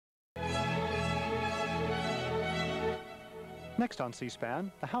Next on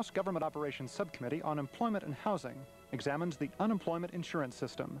C-SPAN, the House Government Operations Subcommittee on Employment and Housing examines the unemployment insurance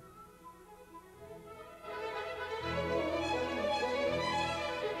system.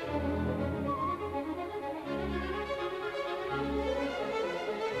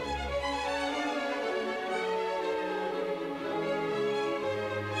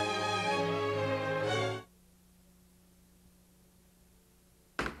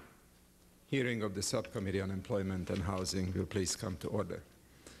 Hearing of the Subcommittee on Employment and Housing will please come to order.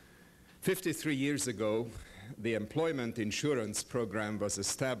 53 years ago, the Employment Insurance Program was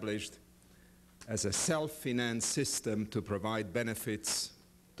established as a self-financed system to provide benefits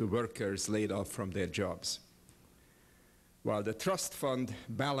to workers laid off from their jobs. While the trust fund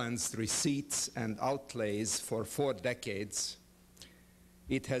balanced receipts and outlays for 4 decades,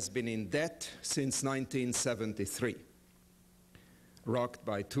 it has been in debt since 1973. Rocked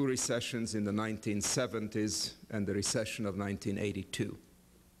by 2 recessions in the 1970s and the recession of 1982.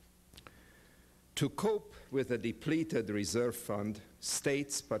 To cope with a depleted reserve fund,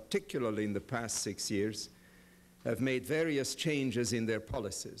 states, particularly in the past 6 years, have made various changes in their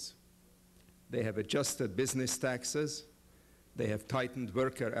policies. They have adjusted business taxes, they have tightened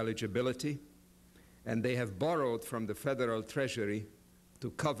worker eligibility, and they have borrowed from the Federal Treasury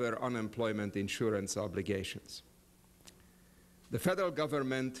to cover unemployment insurance obligations. The federal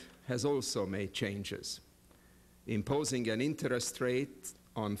government has also made changes, imposing an interest rate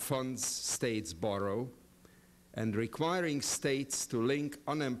on funds states borrow and requiring states to link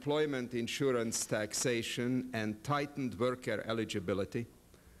unemployment insurance taxation and tightened worker eligibility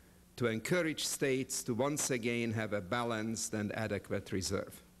to encourage states to once again have a balanced and adequate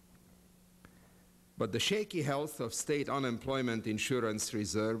reserve. But the shaky health of state unemployment insurance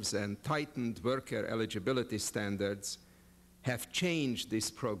reserves and tightened worker eligibility standards have changed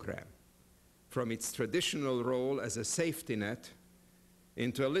this program from its traditional role as a safety net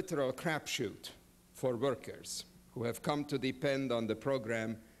into a literal crapshoot for workers who have come to depend on the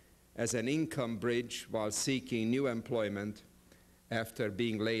program as an income bridge while seeking new employment after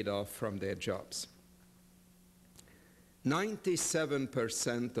being laid off from their jobs.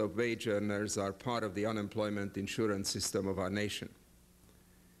 97% of wage earners are part of the unemployment insurance system of our nation.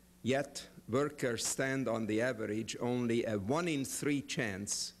 Yet, workers stand on the average only a 1 in 3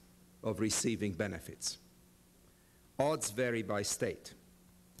 chance of receiving benefits. Odds vary by state.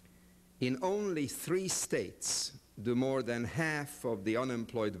 In only 3 states do more than half of the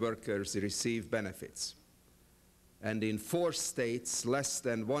unemployed workers receive benefits. And in 4 states, less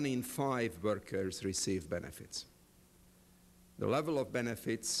than 1 in 5 workers receive benefits. The level of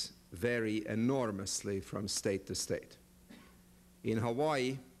benefits vary enormously from state to state. In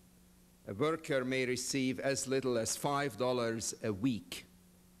Hawaii, a worker may receive as little as $5 a week.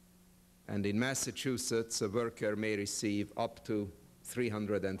 And in Massachusetts, a worker may receive up to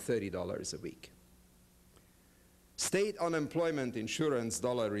 $330 a week. State unemployment insurance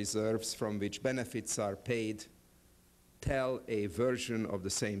dollar reserves from which benefits are paid tell a version of the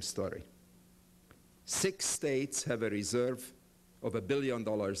same story. 6 states have a reserve of $1 billion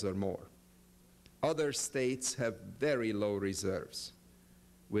or more. Other states have very low reserves,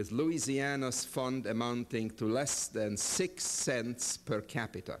 with Louisiana's fund amounting to less than 6 cents per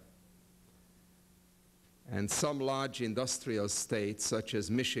capita. And some large industrial states, such as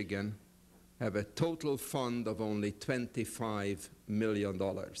Michigan, have a total fund of only $25 million,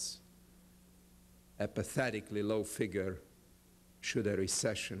 a pathetically low figure should a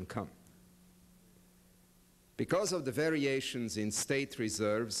recession come. Because of the variations in state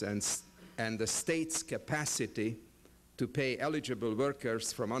reserves and the state's capacity to pay eligible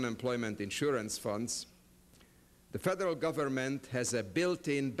workers from unemployment insurance funds, the federal government has a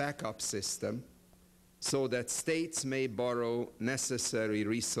built-in backup system so that states may borrow necessary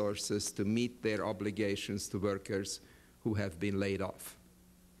resources to meet their obligations to workers who have been laid off.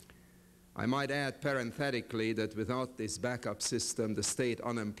 I might add parenthetically that without this backup system, the state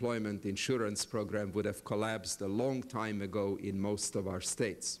unemployment insurance program would have collapsed a long time ago in most of our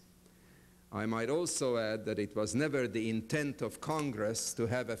states. I might also add that it was never the intent of Congress to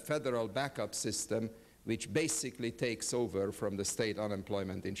have a federal backup system which basically takes over from the state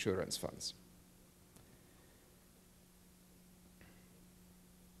unemployment insurance funds.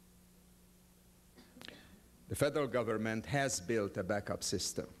 The federal government has built a backup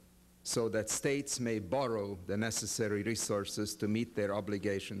system so that states may borrow the necessary resources to meet their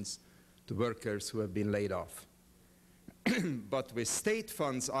obligations to workers who have been laid off. But with state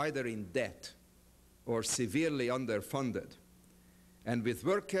funds either in debt or severely underfunded, and with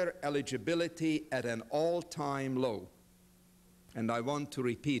worker eligibility at an all-time low, and I want to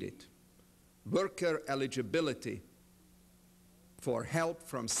repeat it, worker eligibility for help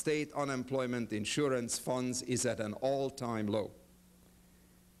from state unemployment insurance funds is at an all-time low.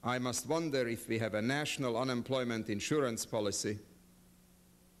 I must wonder if we have a national unemployment insurance policy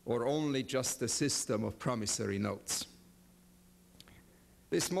or only just a system of promissory notes.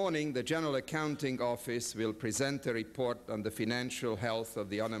 This morning, the General Accounting Office will present a report on the financial health of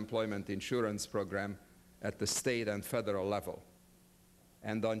the unemployment insurance program at the state and federal level,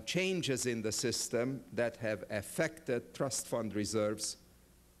 and on changes in the system that have affected trust fund reserves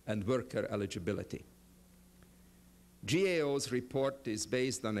and worker eligibility. GAO's report is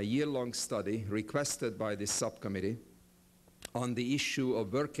based on a year-long study requested by this subcommittee on the issue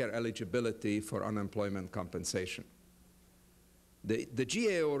of worker eligibility for unemployment compensation. The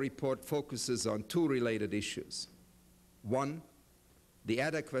GAO report focuses on two related issues. One, the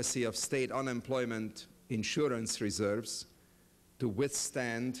adequacy of state unemployment insurance reserves to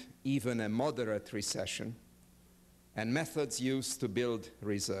withstand even a moderate recession, and methods used to build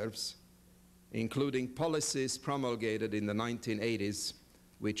reserves, including policies promulgated in the 1980s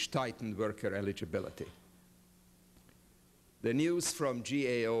which tightened worker eligibility. The news from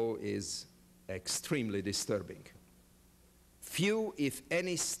GAO is extremely disturbing. Few, if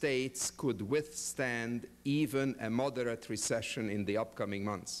any, states could withstand even a moderate recession in the upcoming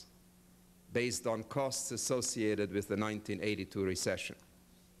months, based on costs associated with the 1982 recession.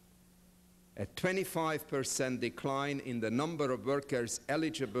 A 25% decline in the number of workers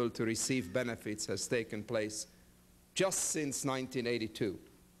eligible to receive benefits has taken place just since 1982,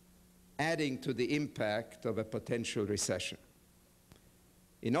 adding to the impact of a potential recession.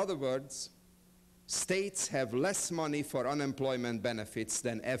 In other words, states have less money for unemployment benefits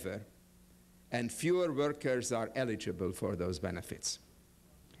than ever, and fewer workers are eligible for those benefits.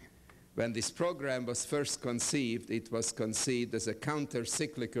 When this program was first conceived, it was conceived as a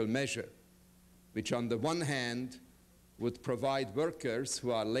counter-cyclical measure, which on the one hand would provide workers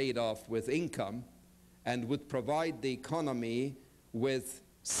who are laid off with income and would provide the economy with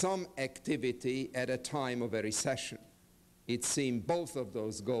some activity at a time of a recession. It seems both of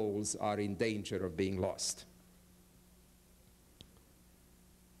those goals are in danger of being lost.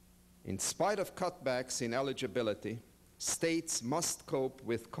 In spite of cutbacks in eligibility, states must cope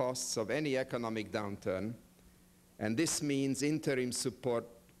with costs of any economic downturn, and this means interim support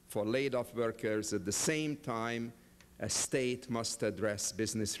for laid-off workers at the same time a state must address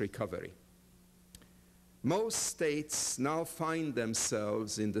business recovery. Most states now find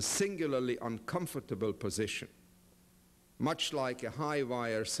themselves in the singularly uncomfortable position, much like a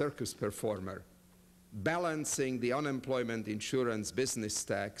high-wire circus performer, balancing the unemployment insurance business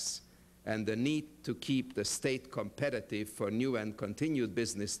tax and the need to keep the state competitive for new and continued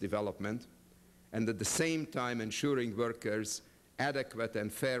business development, and at the same time ensuring workers adequate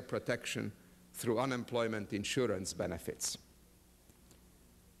and fair protection through unemployment insurance benefits.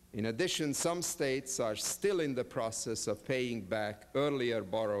 In addition, some states are still in the process of paying back earlier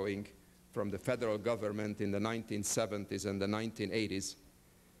borrowing from the federal government in the 1970s and the 1980s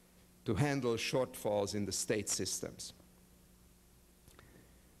to handle shortfalls in the state systems.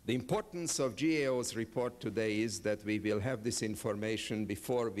 The importance of GAO's report today is that we will have this information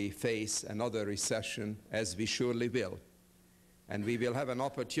before we face another recession, as we surely will. And we will have an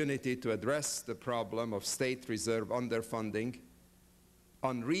opportunity to address the problem of state reserve underfunding,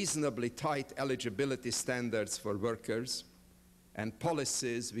 unreasonably tight eligibility standards for workers, and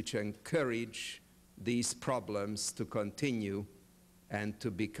policies which encourage these problems to continue and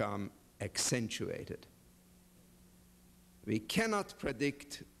to become accentuated. We cannot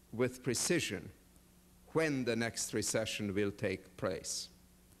predict with precision when the next recession will take place,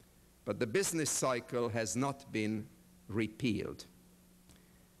 but the business cycle has not been repealed.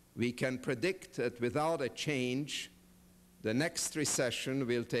 We can predict that without a change, the next recession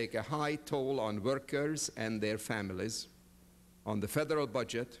will take a high toll on workers and their families, on the federal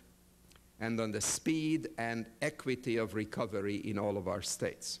budget, and on the speed and equity of recovery in all of our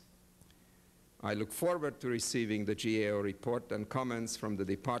states. I look forward to receiving the GAO report and comments from the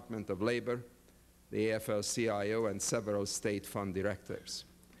Department of Labor, the AFL-CIO, and several state fund directors.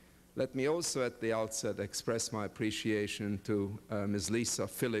 Let me also at the outset express my appreciation to Ms. Lisa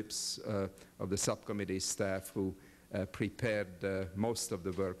Phillips of the subcommittee staff who prepared most of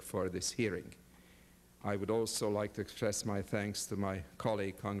the work for this hearing. I would also like to express my thanks to my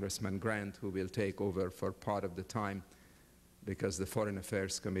colleague, Congressman Grant, who will take over for part of the time because the Foreign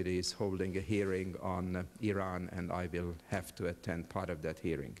Affairs Committee is holding a hearing on Iran, and I will have to attend part of that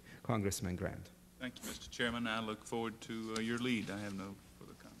hearing. Congressman Grant. Thank you, Mr. Chairman. I look forward to your lead. I have no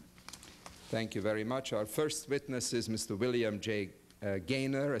further comment. Thank you very much. Our first witness is Mr. William J.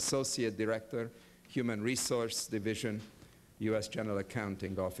 Gaynor, Associate Director, Human Resource Division, U.S. General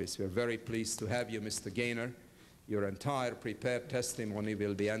Accounting Office. We're very pleased to have you, Mr. Gaynor. Your entire prepared testimony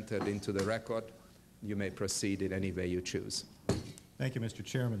will be entered into the record. You may proceed in any way you choose. Thank you, Mr.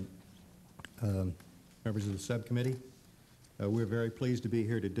 Chairman. Members of the subcommittee, we're very pleased to be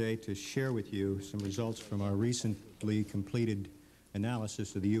here today to share with you some results from our recently completed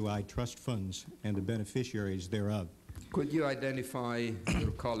analysis of the UI trust funds and the beneficiaries thereof. Could you identify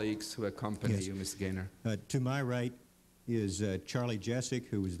your colleagues who accompany Yes. you, Mr. Gaynor? To my right is Charlie Jessic,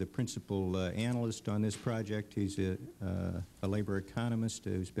 who is the principal analyst on this project. He's a labor economist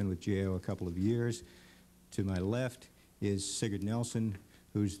who's been with GAO a couple of years. To my left is Sigurd Nelson,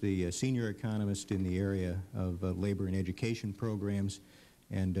 who's the senior economist in the area of labor and education programs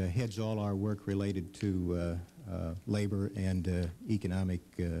and heads all our work related to labor and economic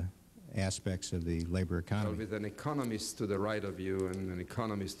aspects of the labor economy. Well, with an economist to the right of you and an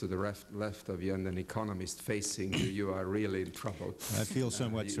economist to the left of you and an economist facing you, you are really in trouble. I feel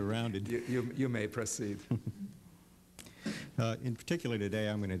somewhat surrounded. You may proceed. In particular today,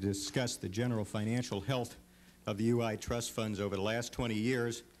 I'm going to discuss the general financial health of the UI trust funds over the last 20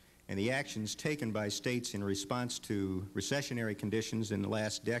 years and the actions taken by states in response to recessionary conditions in the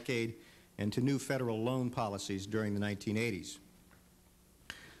last decade and to new federal loan policies during the 1980s.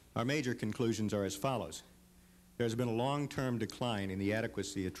 Our major conclusions are as follows. There's been a long-term decline in the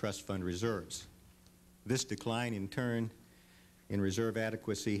adequacy of trust fund reserves. This decline, in turn, in reserve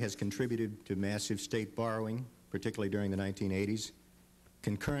adequacy has contributed to massive state borrowing, particularly during the 1980s.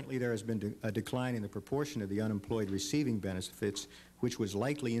 Concurrently, there has been a decline in the proportion of the unemployed receiving benefits, which was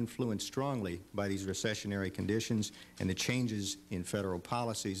likely influenced strongly by these recessionary conditions and the changes in federal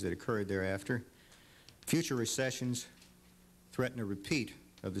policies that occurred thereafter. Future recessions threaten a repeat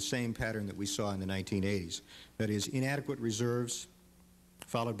of the same pattern that we saw in the 1980s. That is, inadequate reserves,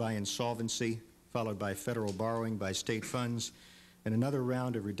 followed by insolvency, followed by federal borrowing by state funds, and another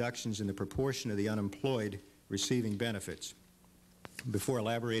round of reductions in the proportion of the unemployed receiving benefits. Before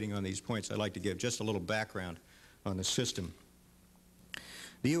elaborating on these points, I'd like to give just a little background on the system.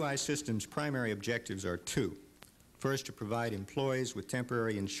 The UI system's primary objectives are two. First, to provide employees with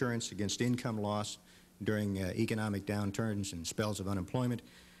temporary insurance against income loss during economic downturns and spells of unemployment,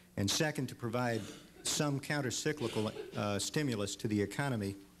 and second, to provide some counter-cyclical stimulus to the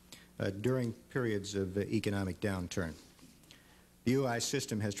economy during periods of economic downturn. The UI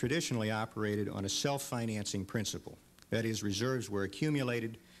system has traditionally operated on a self-financing principle. That is, reserves were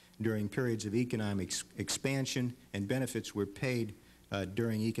accumulated during periods of economic expansion and benefits were paid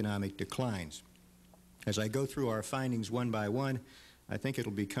during economic declines. As I go through our findings one by one, I think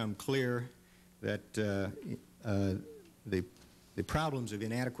it'll become clear that the problems of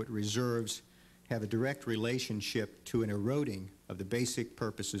inadequate reserves have a direct relationship to an eroding of the basic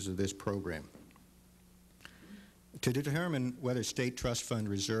purposes of this program. To determine whether state trust fund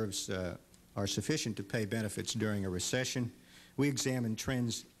reserves are sufficient to pay benefits during a recession, we examine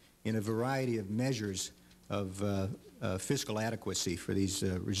trends in a variety of measures of fiscal adequacy for these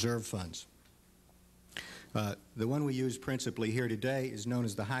reserve funds. The one we use principally here today is known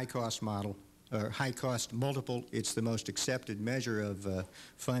as the high-cost model, or high-cost multiple. It's the most accepted measure of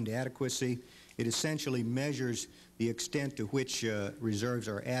fund adequacy. It essentially measures the extent to which reserves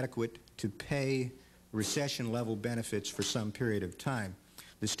are adequate to pay recession-level benefits for some period of time.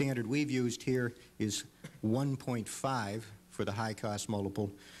 The standard we've used here is 1.5 for the high-cost multiple,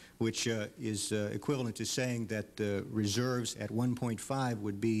 which is equivalent to saying that reserves at 1.5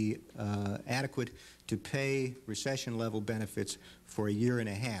 would be adequate to pay recession-level benefits for a year and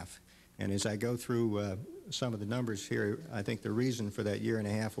a half. And as I go through some of the numbers here, I think the reason for that year and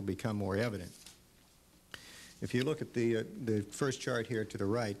a half will become more evident. If you look at the first chart here to the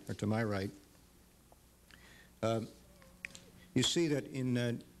right, or to my right, you see that in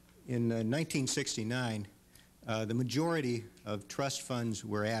 1969, the majority of trust funds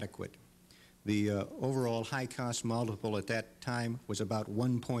were adequate. The overall high-cost multiple at that time was about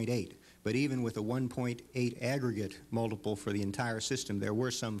 1.8. But even with a 1.8 aggregate multiple for the entire system, there were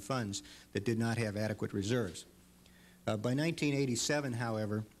some funds that did not have adequate reserves. By 1987,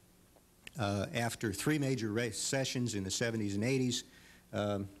 however, after three major recessions in the 70s and 80s,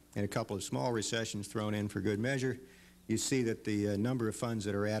 and a couple of small recessions thrown in for good measure, you see that the number of funds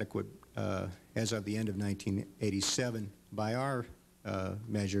that are adequate as of the end of 1987, by our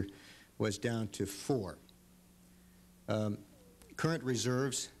measure, was down to 4. Current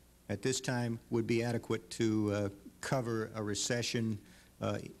reserves at this time would be adequate to cover a recession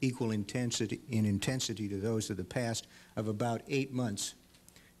equal in intensity to those of the past of about 8 months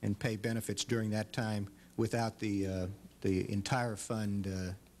and pay benefits during that time without the entire fund,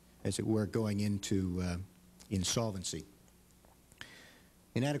 as it were, going into insolvency.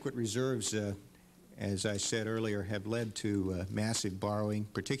 Inadequate reserves, as I said earlier, have led to massive borrowing,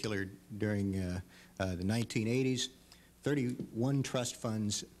 particularly during the 1980s. 31 trust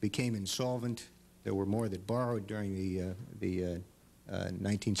funds became insolvent. There were more that borrowed during the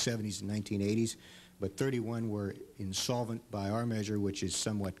 1970s and 1980s, but 31 were insolvent by our measure, which is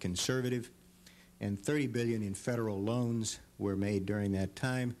somewhat conservative. And $30 billion in federal loans were made during that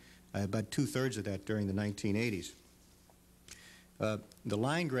time, about two-thirds of that during the 1980s. The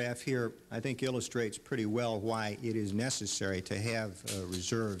line graph here, I think, illustrates pretty well why it is necessary to have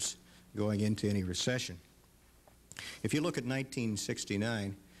reserves going into any recession. If you look at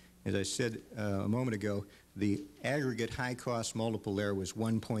 1969, as I said a moment ago, the aggregate high-cost multiple there was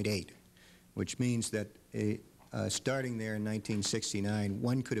 1.8, which means that starting there in 1969,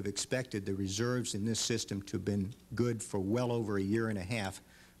 one could have expected the reserves in this system to have been good for well over a year and a half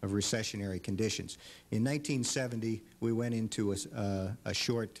of recessionary conditions. In 1970, we went into a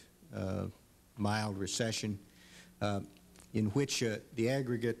short, mild recession in which the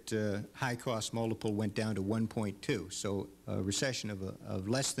aggregate high-cost multiple went down to 1.2. So a recession of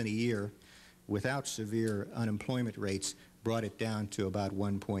less than a year without severe unemployment rates brought it down to about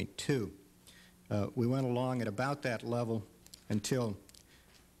 1.2. We went along at about that level until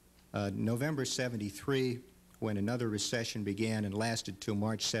November 73, when another recession began and lasted till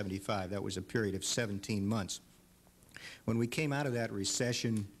March 75. That was a period of 17 months. When we came out of that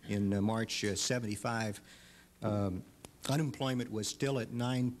recession in March 75, unemployment was still at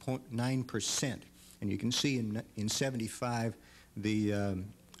 9.9%. And you can see in 75, the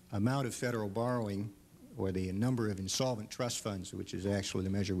amount of federal borrowing, or the number of insolvent trust funds, which is actually the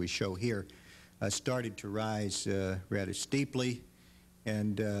measure we show here, started to rise rather steeply,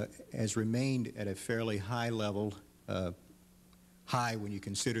 and has remained at a fairly high level, high when you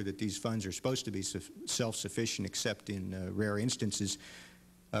consider that these funds are supposed to be self-sufficient except in rare instances,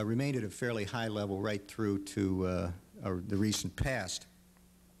 remained at a fairly high level right through to the recent past.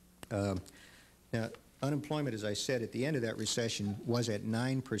 Now, unemployment, as I said, at the end of that recession was at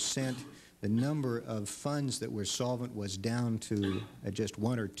 9%. The number of funds that were solvent was down to just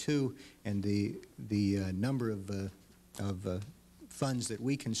 1 or 2, and the number of funds that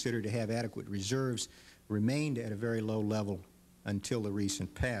we consider to have adequate reserves remained at a very low level until the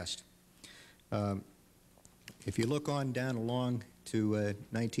recent past. If you look on down along to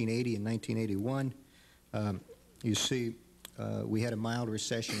 1980 and 1981, you see we had a mild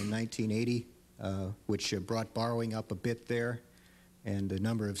recession in 1980, which brought borrowing up a bit there, and the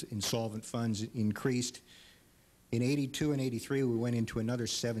number of insolvent funds increased. In 82 and 83, we went into another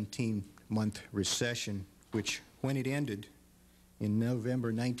 17-month recession, which, when it ended in November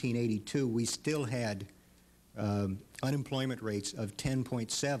 1982, we still had unemployment rates of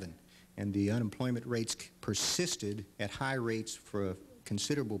 10.7, and the unemployment rates persisted at high rates for a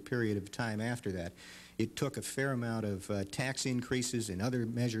considerable period of time after that. It took a fair amount of tax increases and other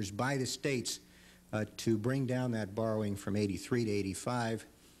measures by the states to bring down that borrowing from 83 to 85,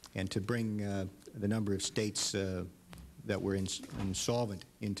 and to bring the number of states that were insolvent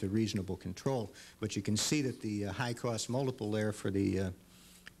into reasonable control. But you can see that the high-cost multiple there for the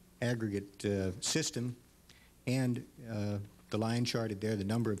aggregate system, and the line charted there, the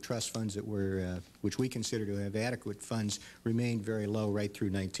number of trust funds that were, which we consider to have adequate funds, remained very low right through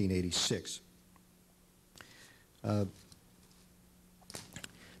 1986.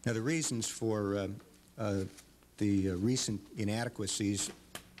 Now, the reasons for the recent inadequacies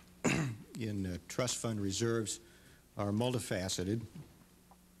in trust fund reserves are multifaceted.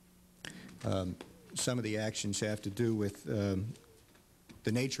 Some of the actions have to do with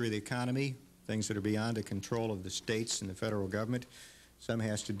the nature of the economy, things that are beyond the control of the states and the federal government. Some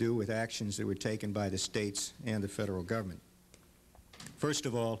has to do with actions that were taken by the states and the federal government. First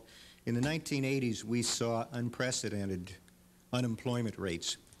of all, in the 1980s, we saw unprecedented unemployment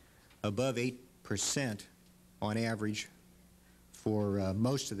rates, above 8% on average for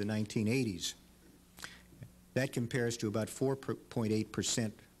most of the 1980s. That compares to about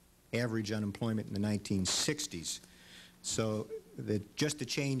 4.8% average unemployment in the 1960s. So just the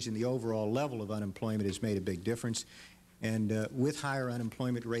change in the overall level of unemployment has made a big difference. And with higher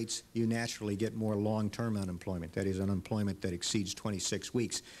unemployment rates, you naturally get more long-term unemployment, that is, unemployment that exceeds 26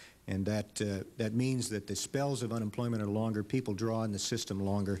 weeks. And that means that the spells of unemployment are longer, people draw in the system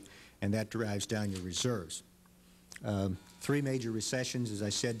longer, and that drives down your reserves. 3 major recessions, as I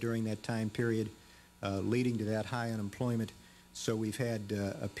said, during that time period, leading to that high unemployment. So we've had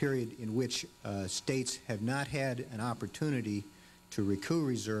a period in which states have not had an opportunity to recoup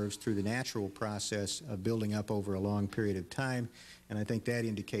reserves through the natural process of building up over a long period of time, and I think that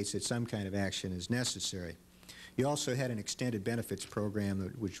indicates that some kind of action is necessary. You also had an extended benefits program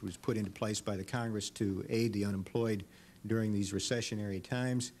which was put into place by the Congress to aid the unemployed during these recessionary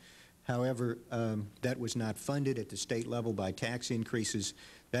times. However, that was not funded at the state level by tax increases.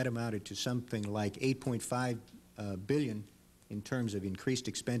 That amounted to something like $8.5 billion in terms of increased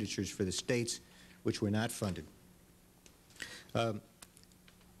expenditures for the states, which were not funded.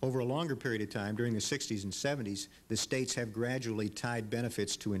 Over a longer period of time, during the 60s and 70s, the states have gradually tied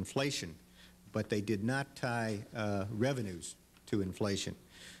benefits to inflation, but they did not tie revenues to inflation.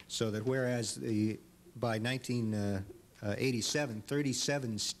 So that whereas by 1987,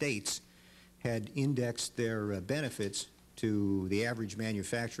 37 states had indexed their benefits to the average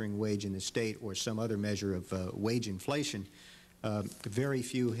manufacturing wage in the state or some other measure of wage inflation, very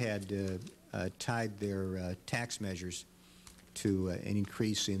few had tied their tax measures to an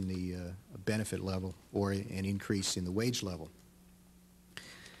increase in the benefit level or an increase in the wage level.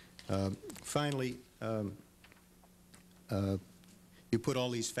 Finally, you put all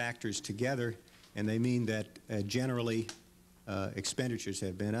these factors together, and they mean that generally expenditures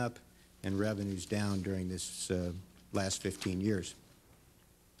have been up and revenues down during this last 15 years.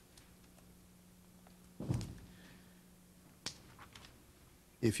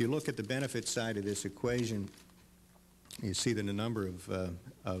 If you look at the benefit side of this equation, you see that a number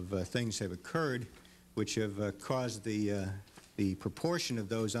of things have occurred which have caused the proportion of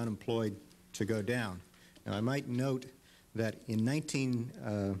those unemployed to go down. Now, I might note that during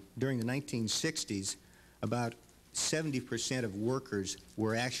the 1960s, about 70% of workers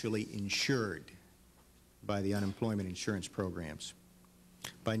were actually insured by the unemployment insurance programs.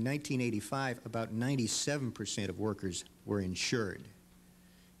 By 1985, about 97% of workers were insured.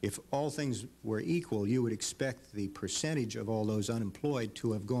 If all things were equal, you would expect the percentage of all those unemployed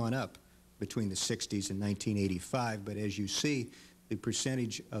to have gone up between the 60s and 1985, but as you see, the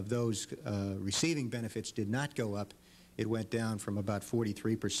percentage of those receiving benefits did not go up. It went down from about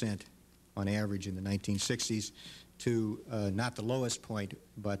 43% on average in the 1960s to not the lowest point,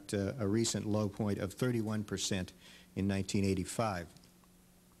 but a recent low point of 31% in 1985.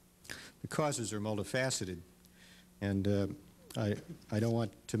 The causes are multifaceted, and I don't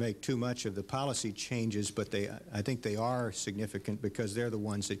want to make too much of the policy changes, but I think they are significant because they're the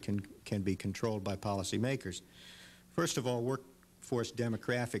ones that can be controlled by policymakers. First of all, workforce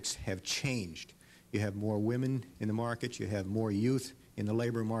demographics have changed. You have more women in the market, you have more youth in the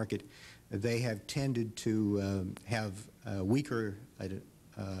labor market. They have tended to have weaker can't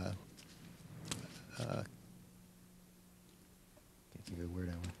think of the word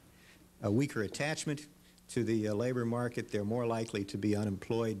I want. A weaker attachment to the labor market. They're more likely to be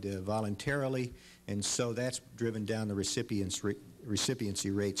unemployed voluntarily, and so that's driven down the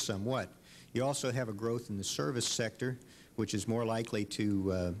recipiency rate somewhat. You also have a growth in the service sector, which is more likely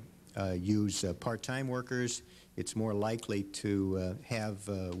to use part-time workers. It's more likely to have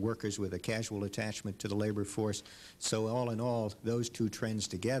workers with a casual attachment to the labor force. So all in all, those two trends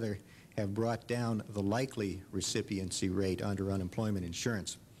together have brought down the likely recipiency rate under unemployment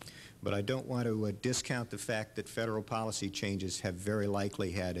insurance. But I don't want to discount the fact that federal policy changes have very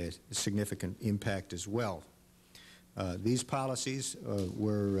likely had a significant impact as well. These policies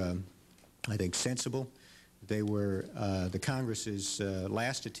were, I think, sensible. They were the Congress's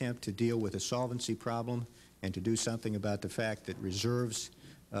last attempt to deal with a solvency problem and to do something about the fact that reserves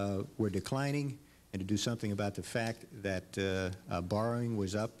were declining and to do something about the fact that borrowing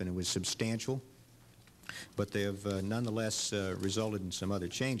was up and it was substantial. But they have nonetheless resulted in some other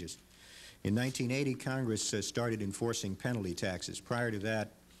changes. In 1980, Congress started enforcing penalty taxes. Prior to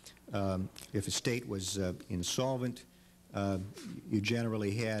that, if a state was insolvent, you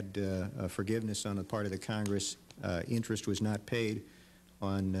generally had forgiveness on the part of the Congress. Interest was not paid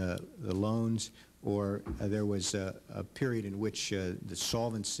on the loans, or there was a period in which the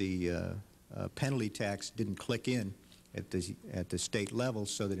solvency penalty tax didn't click in at the state level,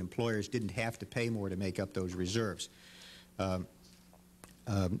 so that employers didn't have to pay more to make up those reserves.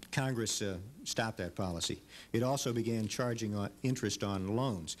 Congress stopped that policy. It also began charging interest on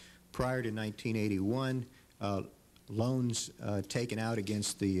loans. Prior to 1981, loans taken out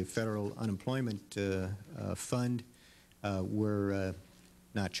against the Federal Unemployment Fund were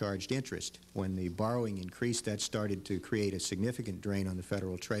not charged interest. When the borrowing increased, that started to create a significant drain on the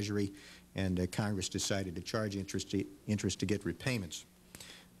Federal Treasury, and Congress decided to charge interest to get repayments.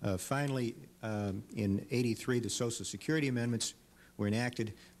 Finally, in '83, the Social Security amendments were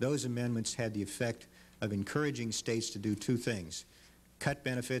enacted. Those amendments had the effect of encouraging states to do two things: cut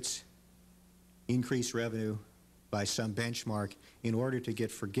benefits, increase revenue by some benchmark in order to get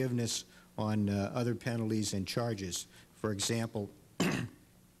forgiveness on other penalties and charges. For example,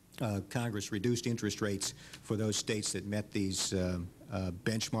 Congress reduced interest rates for those states that met these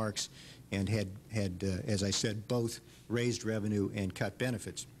benchmarks and had, as I said, both raised revenue and cut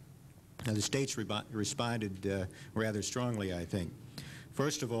benefits. Now, the states responded rather strongly, I think.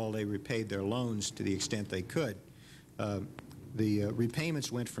 First of all, they repaid their loans to the extent they could. The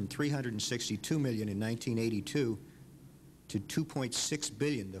repayments went from $362 million in 1982 to $2.6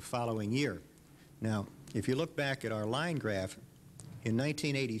 billion the following year. Now, if you look back at our line graph, in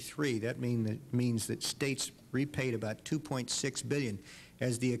 1983, that means that states repaid about $2.6 billion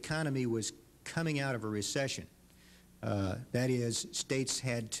as the economy was coming out of a recession. That is, states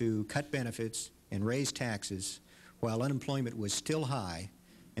had to cut benefits and raise taxes while unemployment was still high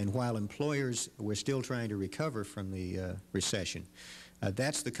and while employers were still trying to recover from the recession.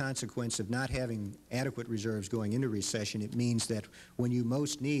 That's the consequence of not having adequate reserves going into recession. It means that when you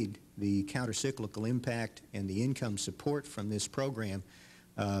most need the countercyclical impact and the income support from this program,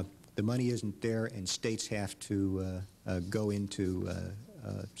 the money isn't there, and states have to go into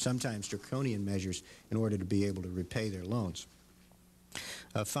sometimes draconian measures in order to be able to repay their loans.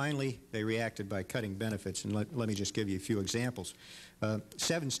 Finally, they reacted by cutting benefits, and let me just give you a few examples.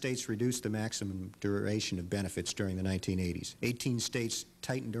 7 states reduced the maximum duration of benefits during the 1980s. 18 states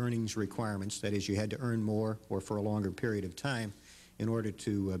tightened earnings requirements, that is, you had to earn more or for a longer period of time in order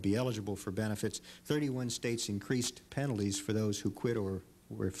to be eligible for benefits. 31 states increased penalties for those who quit or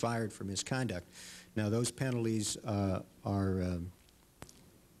were fired for misconduct. Now, those penalties are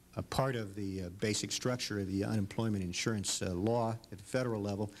a part of the basic structure of the unemployment insurance law at the federal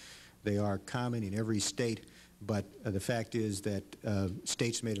level. They are common in every state, but the fact is that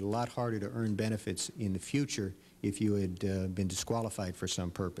states made it a lot harder to earn benefits in the future if you had been disqualified for some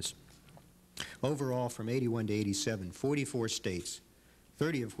purpose. Overall, from 81 to 87, 44 states,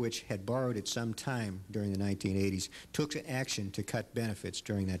 30 of which had borrowed at some time during the 1980s, took action to cut benefits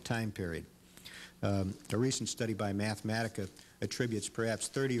during that time period. A recent study by Mathematica attributes perhaps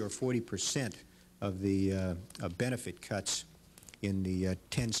 30 or 40% of the benefit cuts in the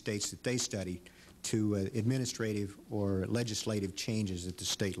 10 states that they studied to administrative or legislative changes at the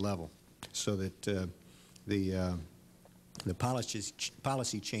state level, so that the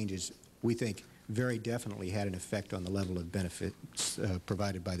policy changes, we think, very definitely had an effect on the level of benefits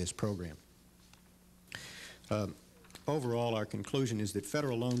provided by this program. Overall, our conclusion is that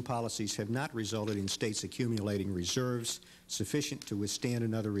federal loan policies have not resulted in states accumulating reserves sufficient to withstand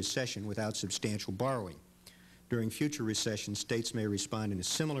another recession without substantial borrowing. During future recessions, states may respond in a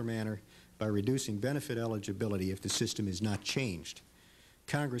similar manner by reducing benefit eligibility if the system is not changed.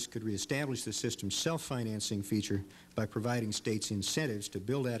 Congress could reestablish the system's self-financing feature by providing states incentives to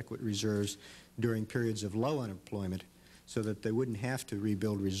build adequate reserves during periods of low unemployment so that they wouldn't have to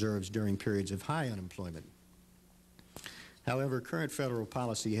rebuild reserves during periods of high unemployment. However, current federal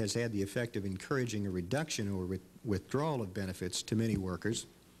policy has had the effect of encouraging a reduction or withdrawal of benefits to many workers,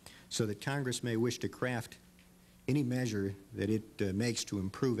 so that Congress may wish to craft any measure that it makes to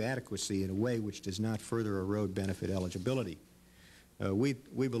improve adequacy in a way which does not further erode benefit eligibility. We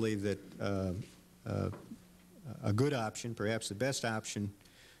believe that a good option, perhaps the best option,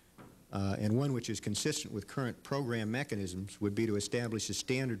 and one which is consistent with current program mechanisms, would be to establish a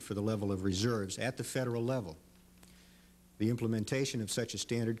standard for the level of reserves at the federal level. The implementation of such a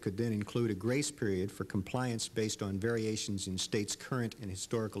standard could then include a grace period for compliance based on variations in states' current and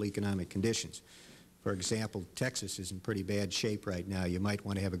historical economic conditions. For example, Texas is in pretty bad shape right now. You might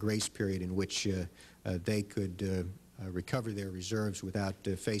want to have a grace period in which they could recover their reserves without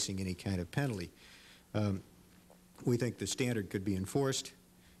facing any kind of penalty. We think the standard could be enforced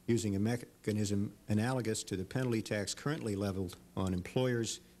using a mechanism analogous to the penalty tax currently leveled on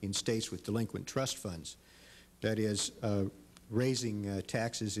employers in states with delinquent trust funds. That is, raising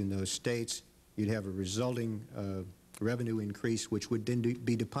taxes in those states, you'd have a resulting revenue increase which would then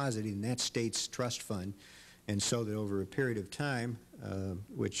be deposited in that state's trust fund, and so that over a period of time,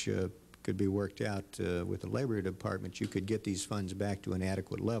 which could be worked out with the Labor Department, you could get these funds back to an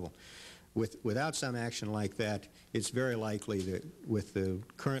adequate level. Without some action like that, it's very likely that with the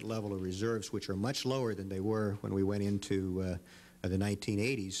current level of reserves, which are much lower than they were when we went into the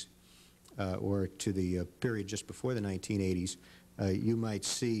 1980s, or to the period just before the 1980s, you might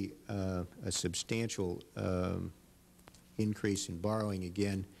see a substantial increase in borrowing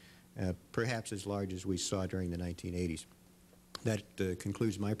again, perhaps as large as we saw during the 1980s. That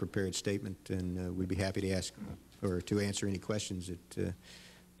concludes my prepared statement, and we'd be happy to ask or to answer any questions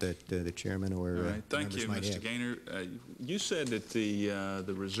that the chairman or Thank you, might Mr. have. Gaynor. You said that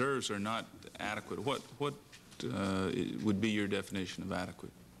the reserves are not adequate. What would be your definition of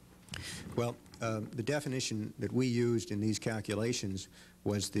adequate? Well, the definition that we used in these calculations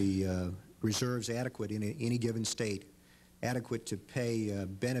was the reserves adequate in any given state, adequate to pay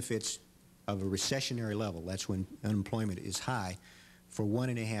benefits of a recessionary level, that's when unemployment is high, for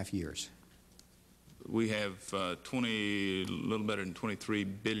 1.5 years. We have a little better than $23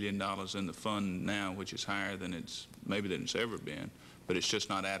 billion in the fund now, which is higher than it's ever been, but it's just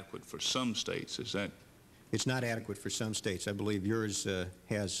not adequate for some states. Is that? It's not adequate for some states. I believe yours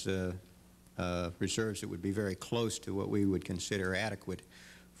has reserves that would be very close to what we would consider adequate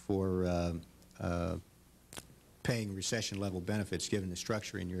for paying recession-level benefits given the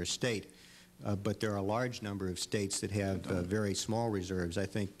structure in your state. But there are a large number of states that have very small reserves. I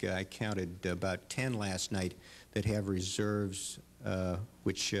think I counted about 10 last night that have reserves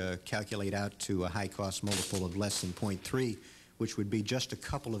which calculate out to a high-cost multiple of less than 0.3, which would be just a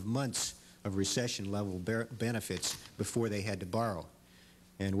couple of months of recession-level benefits before they had to borrow.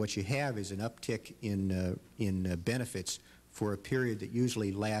 And what you have is an uptick in benefits for a period that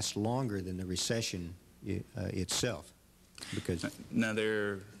usually lasts longer than the recession itself. Because now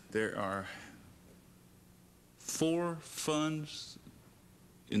there are 4 funds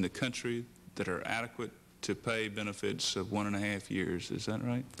in the country that are adequate to pay benefits of 1.5 years. Is that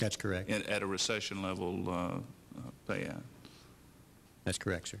right? That's correct. At a recession level payout. That's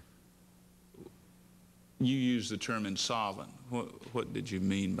correct, sir. You use the term insolvent. What did you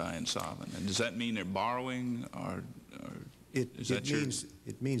mean by insolvent? And does that mean they're borrowing, or is that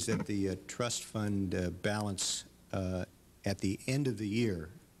it means that the trust fund balance at the end of the year,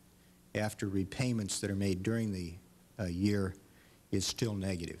 after repayments that are made during the year, is still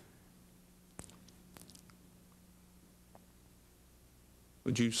negative.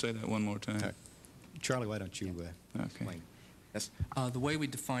 Would you say that one more time? Charlie, why don't you explain? Yes. The way we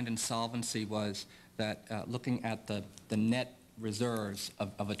defined insolvency was that looking at the net reserves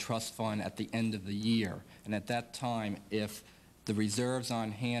of a trust fund at the end of the year, and at that time, if the reserves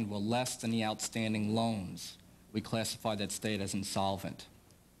on hand were less than the outstanding loans, we classified that state as insolvent.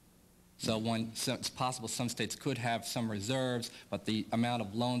 So it's possible some states could have some reserves, but the amount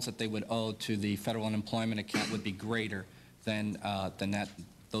of loans that they would owe to the federal unemployment account would be greater than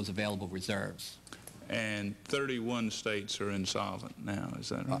those available reserves. And 31 states are insolvent now, is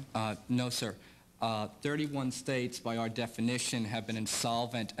that right? No, sir. 31 states, by our definition, have been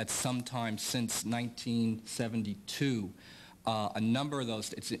insolvent at some time since 1972. A number of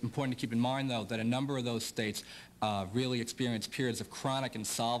those, it's important to keep in mind, though, that a number of those states really experienced periods of chronic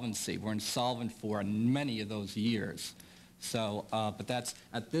insolvency. We're insolvent for many of those years. So, but that's,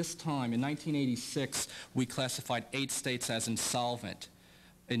 at this time, in 1986, we classified 8 states as insolvent.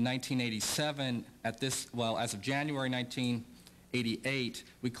 In 1987, as of January 1988,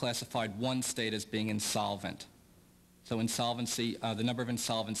 we classified 1 state as being insolvent. So insolvency, the number of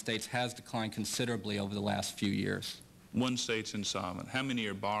insolvent states has declined considerably over the last few years. 1 state's insolvent. How many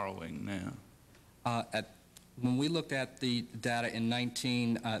are borrowing now? When we looked at the data in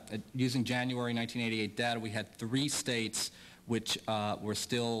using January 1988 data, we had 3 states which were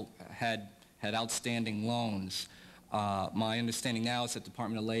still had outstanding loans. My understanding now is that the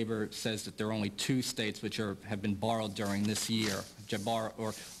Department of Labor says that there are only 2 states which have been borrowed during this year,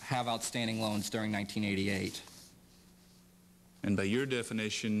 or have outstanding loans during 1988. And by your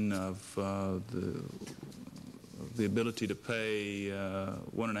definition of the ability to pay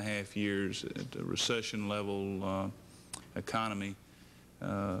 1.5 years at a recession-level economy,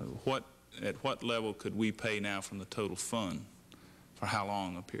 at what level could we pay now from the total fund? For how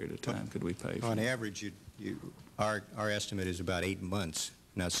long a period of time could we pay? On average, our estimate is about 8 months.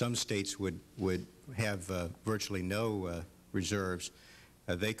 Now, some states would have virtually no reserves.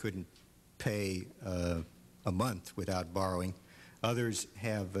 They couldn't pay a month without borrowing. Others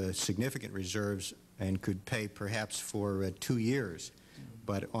have significant reserves and could pay perhaps for 2 years.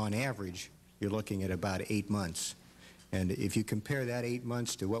 But on average, you're looking at about 8 months. And if you compare that 8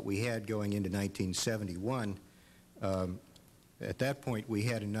 months to what we had going into 1971, at that point we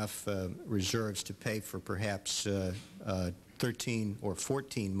had enough reserves to pay for perhaps 13 or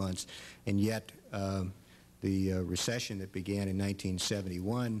 14 months, and yet the recession that began in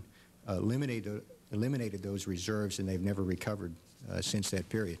 1971 eliminated those reserves, and they've never recovered since that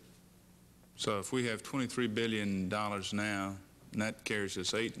period. So if we have $23 billion now, and that carries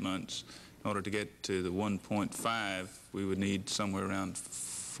us 8 months, in order to get to the 1.5, we would need somewhere around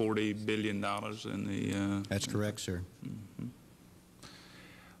 $40 billion in the... That's correct, sir. Mm-hmm.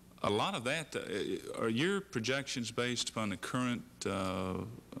 A lot of that, are your projections based upon the current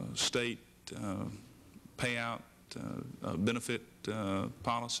state payout benefit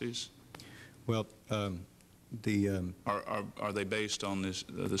policies? Well, Are they based on this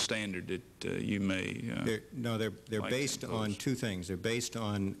the standard that you may? They're based on two things. They're based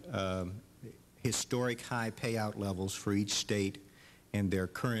on historic high payout levels for each state and their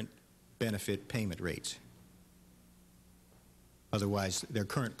current benefit payment rates. Otherwise, their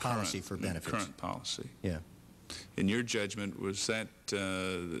current policy for benefits. Current policy. Yeah. In your judgment, was that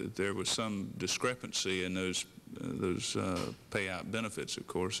there was some discrepancy in those payout benefits, of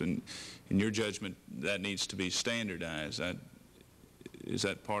course, and in your judgment, that needs to be standardized. Was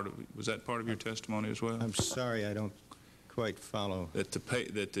that part of your testimony as well? I'm sorry, I don't quite follow.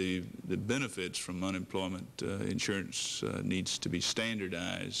 That the benefits from unemployment insurance needs to be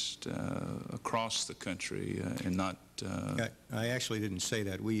standardized across the country and not. I actually didn't say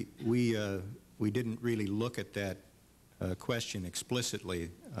that. We didn't really look at that question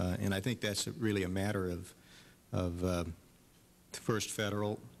explicitly, and I think that's really a matter of first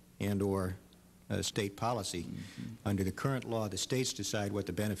federal and/or state policy. Mm-hmm. Under the current law, the states decide what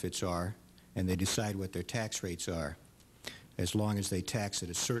the benefits are, and they decide what their tax rates are. As long as they tax at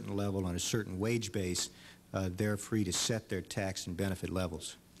a certain level on a certain wage base, they're free to set their tax and benefit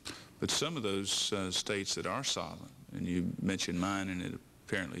levels. But some of those states that are solvent, and you mentioned mine, and it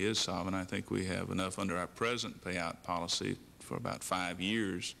apparently is solvent. I think we have enough under our present payout policy for about 5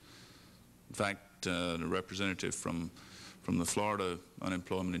 years. In fact, the representative from the Florida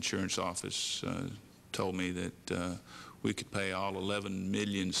Unemployment Insurance Office told me that we could pay all 11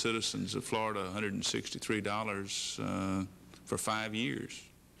 million citizens of Florida $163 for 5 years.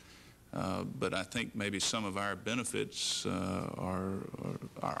 But I think maybe some of our benefits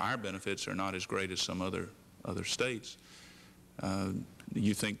our benefits are not as great as some other states.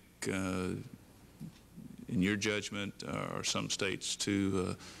 You think, in your judgment, are some states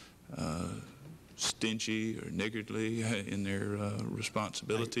too stingy or niggardly in their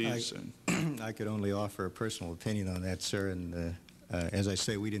responsibilities? I could only offer a personal opinion on that, sir, and as I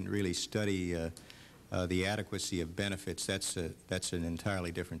say, we didn't really study the adequacy of benefits. That's an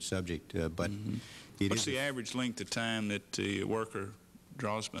entirely different subject. But what's the average length of time that a worker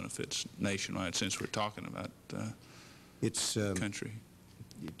draws benefits nationwide, since we're talking about the country?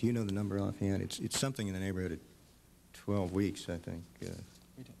 Do you know the number offhand? It's something in the neighborhood of 12 weeks, I think.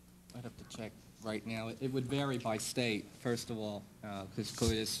 I'd have to check right now. It would vary by state, first of all, because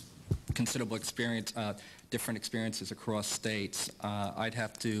clearly there's considerable experience, different experiences across states. I'd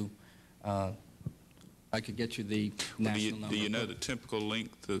have to. I could get you the national number. Do you know the typical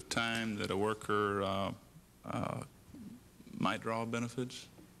length of time that a worker might draw benefits?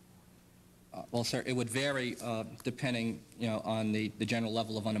 Well, sir, it would vary depending, on the general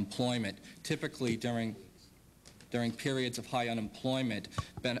level of unemployment. Typically, during periods of high unemployment,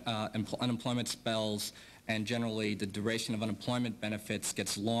 unemployment spells, and generally the duration of unemployment benefits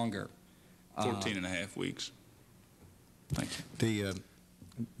gets longer. 14 and a half weeks. Thank you.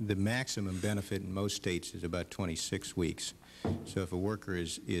 The maximum benefit in most states is about 26 weeks. So if a worker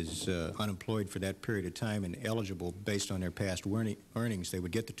is unemployed for that period of time and eligible based on their past earnings, they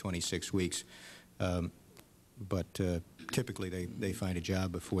would get the 26 weeks. But typically they find a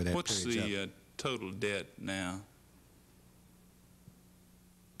job before that period's up. What's the total debt now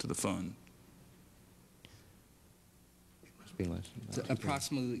to the fund? It must be less than that.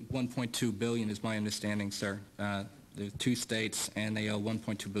 Approximately $1.2 billion is my understanding, sir. There are 2 states, and they owe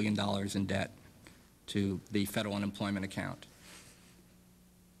 $1.2 billion in debt to the federal unemployment account.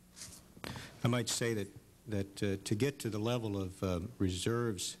 I might say that to get to the level of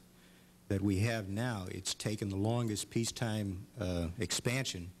reserves that we have now, it's taken the longest peacetime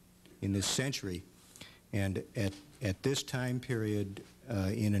expansion in this century. And at this time period,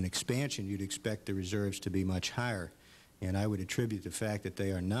 in an expansion, you'd expect the reserves to be much higher. And I would attribute the fact that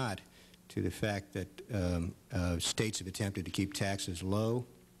they are not to the fact that states have attempted to keep taxes low,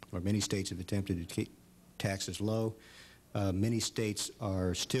 or many states have attempted to keep taxes low. Many states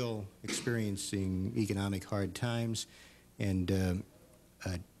are still experiencing economic hard times, and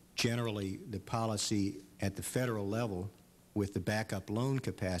generally the policy at the federal level with the backup loan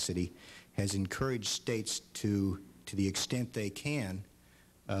capacity has encouraged states to the extent they can,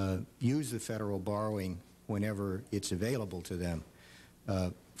 use the federal borrowing whenever it's available to them.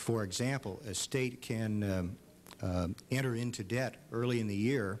 For example, a state can enter into debt early in the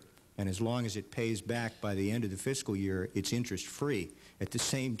year, and as long as it pays back by the end of the fiscal year, it's interest-free. At the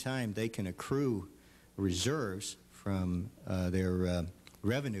same time, they can accrue reserves from their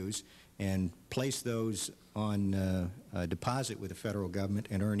revenues and place those on deposit with the federal government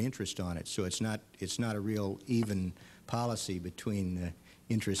and earn interest on it. So it's not a real even policy between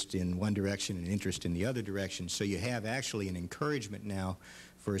interest in one direction and interest in the other direction. So you have actually an encouragement now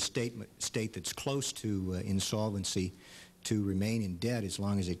for a state that's close to insolvency to remain in debt as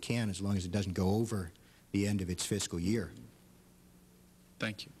long as it can, as long as it doesn't go over the end of its fiscal year.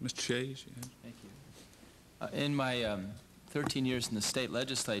 Thank you. Mr. Shays? Thank you. In my 13 years in the state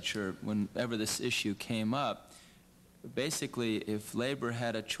legislature, whenever this issue came up, basically if labor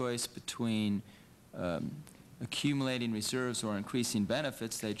had a choice between accumulating reserves or increasing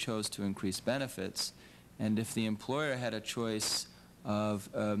benefits, they chose to increase benefits. And if the employer had a choice of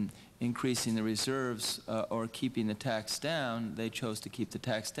increasing the reserves or keeping the tax down, they chose to keep the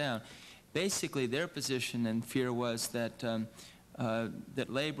tax down. Basically, their position and fear was that that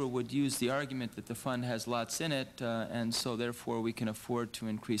labor would use the argument that the fund has lots in it, and so therefore we can afford to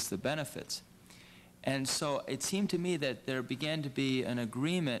increase the benefits. And so it seemed to me that there began to be an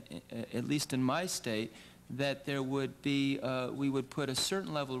agreement, at least in my state, that there would be, we would put a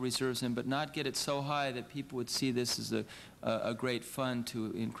certain level of reserves in, but not get it so high that people would see this as a great fund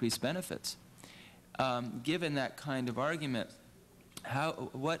to increase benefits. Given that kind of argument,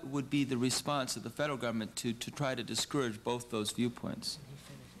 what would be the response of the federal government to try to discourage both those viewpoints?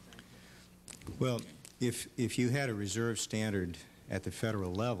 Well, if you had a reserve standard at the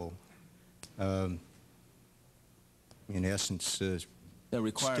federal level, in essence, the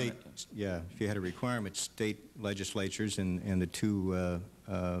requirement. If you had a requirement, state legislatures and the two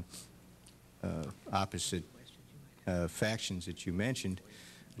opposite factions that you mentioned,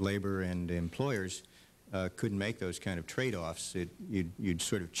 labor and employers, couldn't make those kind of trade-offs. You'd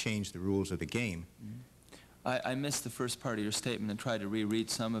sort of change the rules of the game. I missed the first part of your statement and tried to reread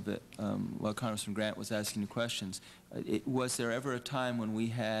some of it while Congressman Grant was asking you questions. Was there ever a time when we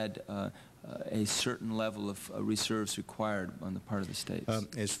had a certain level of reserves required on the part of the states?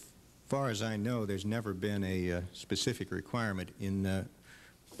 As far as I know, there's never been a specific requirement. In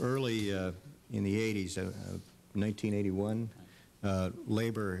early in the 80s, 1981,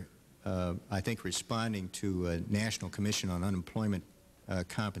 labor, I think responding to a National Commission on Unemployment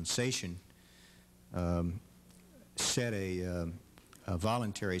Compensation, set a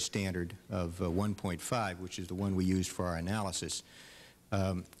voluntary standard of 1.5, which is the one we used for our analysis.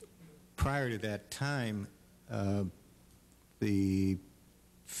 Prior to that time, the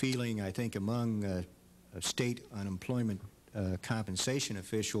feeling, I think, among state unemployment compensation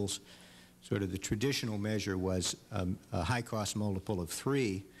officials, sort of the traditional measure was a high-cost multiple of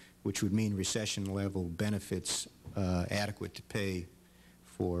 3, which would mean recession-level benefits adequate to pay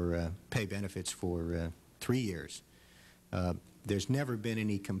benefits for 3 years. There's never been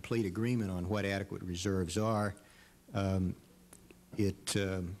any complete agreement on what adequate reserves are.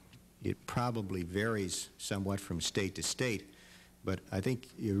 It probably varies somewhat from state to state, but I think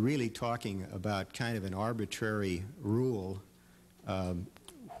you're really talking about kind of an arbitrary rule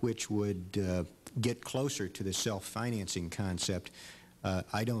which would get closer to the self-financing concept.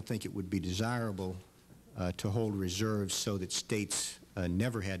 I don't think it would be desirable to hold reserves so that states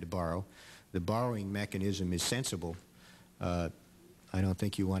never had to borrow. The borrowing mechanism is sensible. I don't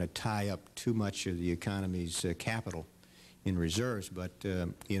think you want to tie up too much of the economy's capital in reserves, but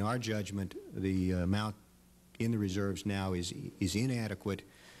in our judgment, the amount in the reserves now is inadequate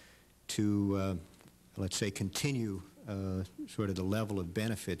to, let's say, continue sort of the level of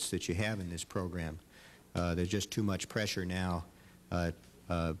benefits that you have in this program. There's just too much pressure now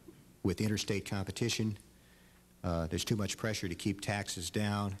with interstate competition. There's too much pressure to keep taxes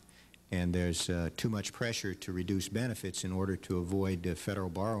down, and there's too much pressure to reduce benefits in order to avoid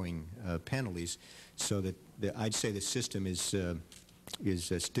federal borrowing penalties, so that I'd say the system is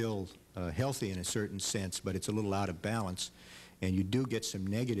still healthy in a certain sense, but it's a little out of balance, and you do get some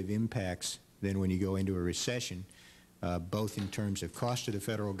negative impacts then when you go into a recession, both in terms of cost to the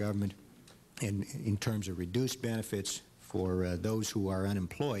federal government and in terms of reduced benefits for those who are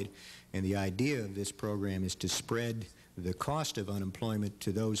unemployed. And the idea of this program is to spread the cost of unemployment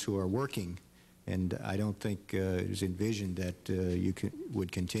to those who are working, and I don't think it is envisioned that you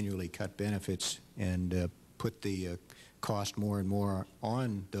would continually cut benefits and put the cost more and more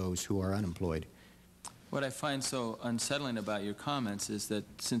on those who are unemployed. What I find so unsettling about your comments is that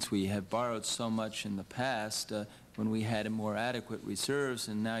since we have borrowed so much in the past, when we had more adequate reserves,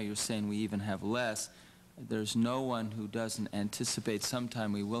 and now you're saying we even have less, there's no one who doesn't anticipate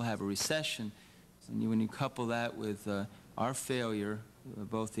sometime we will have a recession. And when you couple that with our failure,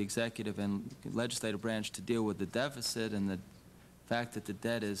 both the executive and legislative branch, to deal with the deficit and the fact that the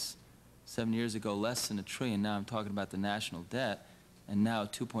debt is 7 years ago less than $1 trillion, now I'm talking about the national debt, and now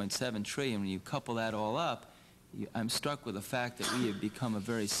 $2.7 trillion, when you couple that all up, I'm struck with the fact that we have become a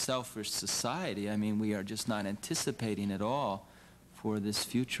very selfish society. I mean, we are just not anticipating at all for this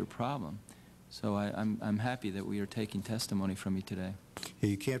future problem. So I'm happy that we are taking testimony from you today.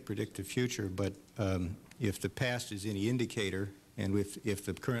 You can't predict the future, but if the past is any indicator, and if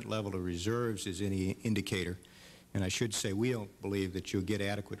the current level of reserves is any indicator, and I should say we don't believe that you'll get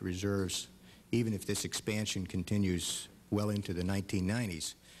adequate reserves even if this expansion continues well into the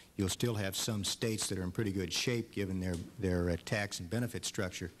 1990s. You'll still have some states that are in pretty good shape given their tax and benefit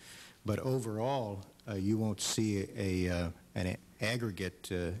structure. But overall, you won't see an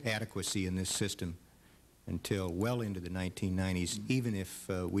aggregate adequacy in this system until well into the 1990s, even if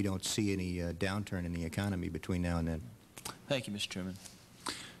we don't see any downturn in the economy between now and then. Thank you, Mr. Chairman.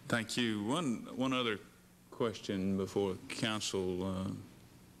 Thank you. One other question before Council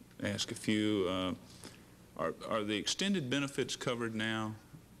ask a few. Are the extended benefits covered now?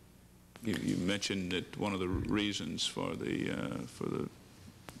 You mentioned that one of the reasons for the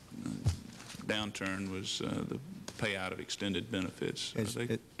downturn was the payout of extended benits.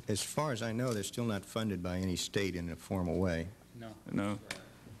 As far as I know, they're still not funded by any state in a formal way. No.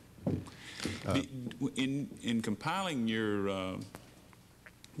 In compiling your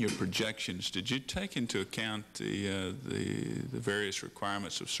projections, did you take into account the various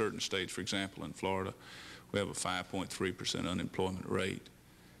requirements of certain states? For example, in Florida, we have a 5.3% unemployment rate.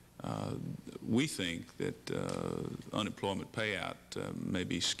 We think that unemployment payout may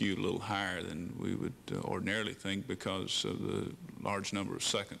be skewed a little higher than we would ordinarily think because of the large number of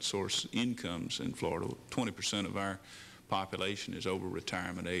second source incomes in Florida. 20% of our population is over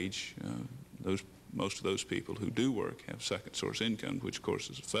retirement age. Most of those people who do work have second source income, which of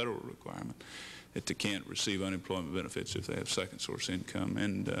course is a federal requirement, that they can't receive unemployment benefits if they have second source income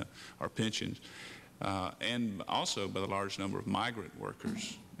and our pensions. And also by the large number of migrant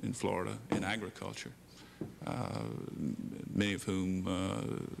workers in Florida in agriculture, many of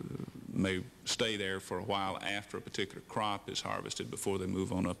whom may stay there for a while after a particular crop is harvested before they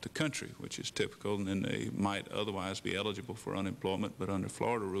move on up the country, which is typical, and then they might otherwise be eligible for unemployment, but under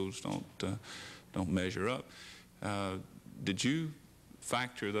Florida rules don't measure up. Did you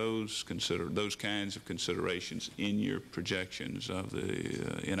factor those kinds of considerations in your projections of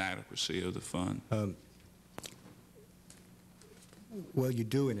the inadequacy of the fund? Well, you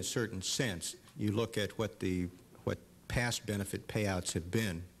do in a certain sense. You look at what past benefit payouts have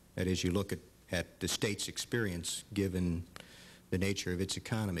been. That is, you look at the state's experience given the nature of its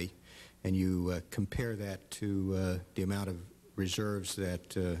economy, and you compare that to the amount of reserves that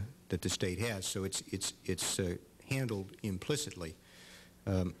the state has. So it's handled implicitly.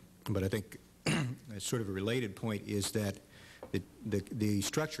 But I think a sort of a related point is that the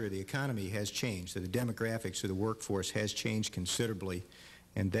structure of the economy has changed, that the demographics of the workforce has changed considerably,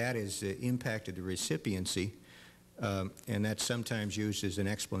 and that has impacted the recipiency, and that's sometimes used as an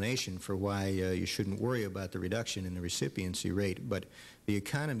explanation for why you shouldn't worry about the reduction in the recipiency rate. But the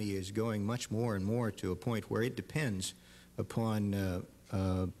economy is going much more and more to a point where it depends upon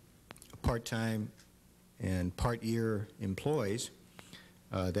part-time and part-year employees.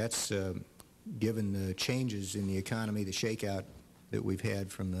 That's given the changes in the economy, the shakeout that we've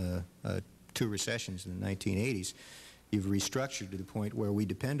had from the two recessions in the 1980s, you've restructured to the point where we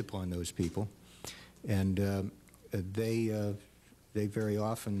depend upon those people, and they very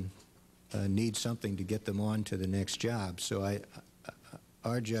often need something to get them on to the next job. So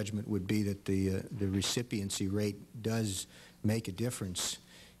our judgment would be that the recipiency rate does make a difference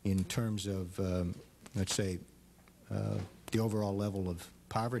in terms of, let's say, the overall level of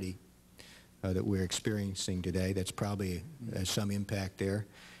poverty that we're experiencing today. That's probably some impact there.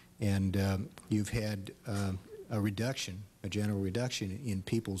 And you've had a reduction, a general reduction in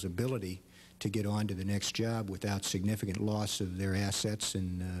people's ability to get on to the next job without significant loss of their assets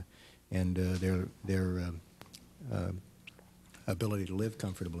and their ability to live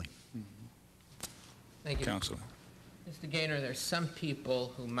comfortably. Thank you. Counselor. Mr. Gaynor, there's some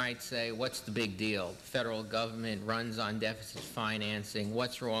people who might say, what's the big deal? The federal government runs on deficit financing.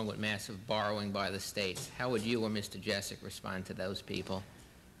 What's wrong with massive borrowing by the states? How would you or Mr. Jessic respond to those people?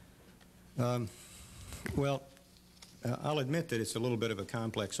 Well, I'll admit that it's a little bit of a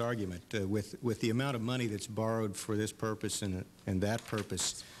complex argument. With the amount of money that's borrowed for this purpose and that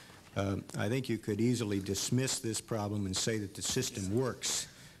purpose, I think you could easily dismiss this problem and say that the system works,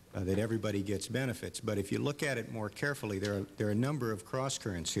 that everybody gets benefits. But if you look at it more carefully, there are a number of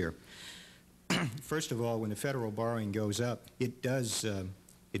cross-currents here. First of all, when the federal borrowing goes up, it does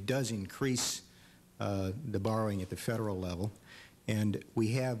increase the borrowing at the federal level. And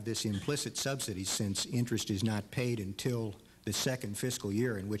we have this implicit subsidy since interest is not paid until the second fiscal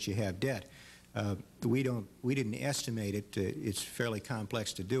year in which you have debt. We didn't estimate it. It's fairly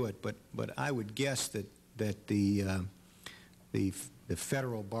complex to do it, but I would guess that the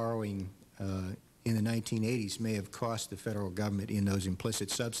federal borrowing in the 1980s may have cost the federal government in those implicit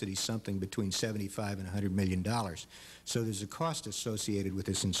subsidies something between $75 and $100 million. So there's a cost associated with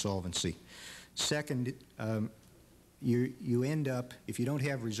this insolvency. Second, you end up, if you don't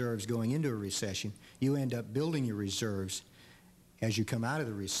have reserves going into a recession, you end up building your reserves as you come out of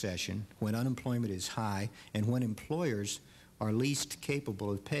the recession when unemployment is high and when employers are least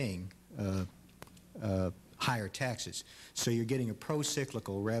capable of paying higher taxes. So you're getting a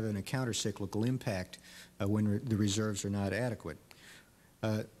pro-cyclical rather than a counter-cyclical impact when the reserves are not adequate.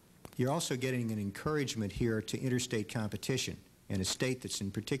 You're also getting an encouragement here to interstate competition. And a state that's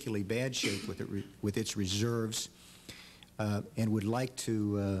in particularly bad shape with its reserves and would like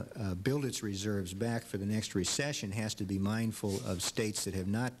to build its reserves back for the next recession has to be mindful of states that have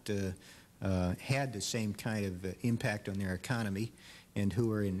not had the same kind of impact on their economy and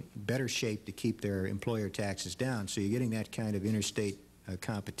who are in better shape to keep their employer taxes down. So you're getting that kind of interstate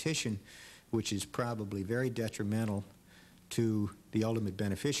competition, which is probably very detrimental to the ultimate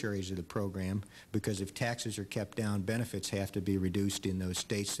beneficiaries of the program, because if taxes are kept down, benefits have to be reduced in those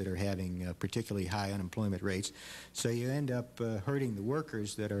states that are having particularly high unemployment rates. So you end up hurting the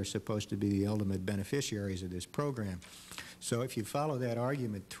workers that are supposed to be the ultimate beneficiaries of this program. So if you follow that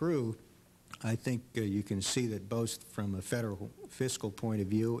argument through, I think you can see that both from a federal fiscal point of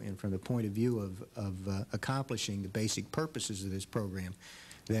view and from the point of view of accomplishing the basic purposes of this program,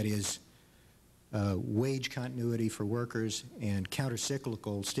 that is wage continuity for workers and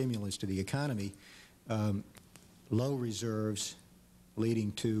counter-cyclical stimulus to the economy, low reserves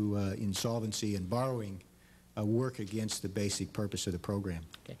leading to insolvency and borrowing work against the basic purpose of the program.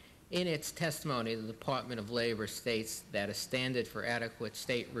 Okay. In its testimony, the Department of Labor states that a standard for adequate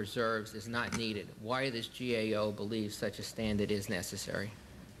state reserves is not needed. Why does GAO believe such a standard is necessary?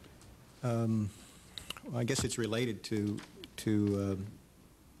 Well, I guess it's related to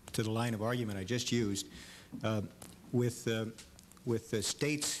the line of argument I just used. With the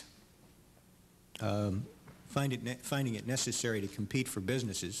states finding it necessary to compete for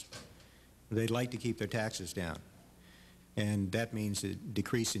businesses, they'd like to keep their taxes down. And that means a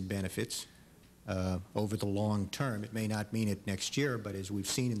decrease in benefits over the long term. It may not mean it next year, but as we've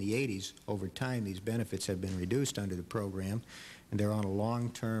seen in the 80s, over time these benefits have been reduced under the program, and they're on a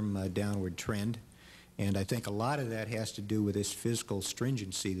long-term downward trend. And I think a lot of that has to do with this fiscal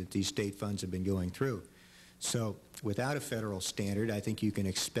stringency that these state funds have been going through. So without a federal standard, I think you can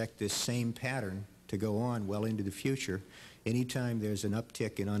expect this same pattern to go on well into the future. Anytime there's an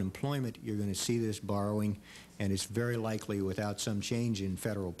uptick in unemployment, you're going to see this borrowing, and it's very likely, without some change in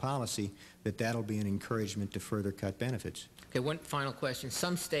federal policy, that that'll be an encouragement to further cut benefits. Okay, one final question.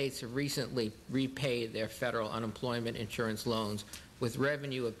 Some states have recently repaid their federal unemployment insurance loans with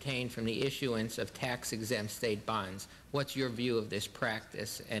revenue obtained from the issuance of tax-exempt state bonds. What's your view of this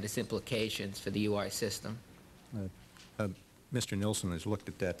practice and its implications for the UI system? Mr. Nilsson has looked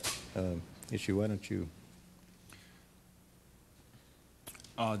at that issue. Why don't you?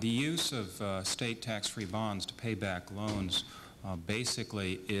 The use of state tax-free bonds to pay back loans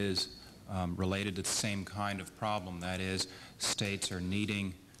basically is related to the same kind of problem. That is, states are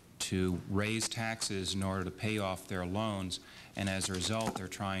needing to raise taxes in order to pay off their loans, and as a result they're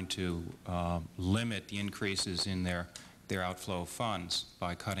trying to limit the increases in their outflow of funds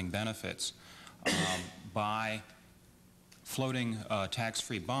by cutting benefits. By floating a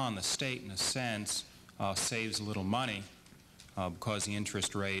tax-free bond, the state, in a sense, saves a little money because the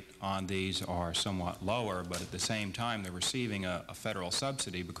interest rate on these are somewhat lower, but at the same time they're receiving a federal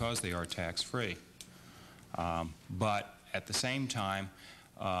subsidy because they are tax-free. But at the same time,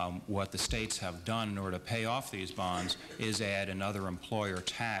 what the states have done in order to pay off these bonds is add another employer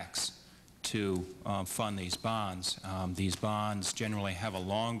tax to fund these bonds. These bonds generally have a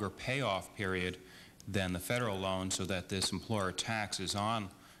longer payoff period than the federal loan, so that this employer tax is on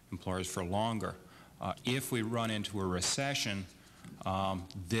employers for longer. If we run into a recession,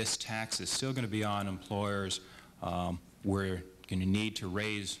 this tax is still going to be on employers. We're going to need to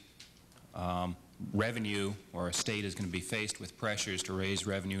raise revenue, or a state is going to be faced with pressures to raise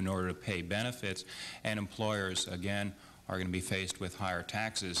revenue in order to pay benefits, and employers, again, are going to be faced with higher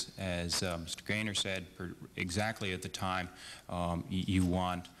taxes. As Mr. Gaynor said, exactly at the time you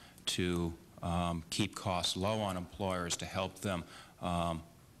want to keep costs low on employers to help them out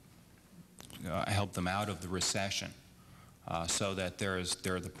of the recession, so that there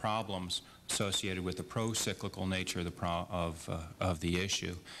are the problems associated with the pro-cyclical nature of the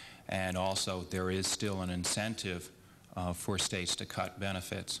issue, and also there is still an incentive for states to cut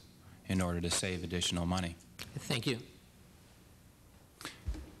benefits in order to save additional money. Thank you.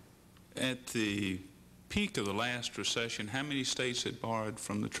 At the peak of the last recession, how many states had borrowed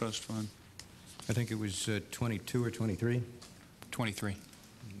from the trust fund? I think it was 22 or 23. 23.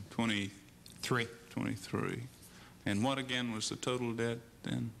 23. 23. And what again was the total debt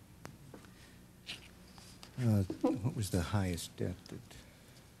then? What was the highest debt that...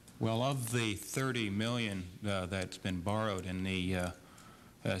 Well, of the $30 million that's been borrowed in the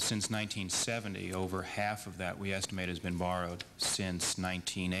since 1970, over half of that we estimate has been borrowed since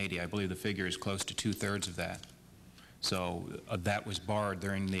 1980. I believe the figure is close to 2/3 of that. So that was borrowed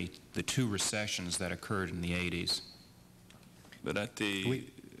during the two recessions that occurred in the 80s. But at the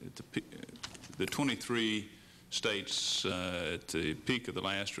 23 states at the peak of the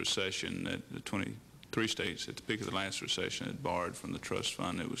last recession, the 23 states at the peak of the last recession had borrowed from the trust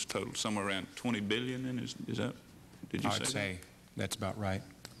fund. It was total somewhere around $20 billion. And is that? Did you I'd say that's about right.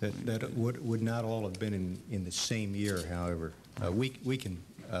 That would not all have been in the same year, however. We can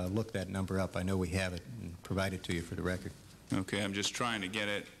look that number up. I know we have it and provide it to you for the record. Okay, I'm just trying to get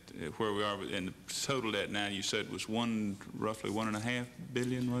at where we are. And the total debt now, you said, was roughly $1.5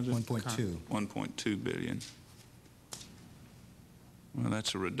 billion, was it? 1.2. 1.2 billion. Well,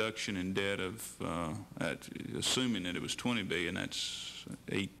 that's a reduction in debt of, assuming that it was $20 billion, that's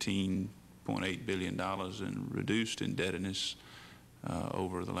 $18.8 billion in reduced indebtedness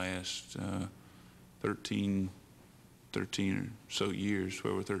over the last 13 or so years,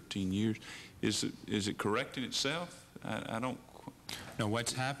 12 or 13 years. Is it correcting itself? I don't... No,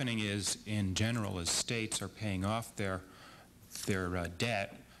 what's happening is, in general, as states are paying off their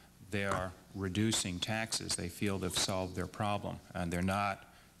debt, they are reducing taxes. They feel they've solved their problem, and they're not,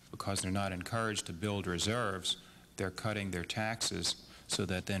 because they're not encouraged to build reserves, they're cutting their taxes so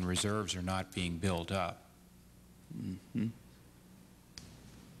that then reserves are not being built up. Mm-hmm.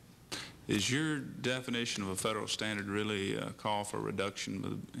 Is your definition of a federal standard really a call for a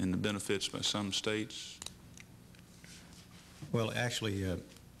reduction in the benefits by some states? Well, actually,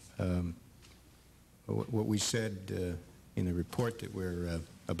 what we said in the report that we're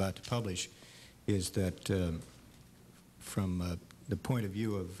about to publish is that from the point of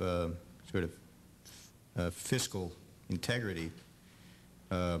view of sort of fiscal integrity,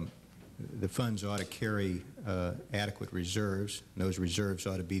 the funds ought to carry adequate reserves. And those reserves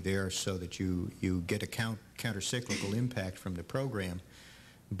ought to be there so that you get a counter-cyclical impact from the program,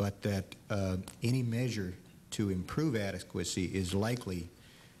 but that any measure to improve adequacy is likely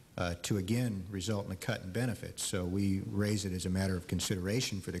to again result in a cut in benefits. So we raise it as a matter of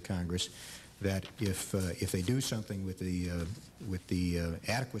consideration for the Congress that if they do something with the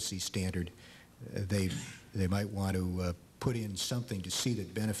adequacy standard, they might want to put in something to see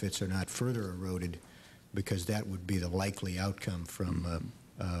that benefits are not further eroded, because that would be the likely outcome from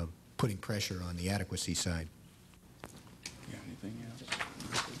putting pressure on the adequacy side. Yeah, anything else?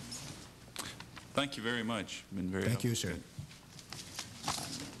 Thank you very much. Been very Thank helpful. you, sir.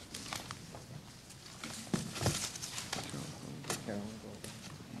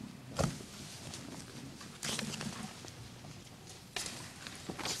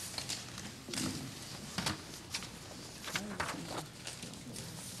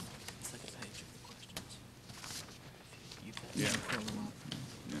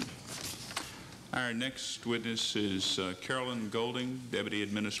 Our next witness is Carolyn Golding, Deputy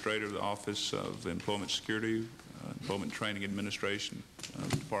Administrator of the Office of Employment Security, Employment Training Administration,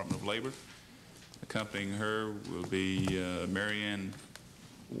 Department of Labor. Accompanying her will be Marianne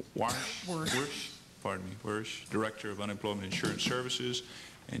Wirsch, Director of Unemployment Insurance Services,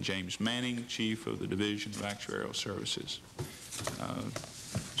 and James Manning, Chief of the Division of Actuarial Services.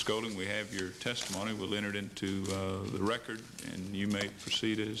 Ms. Golding, we have your testimony. We'll enter it into the record, and you may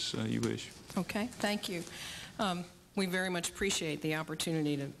proceed as you wish. Okay, thank you. We very much appreciate the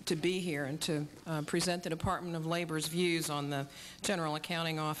opportunity to be here and to present the Department of Labor's views on the General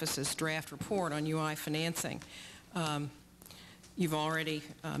Accounting Office's draft report on UI financing. You've already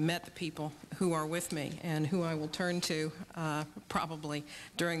met the people who are with me and who I will turn to probably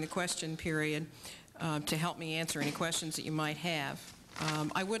during the question period to help me answer any questions that you might have.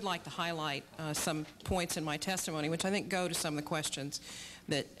 I would like to highlight some points in my testimony which I think go to some of the questions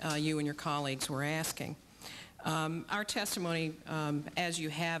that you and your colleagues were asking. Our testimony, as you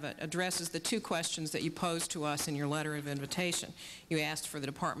have it, addresses the two questions that you posed to us in your letter of invitation. You asked for the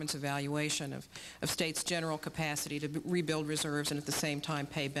Department's evaluation of states' general capacity to rebuild reserves and at the same time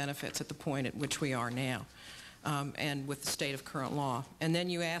pay benefits at the point at which we are now, and with the state of current law. And then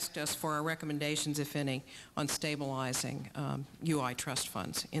you asked us for our recommendations, if any, on stabilizing UI trust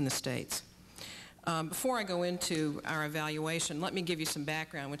funds in the states. Before I go into our evaluation, let me give you some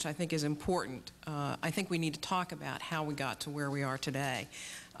background, which I think is important. I think we need to talk about how we got to where we are today.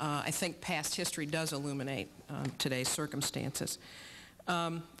 I think past history does illuminate today's circumstances.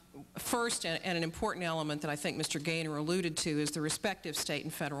 First, and an important element that I think Mr. Gaynor alluded to, is the respective state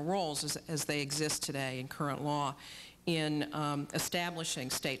and federal roles as they exist today in current law in establishing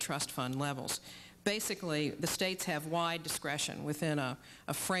state trust fund levels. Basically, the states have wide discretion within a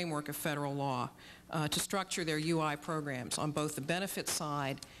framework of federal law to structure their UI programs on both the benefit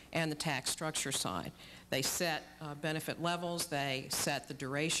side and the tax structure side. They set benefit levels, they set the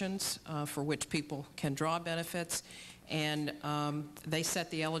durations for which people can draw benefits, and they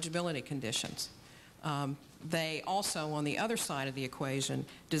set the eligibility conditions. They also, on the other side of the equation,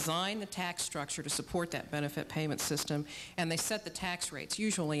 design the tax structure to support that benefit payment system, and they set the tax rates,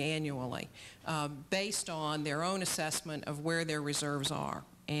 usually annually, based on their own assessment of where their reserves are.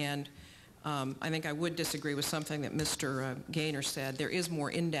 And I think I would disagree with something that Mr. Gaynor said. There is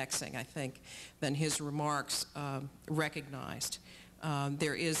more indexing, I think, than his remarks recognized.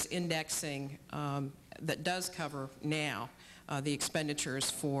 There is indexing that does cover now the expenditures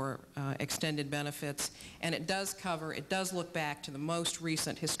for extended benefits, and it does look back to the most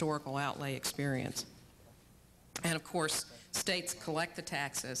recent historical outlay experience. And of course, states collect the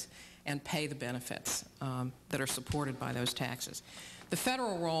taxes and pay the benefits that are supported by those taxes. The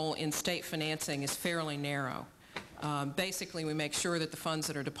federal role in state financing is fairly narrow. Basically, we make sure that the funds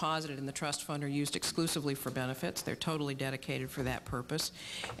that are deposited in the trust fund are used exclusively for benefits. They're totally dedicated for that purpose.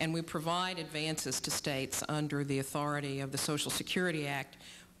 And we provide advances to states under the authority of the Social Security Act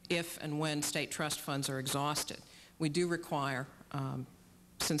if and when state trust funds are exhausted. We do require,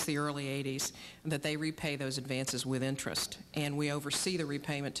 since the early 80s, that they repay those advances with interest. And we oversee the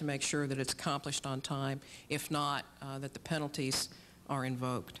repayment to make sure that it's accomplished on time. If not, that the penalties are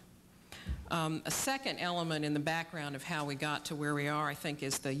invoked. A second element in the background of how we got to where we are, I think,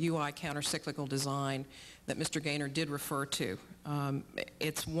 is the UI countercyclical design that Mr. Gaynor did refer to.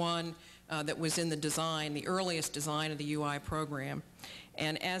 It's one that was in the design, the earliest design of the UI program.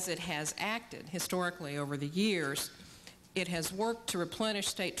 And as it has acted historically over the years, it has worked to replenish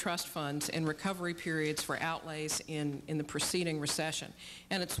state trust funds in recovery periods for outlays in the preceding recession.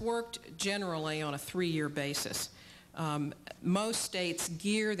 And it's worked generally on a 3-year basis. Most states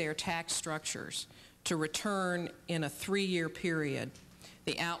gear their tax structures to return in a 3-year period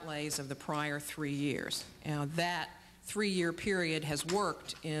the outlays of the prior 3 years. Now, that 3-year period has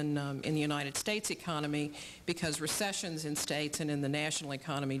worked in the United States economy because recessions in states and in the national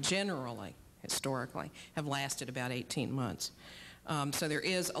economy generally, historically, have lasted about 18 months. So there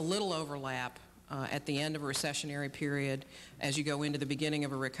is a little overlap at the end of a recessionary period as you go into the beginning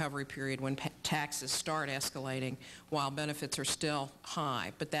of a recovery period when taxes start escalating while benefits are still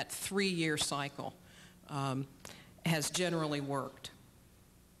high. But that 3-year cycle has generally worked.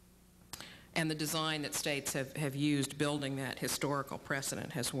 And the design that states have used building that historical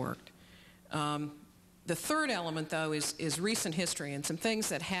precedent has worked. The third element, though, is recent history and some things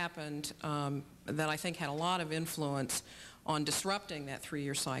that happened that I think had a lot of influence on disrupting that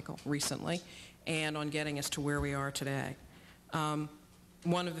 3-year cycle recently and on getting us to where we are today.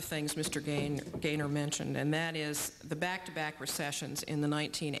 One of the things Mr. Gaynor mentioned, and that is the back-to-back recessions in the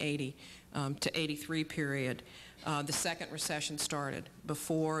 1980 to 83 period. The second recession started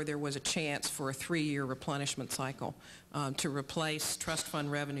before there was a chance for a 3-year replenishment cycle to replace trust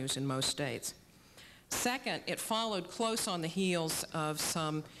fund revenues in most states. Second, it followed close on the heels of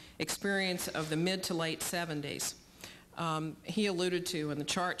some experience of the mid to late 70s. He alluded to, and the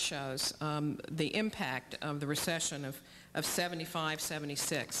chart shows, the impact of the recession of 75,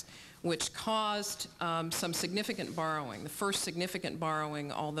 76, which caused some significant borrowing. The first significant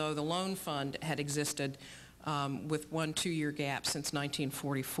borrowing, although the loan fund had existed with 1-2-year gap since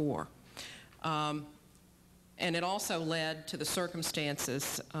 1944. And it also led to the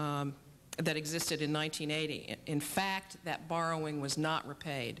circumstances that existed in 1980. In fact, that borrowing was not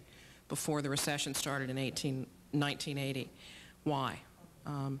repaid before the recession started in 1980. Why?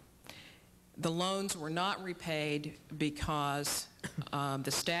 The loans were not repaid because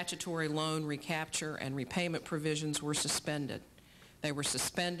the statutory loan recapture and repayment provisions were suspended. They were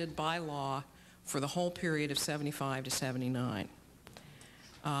suspended by law for the whole period of 75 to 79.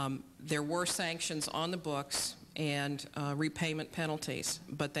 There were sanctions on the books and repayment penalties,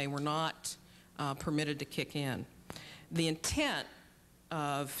 but they were not permitted to kick in. The intent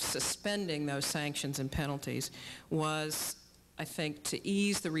of suspending those sanctions and penalties was, I think, to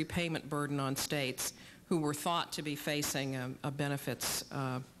ease the repayment burden on states who were thought to be facing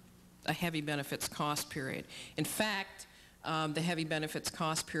a heavy benefits cost period. In fact, the heavy benefits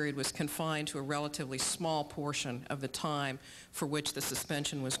cost period was confined to a relatively small portion of the time for which the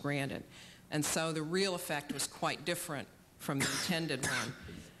suspension was granted. And so the real effect was quite different from the intended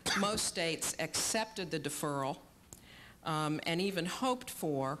one. Most states accepted the deferral, and even hoped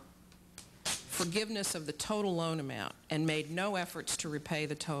for forgiveness of the total loan amount and made no efforts to repay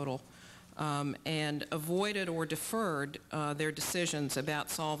the total, and avoided or deferred their decisions about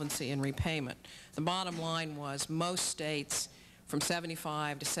solvency and repayment. The bottom line was most states from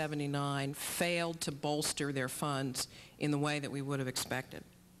 75 to 79 failed to bolster their funds in the way that we would have expected.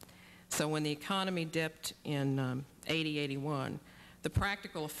 So when the economy dipped in 80-81, the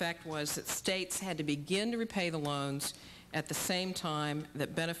practical effect was that states had to begin to repay the loans at the same time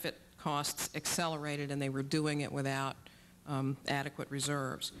that benefit costs accelerated, and they were doing it without adequate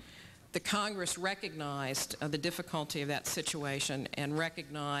reserves. The Congress recognized the difficulty of that situation and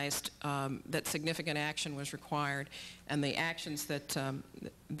recognized that significant action was required, and the actions that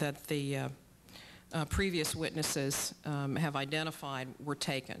the previous witnesses have identified were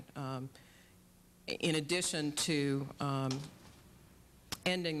taken. In addition to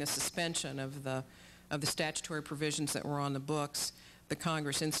ending the suspension of the statutory provisions that were on the books, the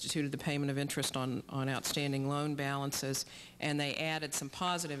Congress instituted the payment of interest on outstanding loan balances, and they added some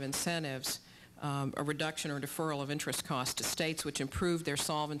positive incentives, a reduction or deferral of interest costs to states, which improved their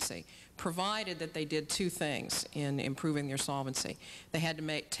solvency, provided that they did two things in improving their solvency. They had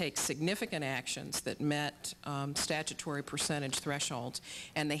to take significant actions that met statutory percentage thresholds,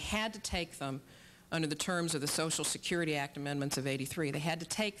 and they had to take them under the terms of the Social Security Act amendments of '83. They had to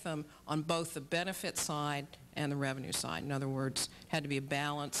take them on both the benefit side and the revenue side. In other words, had to be a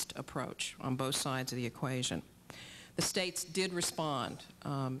balanced approach on both sides of the equation. The states did respond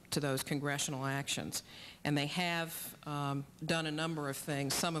to those congressional actions, and they have done a number of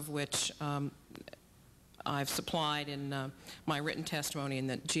things, some of which I've supplied in my written testimony, and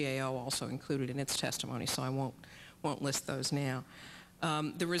that GAO also included in its testimony, so I won't list those now.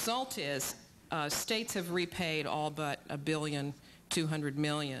 The result is states have repaid all but $1.2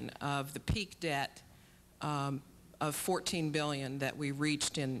 billion of the peak debt of $14 billion that we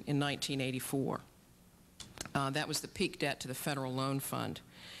reached in 1984. That was the peak debt to the Federal Loan Fund.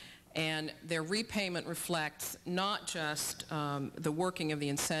 And their repayment reflects not just the working of the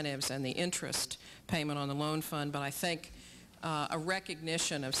incentives and the interest payment on the loan fund, but I think a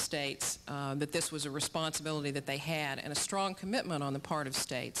recognition of states that this was a responsibility that they had, and a strong commitment on the part of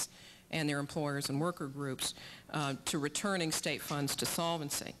states and their employers and worker groups to returning state funds to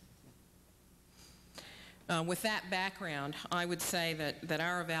solvency. With that background, I would say that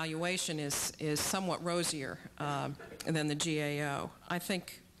our evaluation is somewhat rosier than the GAO.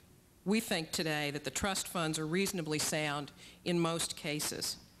 We think today that the trust funds are reasonably sound in most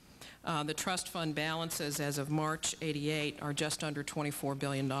cases. The trust fund balances as of March '88 are just under $24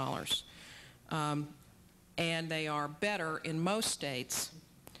 billion. And they are better in most states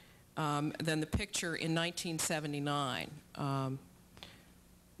than the picture in 1979,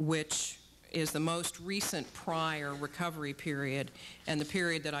 which is the most recent prior recovery period, and the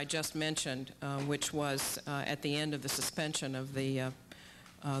period that I just mentioned, which was at the end of the suspension of the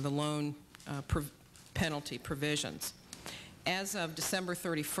loan penalty provisions. As of December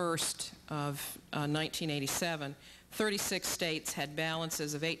 31st of 1987, 36 states had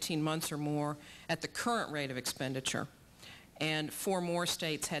balances of 18 months or more at the current rate of expenditure, and 4 more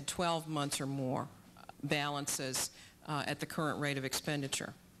states had 12 months or more balances at the current rate of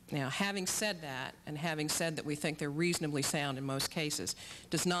expenditure. Now, having said that, and having said that we think they're reasonably sound in most cases,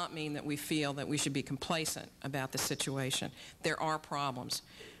 does not mean that we feel that we should be complacent about the situation. There are problems.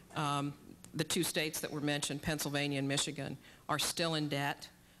 The 2 states that were mentioned, Pennsylvania and Michigan, are still in debt,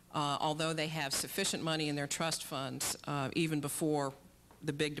 although they have sufficient money in their trust funds, even before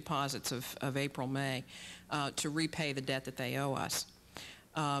the big deposits of April, May, to repay the debt that they owe us.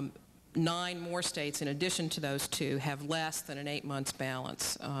 9 more states, in addition to those 2, have less than an 8 months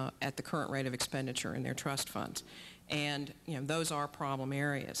balance at the current rate of expenditure in their trust funds. And those are problem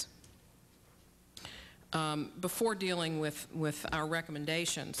areas. Before dealing with our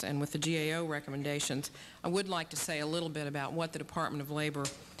recommendations and with the GAO recommendations, I would like to say a little bit about what the Department of Labor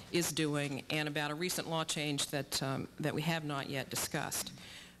is doing and about a recent law change that we have not yet discussed.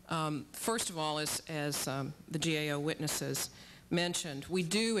 First of all, as the GAO witnesses mentioned, we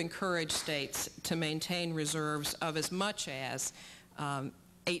do encourage states to maintain reserves of as much as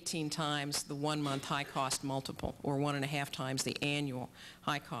 18 times the 1-month high-cost multiple, or 1.5 times the annual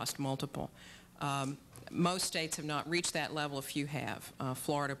high-cost multiple. Most states have not reached that level. A few have.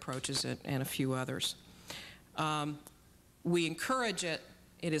 Florida approaches it, and a few others. We encourage it.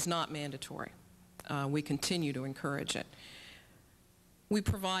 It is not mandatory. We continue to encourage it. We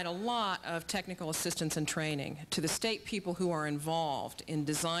provide a lot of technical assistance and training to the state people who are involved in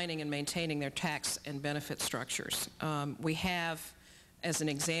designing and maintaining their tax and benefit structures. We have, as an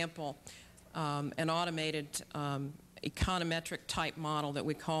example, an automated econometric type model that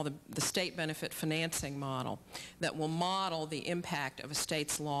we call the state benefit financing model that will model the impact of a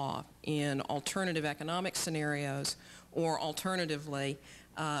state's law in alternative economic scenarios, or alternatively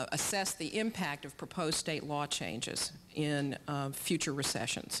assess the impact of proposed state law changes in future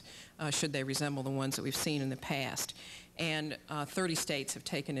recessions, should they resemble the ones that we've seen in the past. And 30 states have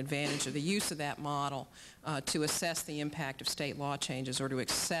taken advantage of the use of that model to assess the impact of state law changes, or to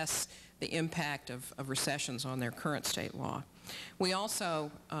assess the impact of recessions on their current state law. We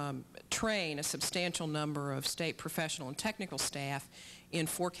also train a substantial number of state professional and technical staff in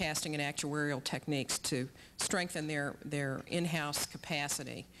forecasting and actuarial techniques to strengthen their in-house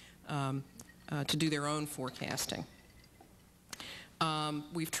capacity to do their own forecasting.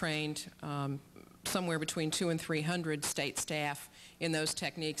 We've trained somewhere between 200 and 300 state staff in those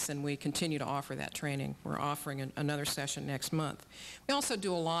techniques, and we continue to offer that training. We're offering another session next month. We also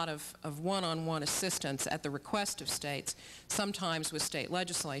do a lot of one-on-one assistance at the request of states, sometimes with state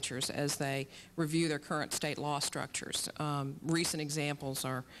legislatures as they review their current state law structures. Recent examples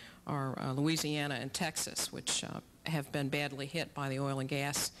are Louisiana and Texas, which have been badly hit by the oil and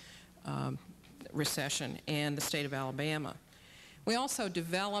gas recession, and the state of Alabama. We also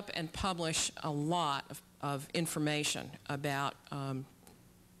develop and publish a lot of information about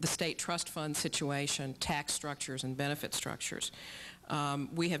the state trust fund situation, tax structures, and benefit structures.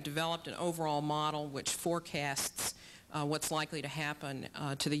 We have developed an overall model which forecasts what's likely to happen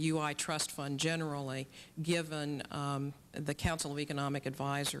to the UI trust fund generally, given the Council of Economic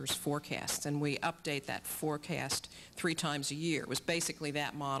Advisors forecasts, and we update that forecast 3 times a year. It was basically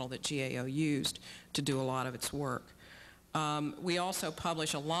that model that GAO used to do a lot of its work. We also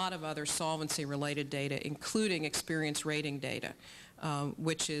publish a lot of other solvency-related data, including experience rating data,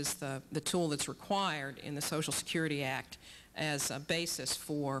 which is the tool that's required in the Social Security Act as a basis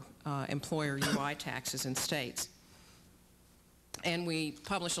for employer UI taxes in states. And we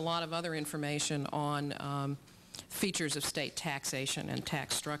publish a lot of other information on features of state taxation and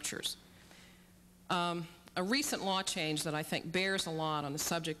tax structures. A recent law change that I think bears a lot on the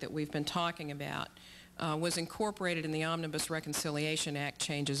subject that we've been talking about was incorporated in the Omnibus Reconciliation Act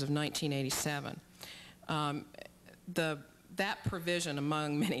changes of 1987. That provision,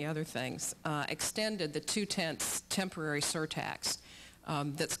 among many other things, extended the 2/10 temporary surtax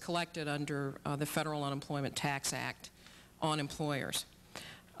that's collected under the Federal Unemployment Tax Act on employers.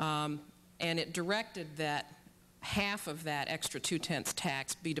 And it directed that half of that extra 2/10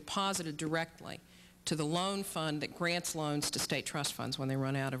 tax be deposited directly to the loan fund that grants loans to state trust funds when they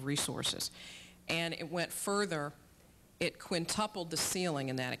run out of resources. And it went further. It quintupled the ceiling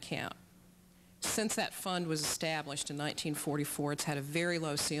in that account. Since that fund was established in 1944, it's had a very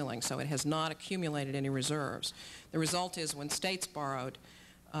low ceiling, so it has not accumulated any reserves. The result is when states borrowed,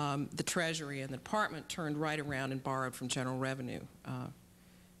 the Treasury and the Department turned right around and borrowed from general revenue.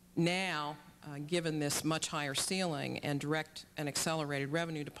 Now, given this much higher ceiling and direct and accelerated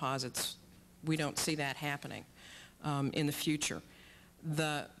revenue deposits, we don't see that happening in the future.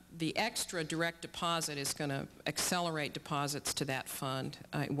 The extra direct deposit is going to accelerate deposits to that fund.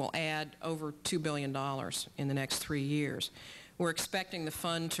 It will add over $2 billion in the next 3 years. We're expecting the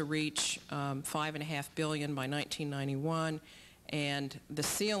fund to reach $5.5 billion by 1991, and the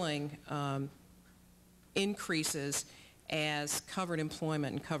ceiling increases as covered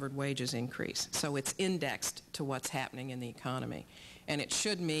employment and covered wages increase. So it's indexed to what's happening in the economy. And it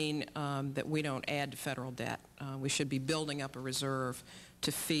should mean that we don't add to federal debt. We should be building up a reserve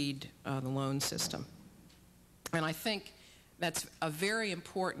to feed the loan system. And I think that's a very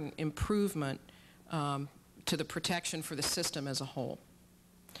important improvement to the protection for the system as a whole.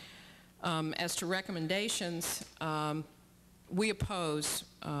 As to recommendations, we oppose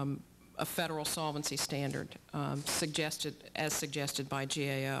a federal solvency standard as suggested by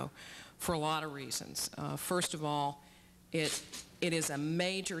GAO for a lot of reasons. First of all, it is a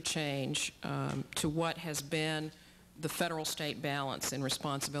major change to what has been the federal-state balance in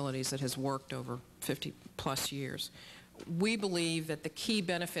responsibilities that has worked over 50-plus years. We believe that the key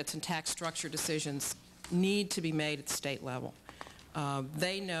benefits and tax structure decisions need to be made at the state level.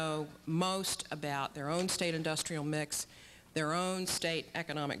 They know most about their own state industrial mix, their own state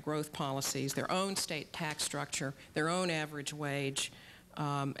economic growth policies, their own state tax structure, their own average wage,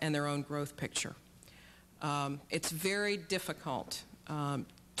 and their own growth picture. It's very difficult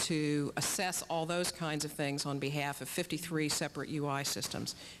to assess all those kinds of things on behalf of 53 separate UI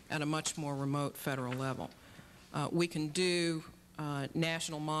systems at a much more remote federal level. We can do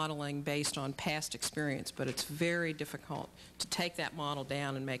national modeling based on past experience, but it's very difficult to take that model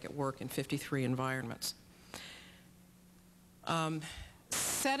down and make it work in 53 environments.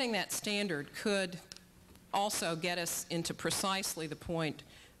 Setting that standard could also get us into precisely the point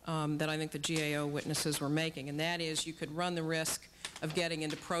that I think the GAO witnesses were making, and that is you could run the risk of getting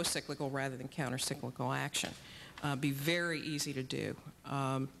into pro-cyclical rather than counter-cyclical action. Be very easy to do.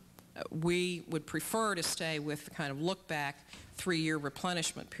 We would prefer to stay with the kind of look-back 3-year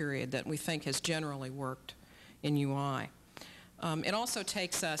replenishment period that we think has generally worked in UI. It also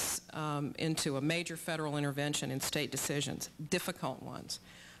takes us into a major federal intervention in state decisions, difficult ones,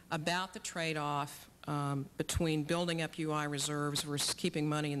 about the trade-off between building up UI reserves versus keeping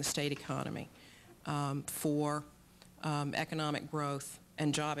money in the state economy for economic growth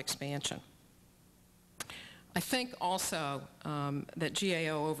and job expansion. I think also that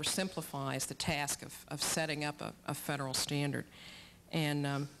GAO oversimplifies the task of setting up a federal standard.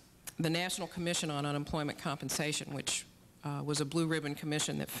 And the National Commission on Unemployment Compensation, which was a blue ribbon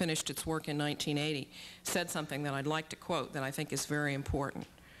commission that finished its work in 1980, said something that I'd like to quote that I think is very important.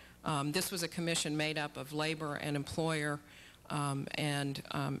 This was a commission made up of labor and employer and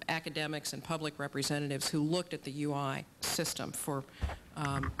academics and public representatives who looked at the UI system for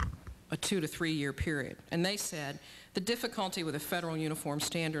a 2 to 3 year period. And they said, the difficulty with a federal uniform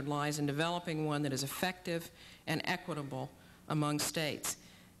standard lies in developing one that is effective and equitable among states.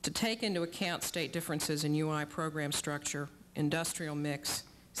 To take into account state differences in UI program structure, industrial mix,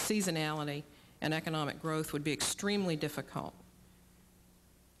 seasonality, and economic growth would be extremely difficult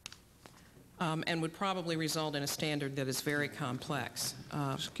and would probably result in a standard that is very complex.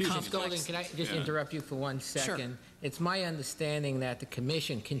 Ms. Golding, can I just interrupt you for 1 second? Sure. It's my understanding that the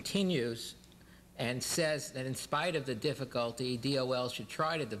Commission continues and says that in spite of the difficulty, DOL should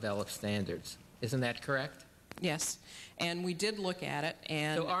try to develop standards. Isn't that correct? Yes, and we did look at it.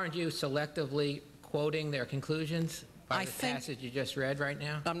 And so aren't you selectively quoting their conclusions by the passage you just read right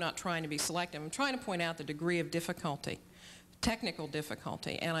now? I'm not trying to be selective. I'm trying to point out the degree of difficulty, technical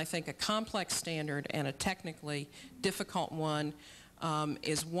difficulty, and I think a complex standard and a technically difficult one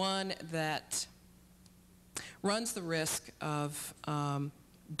is one that runs the risk of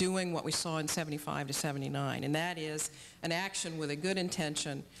doing what we saw in 75 to 79, and that is an action with a good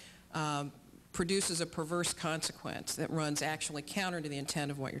intention produces a perverse consequence that runs actually counter to the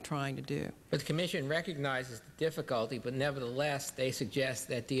intent of what you're trying to do. But the Commission recognizes the difficulty, but nevertheless they suggest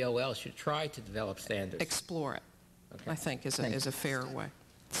that DOL should try to develop standards. Explore it, okay. I think, is a fair way.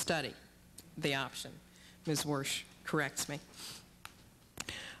 Study the option. Ms. Wersch corrects me.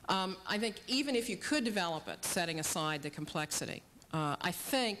 I think even if you could develop it, setting aside the complexity, I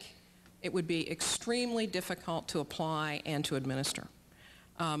think it would be extremely difficult to apply and to administer.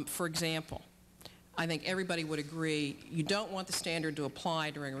 For example, I think everybody would agree you don't want the standard to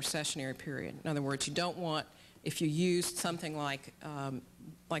apply during a recessionary period. In other words, you don't want, if you used something like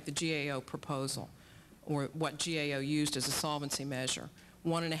the GAO proposal or what GAO used as a solvency measure,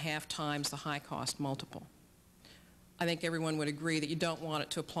 1.5 times the high cost multiple. I think everyone would agree that you don't want it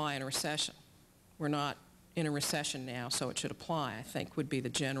to apply in a recession. We're not in a recession now, so it should apply, I think, would be the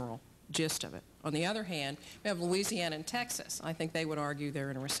general gist of it. On the other hand, we have Louisiana and Texas. I think they would argue they're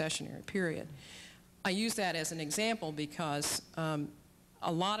in a recessionary period. I use that as an example because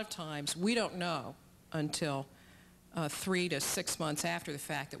a lot of times we don't know until 3 to 6 months after the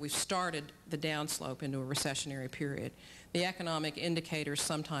fact that we've started the downslope into a recessionary period. The economic indicators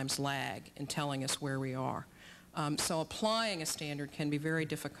sometimes lag in telling us where we are. So applying a standard can be very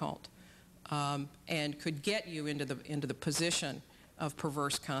difficult and could get you into the position of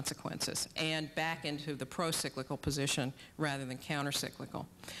perverse consequences and back into the pro-cyclical position rather than counter-cyclical.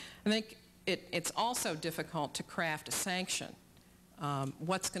 I think it's also difficult to craft a sanction.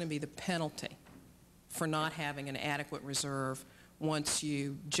 What's going to be the penalty for not having an adequate reserve once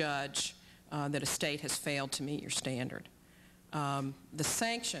you judge that a state has failed to meet your standard? The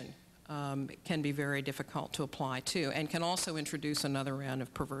sanction can be very difficult to apply too and can also introduce another round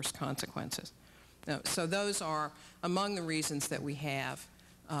of perverse consequences. So those are among the reasons that we have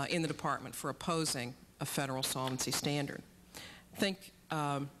in the Department for opposing a federal solvency standard. I think,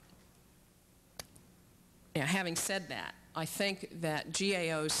 having said that, I think that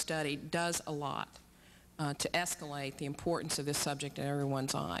GAO's study does a lot to escalate the importance of this subject in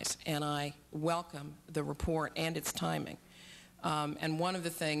everyone's eyes, and I welcome the report and its timing. And one of the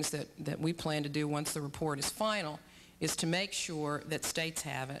things that we plan to do once the report is final is to make sure that states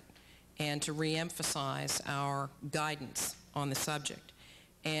have it and to reemphasize our guidance on the subject.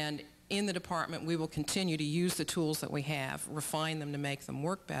 And in the department, we will continue to use the tools that we have, refine them to make them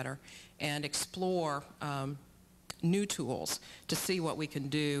work better, and explore new tools to see what we can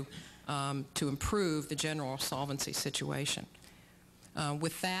do to improve the general solvency situation.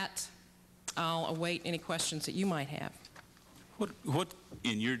 With that, I'll await any questions that you might have. What,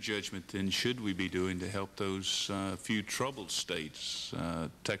 in your judgment, then, should we be doing to help those few troubled states,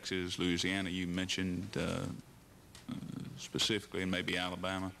 Texas, Louisiana, you mentioned specifically, and maybe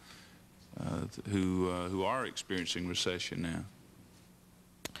Alabama, who are experiencing recession now?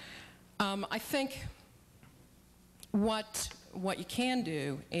 I think what you can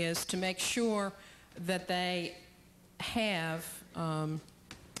do is to make sure that they have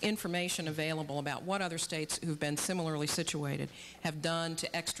information available about what other states who've been similarly situated have done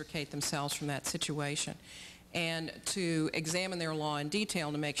to extricate themselves from that situation, and to examine their law in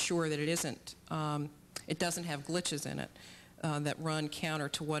detail to make sure that it doesn't have glitches in it that run counter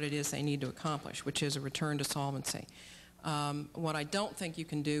to what it is they need to accomplish, which is a return to solvency. What I don't think you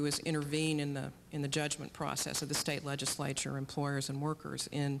can do is intervene in the judgment process of the state legislature, employers, and workers.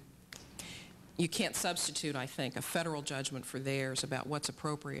 You can't substitute, I think, a federal judgment for theirs about what's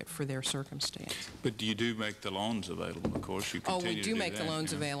appropriate for their circumstance. But you do make the loans available, of course. You continue we do make the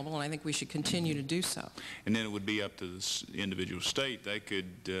loans available, and I think we should continue to do so. And then it would be up to the individual state. They could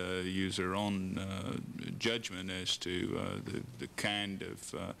use their own judgment as to the kind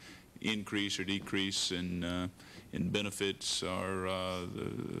of increase or decrease in benefits or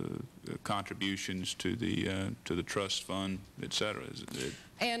the contributions to the trust fund, et cetera.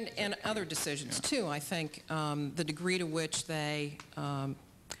 And other decisions, too. I think the degree to which they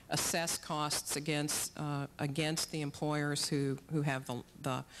assess costs against the employers who have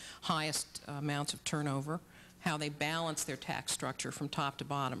the highest amounts of turnover, how they balance their tax structure from top to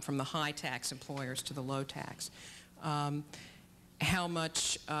bottom, from the high tax employers to the low tax, how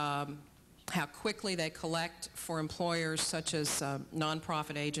quickly they collect for employers such as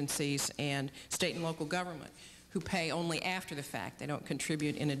nonprofit agencies and state and local government, who pay only after the fact. They don't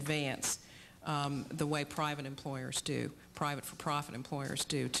contribute in advance the way private employers do, private for-profit employers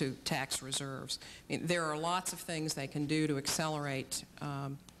do, to tax reserves. I mean, there are lots of things they can do to accelerate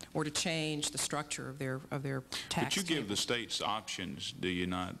or to change the structure of their tax. But you give the states options, do you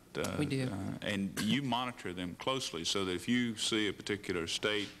not? We do. And you monitor them closely, so that if you see a particular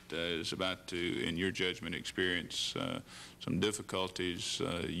state is about to, in your judgment, experience some difficulties,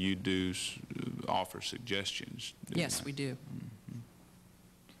 you do offer suggestions. Yes, we do. Mm-hmm.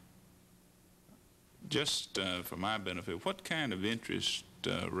 Just for my benefit, what kind of interest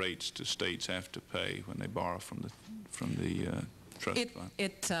rates do states have to pay when they borrow from the trust fund?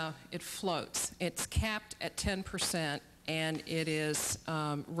 It floats. It's capped at 10%, and it is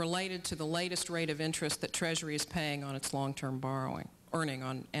related to the latest rate of interest that Treasury is paying on its long-term borrowing, earning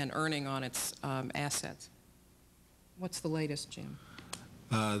on its assets. What's the latest, Jim?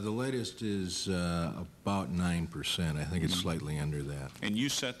 The latest is about 9%. I think it's slightly under that. And you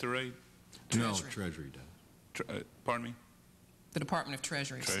set the rate? Treasury. No, Treasury does. Pardon me? The Department of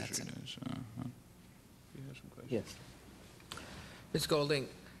Treasury sets it. Does. You have some questions? Yes. Ms. Golding,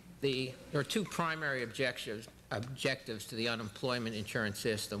 there are two primary objectives to the unemployment insurance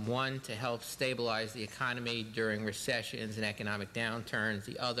system. One, to help stabilize the economy during recessions and economic downturns.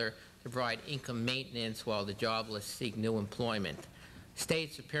 The other, to provide income maintenance while the jobless seek new employment.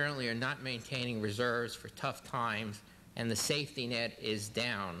 States apparently are not maintaining reserves for tough times, and the safety net is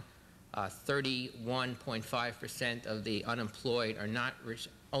down. 31.5% of the unemployed are not,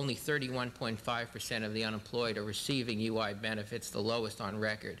 only 31.5% of the unemployed are receiving UI benefits, the lowest on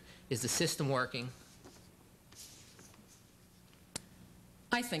record. Is the system working?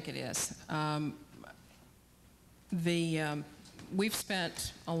 I think it is. We've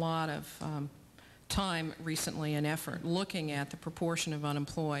spent a lot of time recently and effort looking at the proportion of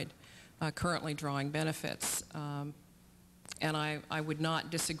unemployed currently drawing benefits. And I would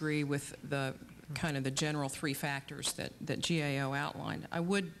not disagree with the general three factors that GAO outlined. I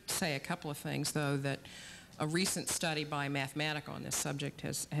would say a couple of things, though, that a recent study by Mathematica on this subject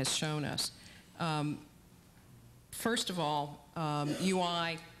has shown us. First of all,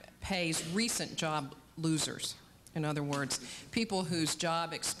 UI pays recent job losers. In other words, people whose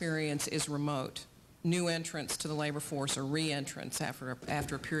job experience is remote, new entrants to the labor force or re-entrants after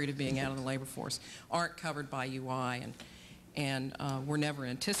a period of being out of the labor force, aren't covered by UI and were never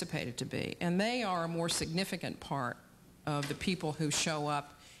anticipated to be. And they are a more significant part of the people who show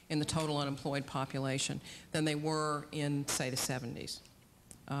up in the total unemployed population than they were in, say, the 70s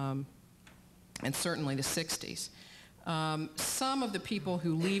and certainly the 60s. Some of the people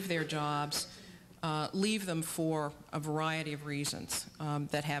who leave their jobs leave them for a variety of reasons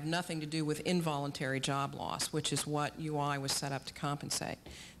that have nothing to do with involuntary job loss, which is what UI was set up to compensate.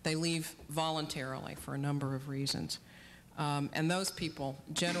 They leave voluntarily for a number of reasons. And those people,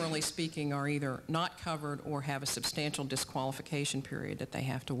 generally speaking, are either not covered or have a substantial disqualification period that they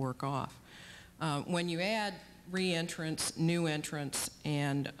have to work off. When you add re-entrants, new entrants,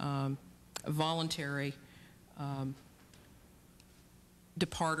 and voluntary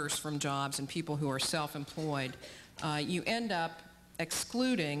departers from jobs and people who are self-employed, you end up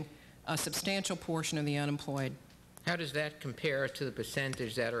excluding a substantial portion of the unemployed. How does that compare to the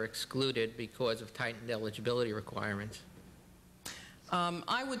percentage that are excluded because of tightened eligibility requirements?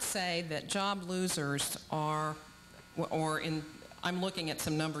 I would say that job losers are, I'm looking at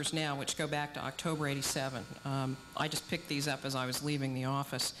some numbers now which go back to October '87. I just picked these up as I was leaving the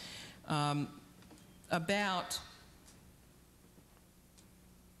office. In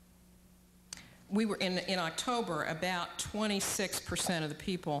October, about 26% of the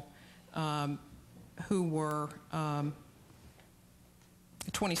people who were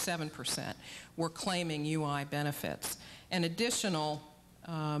 27% were claiming UI benefits. An additional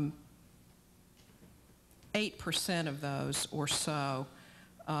 8% of those or so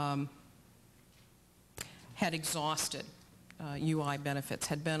had exhausted UI benefits,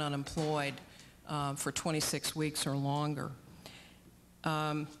 had been unemployed for 26 weeks or longer.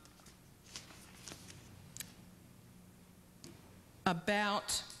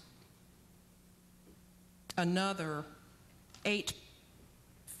 About another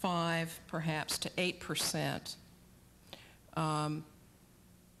 5 perhaps to 8%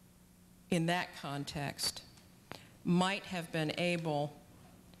 in that context might have been able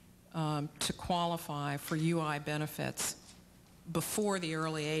to qualify for UI benefits before the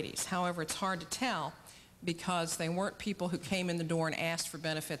early '80s. However, it's hard to tell because they weren't people who came in the door and asked for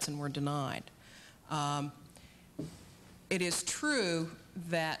benefits and were denied. It is true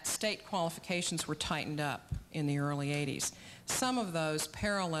that state qualifications were tightened up in the early '80s. Some of those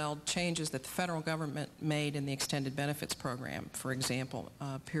paralleled changes that the federal government made in the extended benefits program, for example,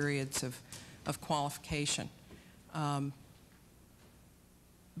 periods of qualification.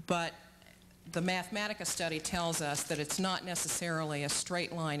 But the Mathematica study tells us that it's not necessarily a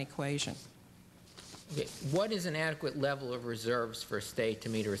straight line equation. Okay. What is an adequate level of reserves for a state to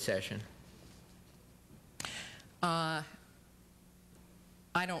meet a recession?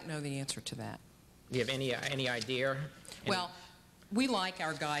 I don't know the answer to that. Do you have any idea? Well, we like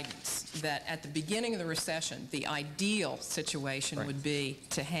our guidance that at the beginning of the recession, the ideal situation would be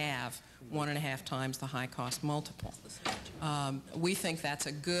to have 1.5 times the high cost multiple. We think that's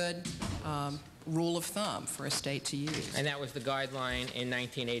a good rule of thumb for a state to use. And that was the guideline in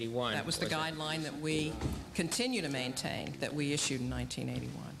 1981. That was the guideline that we continue to maintain, that we issued in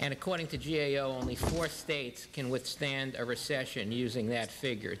 1981. And according to GAO, only 4 states can withstand a recession using that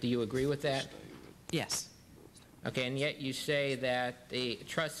figure. Do you agree with that? Yes. Okay, and yet you say that the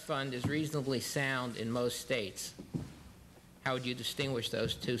trust fund is reasonably sound in most states. How would you distinguish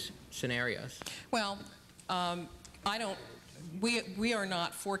those two scenarios? Well, we are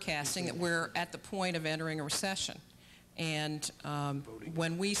not forecasting that we're at the point of entering a recession. And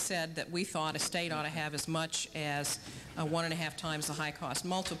when we said that we thought a state ought to have as much as 1.5 times the high cost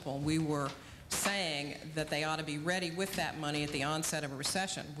multiple, we were saying that they ought to be ready with that money at the onset of a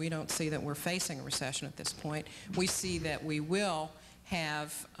recession. We don't see that we're facing a recession at this point. We see that we will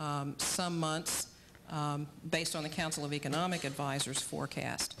have some months, based on the Council of Economic Advisors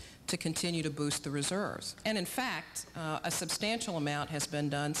forecast, to continue to boost the reserves. And in fact, a substantial amount has been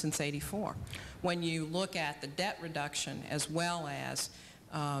done since '84. When you look at the debt reduction as well as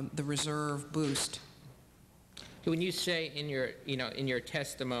the reserve boost. When you say in your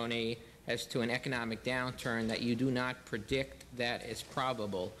testimony as to an economic downturn that you do not predict that is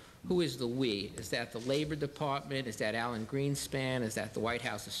probable, who is the we? Is that the Labor Department? Is that Alan Greenspan? Is that the White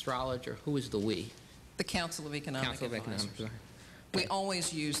House astrologer? Who is the we? The Council of Economic Advisors. We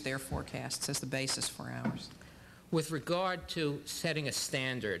always use their forecasts as the basis for ours. With regard to setting a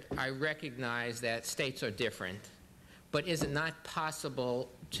standard, I recognize that states are different, but is it not possible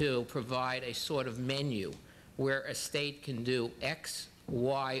to provide a sort of menu where a state can do X,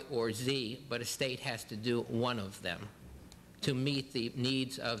 Y, or Z, but a state has to do one of them to meet the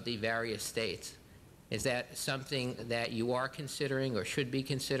needs of the various states? Is that something that you are considering or should be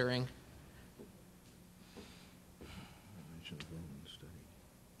considering?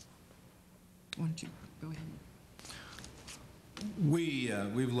 Why don't you go ahead?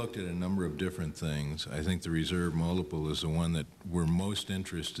 We've looked at a number of different things. I think the reserve multiple is the one that we're most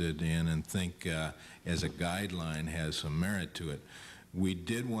interested in and think as a guideline has some merit to it. We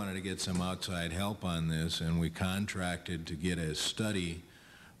did want to get some outside help on this, and we contracted to get a study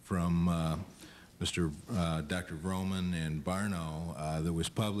from Dr. Vroman and Barno that was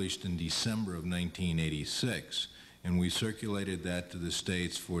published in December of 1986, and we circulated that to the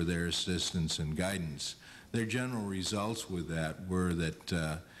states for their assistance and guidance. Their general results with that were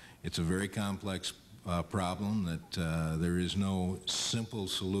that it's a very complex problem, that there is no simple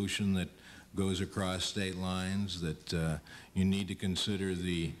solution that goes across state lines, that you need to consider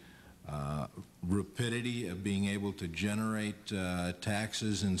the rapidity of being able to generate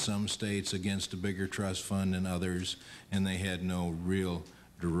taxes in some states against a bigger trust fund than others, and they had no real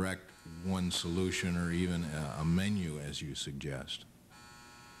direct one solution or even a menu, as you suggest.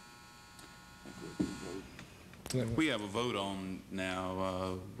 We have a vote on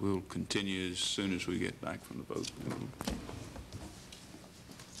now. We'll continue as soon as we get back from the vote.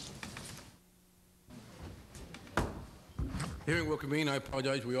 Hearing will convene. I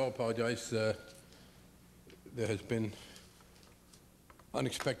apologize. We all apologize. There has been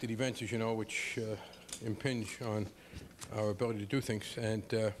unexpected events, as you know, which impinge on our ability to do things.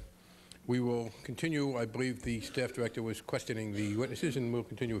 And we will continue. I believe the staff director was questioning the witnesses, and we'll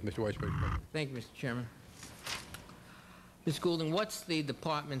continue with Mr. Weisberg. Thank you, Mr. Chairman. Ms. Goulden, what's the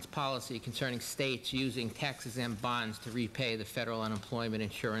department's policy concerning states using tax-exempt bonds to repay the federal unemployment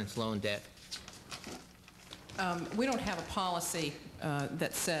insurance loan debt? We don't have a policy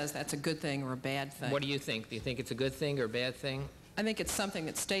that says that's a good thing or a bad thing. What do you think? Do you think it's a good thing or a bad thing? I think it's something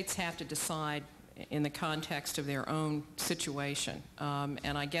that states have to decide in the context of their own situation.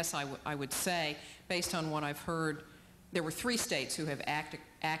 And I guess I would say, based on what I've heard, there were 3 states who have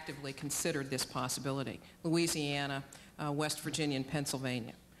actively considered this possibility: Louisiana, West Virginia, and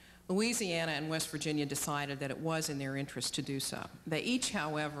Pennsylvania. Louisiana and West Virginia decided that it was in their interest to do so. They each,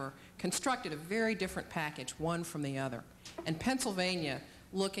 however, constructed a very different package, one from the other. And Pennsylvania,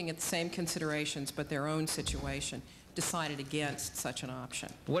 looking at the same considerations but their own situation, decided against such an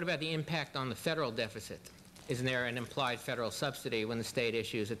option. What about the impact on the federal deficit? Isn't there an implied federal subsidy when the state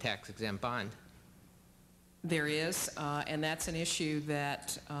issues a tax-exempt bond? There is, and that's an issue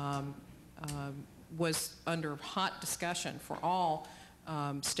that was under hot discussion for all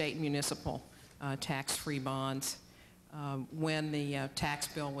state and municipal tax-free bonds when the tax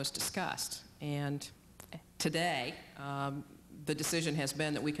bill was discussed. And today, the decision has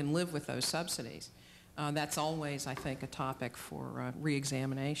been that we can live with those subsidies. That's always, I think, a topic for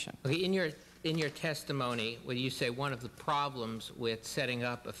re-examination. Okay, in your testimony, when you say one of the problems with setting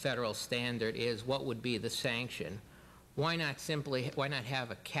up a federal standard is what would be the sanction, why not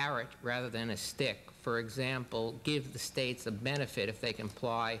have a carrot rather than a stick? For example, give the states a benefit if they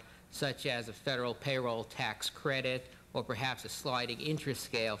comply, such as a federal payroll tax credit or perhaps a sliding interest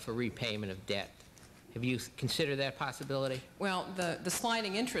scale for repayment of debt. Have you considered that possibility? Well, the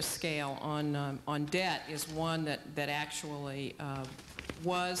sliding interest scale on debt is one that actually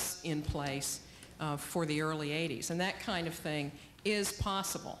was in place for the early 80s, and that kind of thing is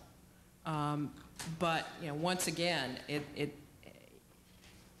possible. But once again,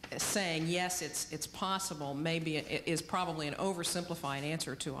 saying yes, it's possible maybe is probably an oversimplified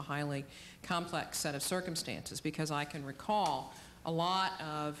answer to a highly complex set of circumstances, because I can recall a lot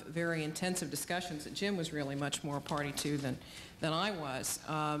of very intensive discussions that Jim was really much more a party to than I was,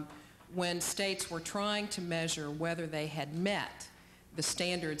 when states were trying to measure whether they had met the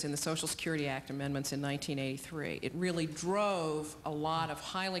standards in the Social Security Act amendments in 1983. It really drove a lot of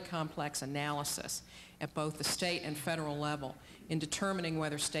highly complex analysis at both the state and federal level in determining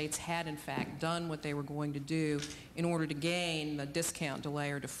whether states had in fact done what they were going to do in order to gain the discount, delay,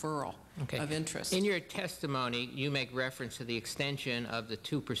 or deferral of interest. In your testimony, you make reference to the extension of the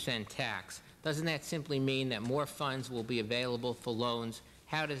 2% tax. Doesn't that simply mean that more funds will be available for loans?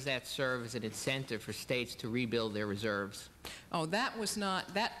 How does that serve as an incentive for states to rebuild their reserves? Oh, that was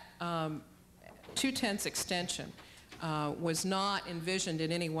not, that 2/10 extension was not envisioned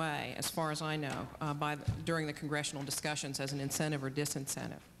in any way, as far as I know, during the congressional discussions as an incentive or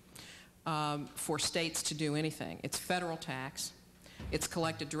disincentive for states to do anything. It's federal tax. It's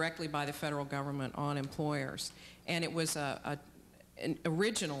collected directly by the federal government on employers. And it was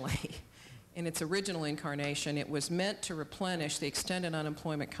originally, in its original incarnation, it was meant to replenish the extended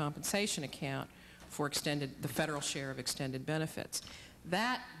unemployment compensation account for the federal share of extended benefits.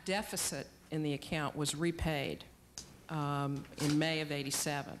 That deficit in the account was repaid in May of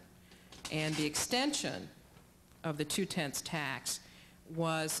 ¡87. And the extension of the 2/10 tax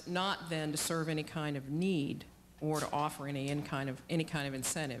was not then to serve any kind of need or to offer any kind of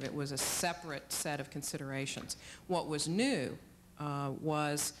incentive. It was a separate set of considerations. What was new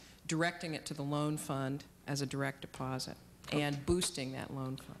was directing it to the loan fund as a direct deposit and boosting that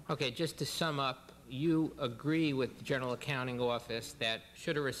loan fund. Okay, just to sum up, you agree with the General Accounting Office that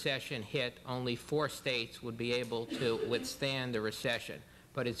should a recession hit, only 4 states would be able to withstand the recession,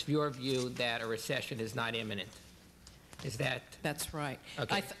 but it's your view that a recession is not imminent. Is that? That's right.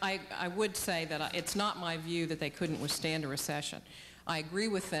 Okay. I would say that it's not my view that they couldn't withstand a recession. I agree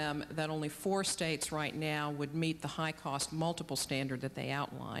with them that only 4 states right now would meet the high-cost multiple standard that they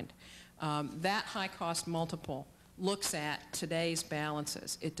outlined. That high-cost multiple looks at today's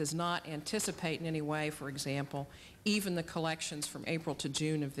balances. It does not anticipate in any way, for example, even the collections from April to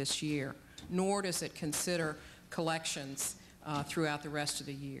June of this year, nor does it consider collections throughout the rest of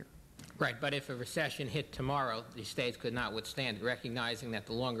the year. Right, but if a recession hit tomorrow, the states could not withstand it, recognizing that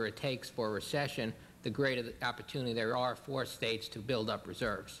the longer it takes for a recession, the greater the opportunity there are for states to build up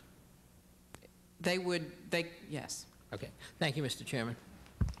reserves. Yes. Okay. Thank you, Mr. Chairman.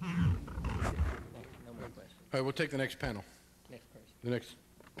 No more questions. All right, we'll take the next panel. Next person. The next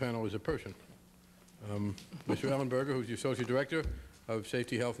panel is a person. Mr. Ellenberger, who's the Associate Director of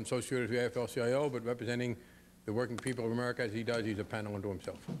Safety, Health, and Social Security at the AFL-CIO, but representing the working people of America as he does, he's a panel unto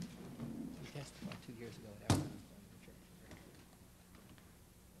himself. He testified 2 years ago at our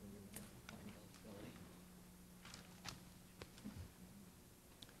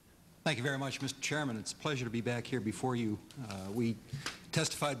Thank you very much, Mr. Chairman. It's a pleasure to be back here before you. We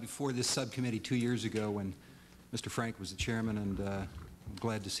testified before this subcommittee 2 years ago when Mr. Frank was the chairman, and I'm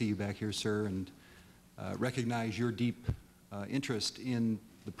glad to see you back here, sir, and recognize your deep interest in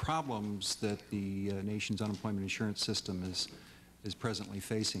the problems that the nation's unemployment insurance system is presently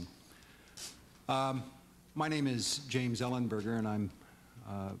facing. My name is James Ellenberger, and I'm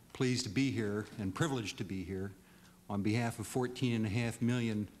pleased to be here and privileged to be here on behalf of 14.5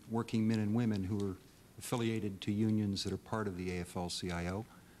 million working men and women who are affiliated to unions that are part of the AFL-CIO.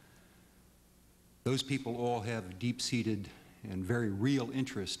 Those people all have deep-seated and very real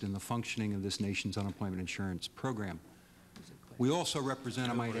interest in the functioning of this nation's unemployment insurance program. We also represent,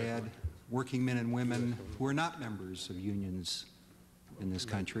 I might add, working men and women who are not members of unions in this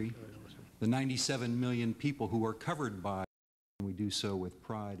country, the 97 million people who are covered by, and we do so with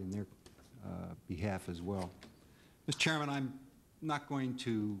pride in their behalf as well. Mr. Chairman, I'm not going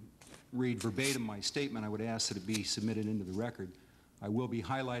to read verbatim my statement. I would ask that it be submitted into the record. I will be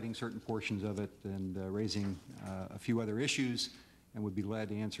highlighting certain portions of it and raising a few other issues, and would be glad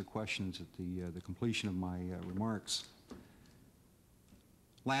to answer questions at the completion of my remarks.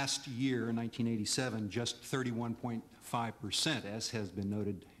 Last year, in 1987, just 31.5%, as has been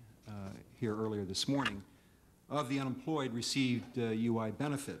noted here earlier this morning, of the unemployed received UI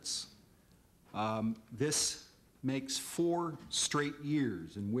benefits. This makes 4 straight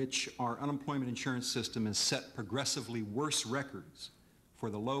years in which our unemployment insurance system has set progressively worse records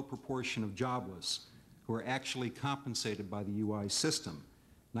for the low proportion of jobless who are actually compensated by the UI system.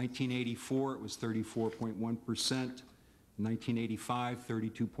 1984, it was 34.1%. 1985,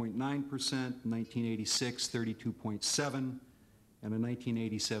 32.9%. 1986, 32.7%. And in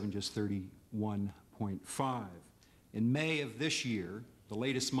 1987, just 31.5%. In May of this year, the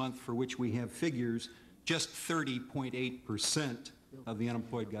latest month for which we have figures, just 30.8% of the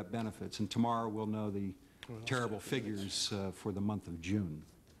unemployed got benefits, and tomorrow we'll know the terrible figures for the month of June.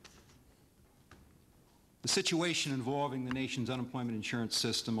 The situation involving the nation's unemployment insurance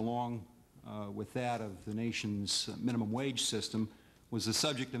system, along with that of the nation's minimum wage system, was the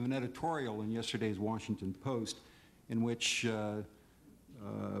subject of an editorial in yesterday's Washington Post, in which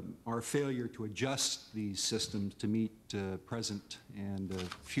our failure to adjust these systems to meet present and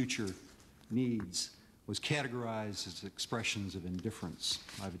future needs was categorized as expressions of indifference.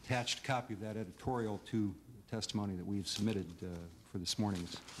 I've attached a copy of that editorial to the testimony that we've submitted for this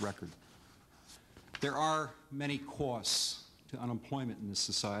morning's record. There are many costs to unemployment in this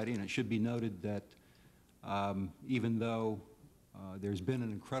society, and it should be noted that even though there's been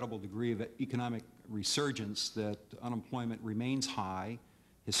an incredible degree of economic resurgence, that unemployment remains high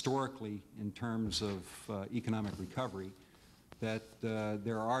historically in terms of economic recovery, that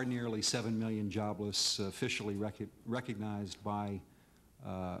there are nearly 7 million jobless officially recognized by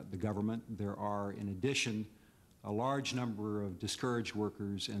the government. There are, in addition, a large number of discouraged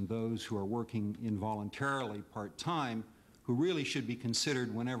workers and those who are working involuntarily part-time who really should be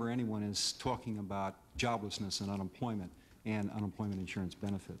considered whenever anyone is talking about joblessness and unemployment insurance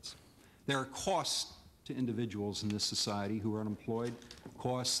benefits. There are costs to individuals in this society who are unemployed,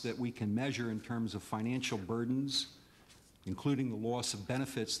 costs that we can measure in terms of financial burdens, including the loss of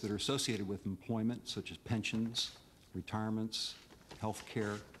benefits that are associated with employment, such as pensions, retirements, health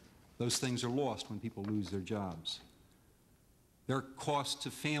care. Those things are lost when people lose their jobs. There are costs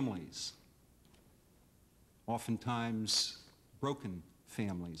to families, oftentimes broken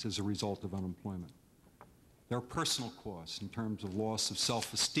families as a result of unemployment. There are personal costs in terms of loss of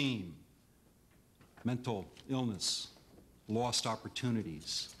self-esteem, mental illness, lost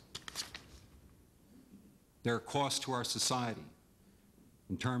opportunities. There are costs to our society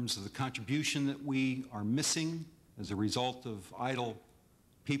in terms of the contribution that we are missing as a result of idle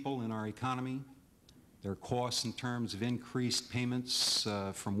people in our economy. There are costs in terms of increased payments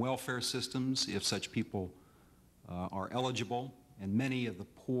from welfare systems if such people are eligible, and many of the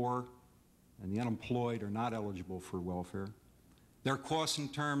poor and the unemployed are not eligible for welfare. There are costs in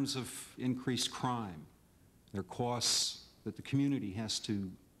terms of increased crime. There are costs that the community has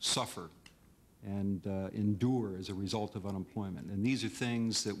to suffer and endure as a result of unemployment. And these are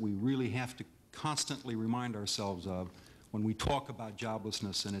things that we really have to constantly remind ourselves of when we talk about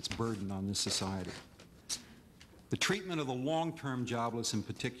joblessness and its burden on this society. The treatment of the long-term jobless in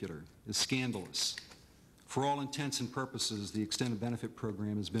particular is scandalous. For all intents and purposes, the extended benefit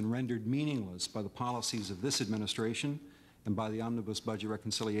program has been rendered meaningless by the policies of this administration and by the Omnibus Budget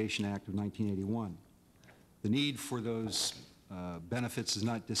Reconciliation Act of 1981. The need for those benefits has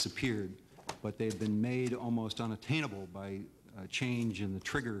not disappeared, but they've been made almost unattainable by a change in the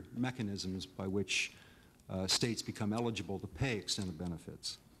trigger mechanisms by which states become eligible to pay extended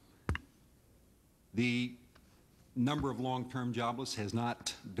benefits. The number of long-term jobless has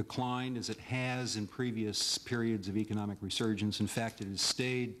not declined as it has in previous periods of economic resurgence. In fact, it has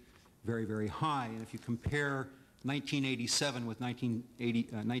stayed very, very high. And if you compare 1987 with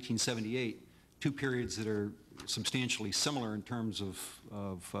 1978, two periods that are substantially similar in terms of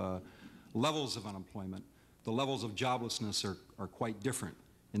levels of unemployment, the levels of joblessness are quite different.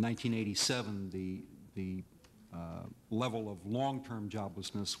 In 1987, the level of long-term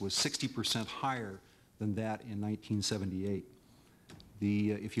joblessness was 60% higher than that in 1978.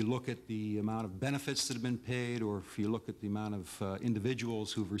 If you look at the amount of benefits that have been paid, or if you look at the amount of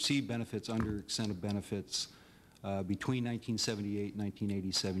individuals who've received benefits under extended benefits between 1978 and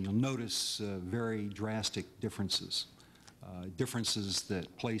 1987, you'll notice very drastic differences. Differences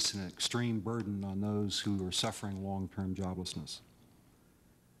that place an extreme burden on those who are suffering long-term joblessness.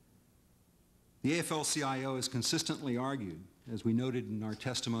 The AFL-CIO has consistently argued, as we noted in our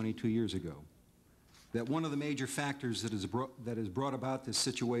testimony 2 years ago, that one of the major factors that has brought about this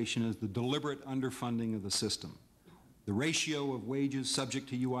situation is the deliberate underfunding of the system. The ratio of wages subject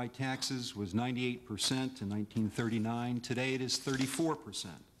to UI taxes was 98% in 1939. Today it is 34%.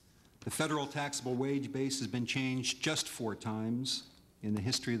 The federal taxable wage base has been changed just 4 times in the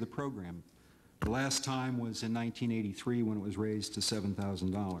history of the program. The last time was in 1983 when it was raised to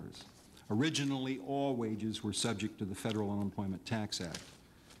 $7,000. Originally, all wages were subject to the Federal Unemployment Tax Act.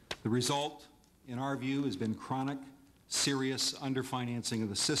 The result, in our view, has been chronic, serious underfinancing of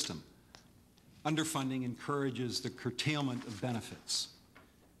the system. Underfunding encourages the curtailment of benefits.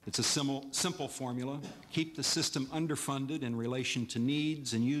 It's a simple formula. Keep the system underfunded in relation to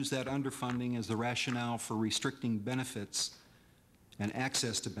needs and use that underfunding as the rationale for restricting benefits and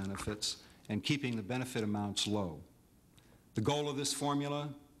access to benefits and keeping the benefit amounts low. The goal of this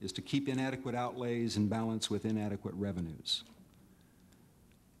formula is to keep inadequate outlays in balance with inadequate revenues.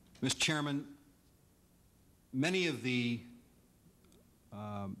 Mr. Chairman, many of the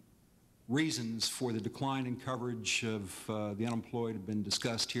reasons for the decline in coverage of the unemployed have been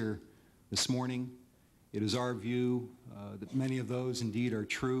discussed here this morning. It is our view that many of those indeed are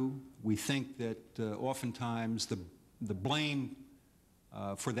true. We think that oftentimes the blame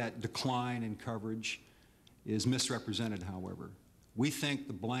for that decline in coverage is misrepresented, however. We think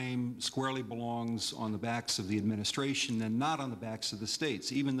the blame squarely belongs on the backs of the administration and not on the backs of the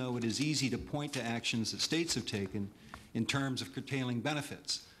states, even though it is easy to point to actions that states have taken in terms of curtailing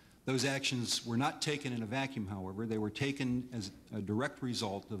benefits. Those actions were not taken in a vacuum, however. They were taken as a direct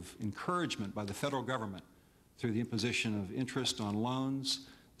result of encouragement by the federal government through the imposition of interest on loans,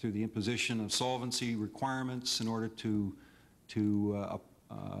 through the imposition of solvency requirements in order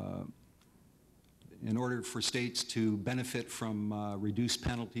for states to benefit from reduced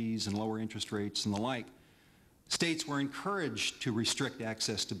penalties and lower interest rates and the like. States were encouraged to restrict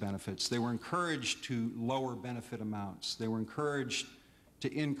access to benefits. They were encouraged to lower benefit amounts. They were encouraged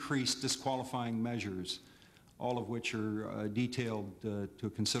to increase disqualifying measures, all of which are detailed to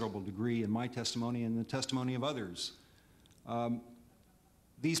a considerable degree in my testimony and the testimony of others.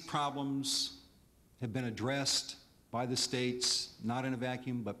 These problems have been addressed by the states, not in a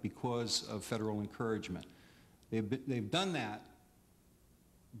vacuum, but because of federal encouragement. They've done that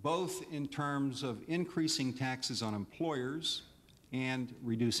both in terms of increasing taxes on employers and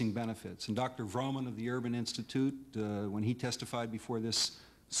reducing benefits. And Dr. Vroman of the Urban Institute, when he testified before this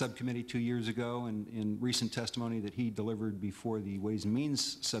subcommittee 2 years ago, and in recent testimony that he delivered before the Ways and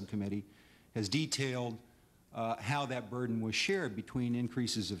Means subcommittee, has detailed how that burden was shared between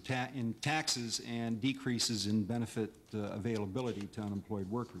increases in taxes and decreases in benefit availability to unemployed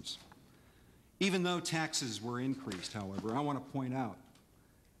workers. Even though taxes were increased, however, I want to point out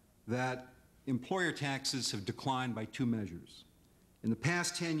that employer taxes have declined by two measures. In the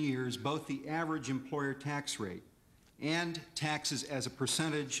past 10 years, both the average employer tax rate and taxes as a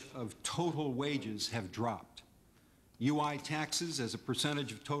percentage of total wages have dropped. UI taxes as a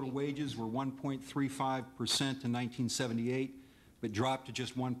percentage of total wages were 1.35% in 1978, but dropped to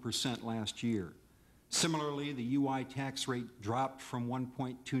just 1% last year. Similarly, the UI tax rate dropped from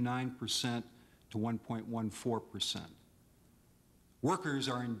 1.29% to 1.14%. Workers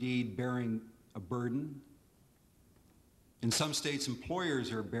are indeed bearing a burden. In some states,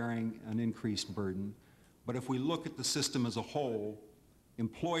 employers are bearing an increased burden. But if we look at the system as a whole,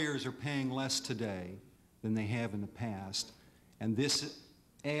 employers are paying less today than they have in the past. And this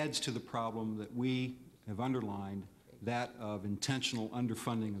adds to the problem that we have underlined, that of intentional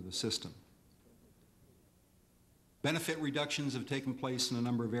underfunding of the system. Benefit reductions have taken place in a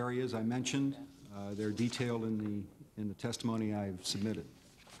number of areas I mentioned. They're detailed in the testimony I've submitted.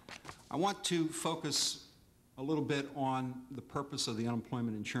 I want to focus a little bit on the purpose of the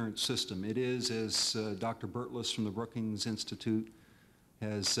unemployment insurance system. It is, as Dr. Bertlis from the Brookings Institute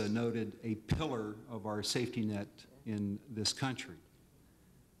has noted, a pillar of our safety net in this country.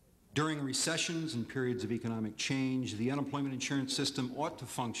 During recessions and periods of economic change, the unemployment insurance system ought to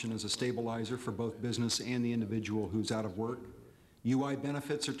function as a stabilizer for both business and the individual who's out of work. UI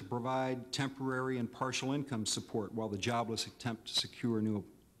benefits are to provide temporary and partial income support while the jobless attempt to secure new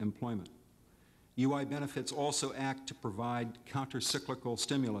employment. UI benefits also act to provide counter-cyclical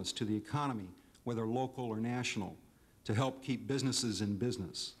stimulus to the economy, whether local or national, to help keep businesses in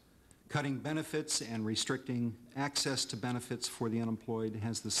business. Cutting benefits and restricting access to benefits for the unemployed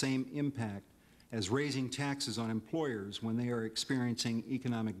has the same impact as raising taxes on employers when they are experiencing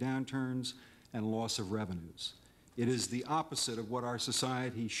economic downturns and loss of revenues. It is the opposite of what our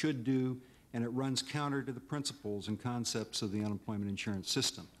society should do, and it runs counter to the principles and concepts of the unemployment insurance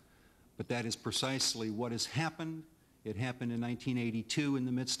system. But that is precisely what has happened. It happened in 1982 in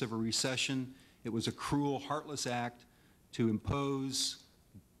the midst of a recession. It was a cruel, heartless act to impose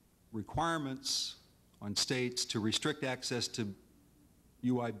requirements on states to restrict access to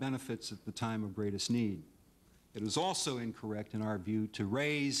UI benefits at the time of greatest need. It is also incorrect, in our view, to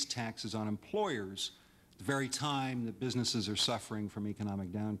raise taxes on employers at the very time that businesses are suffering from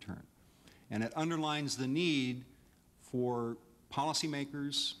economic downturn. And it underlines the need for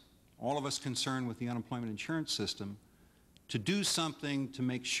policymakers, all of us concerned with the unemployment insurance system, to do something to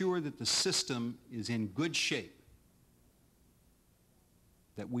make sure that the system is in good shape,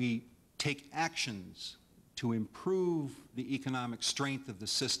 that we take actions to improve the economic strength of the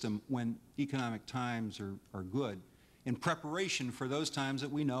system when economic times are good, in preparation for those times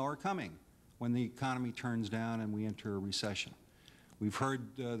that we know are coming, when the economy turns down and we enter a recession. We've heard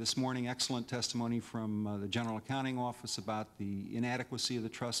this morning excellent testimony from the General Accounting Office about the inadequacy of the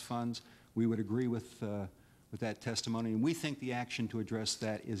trust funds. We would agree with that testimony, and we think the action to address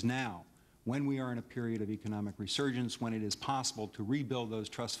that is now, when we are in a period of economic resurgence, when it is possible to rebuild those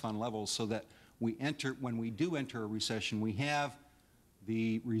trust fund levels so that when we do enter a recession, we have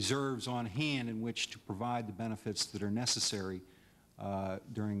the reserves on hand in which to provide the benefits that are necessary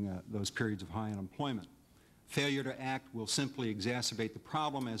during those periods of high unemployment. Failure to act will simply exacerbate the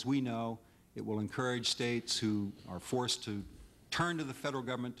problem. As we know, it will encourage states who are forced to turn to the federal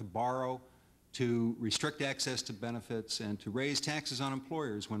government to borrow, to restrict access to benefits, and to raise taxes on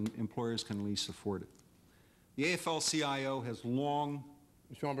employers when employers can least afford it. The AFL-CIO has long...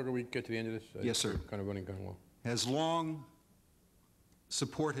 Mr. Weinberger, we get to the end of this? Yes, sir. Kind of running well. Has long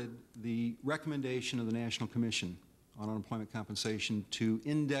supported the recommendation of the National Commission on Unemployment Compensation to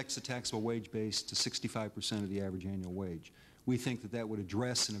index the taxable wage base to 65% of the average annual wage. We think that that would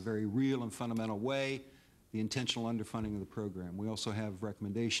address in a very real and fundamental way the intentional underfunding of the program. We also have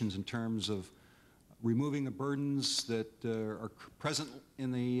recommendations in terms of removing the burdens that are present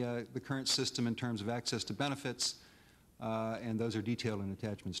in the current system in terms of access to benefits, and those are detailed in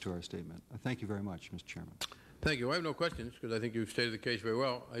attachments to our statement. Thank you very much, Mr. Chairman. Thank you. I have no questions because I think you've stated the case very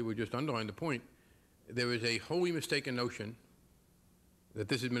well. I would just underline the point. There is a wholly mistaken notion that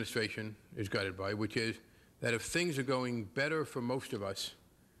this administration is guided by, which is that if things are going better for most of us,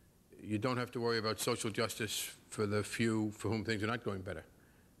 you don't have to worry about social justice for the few for whom things are not going better.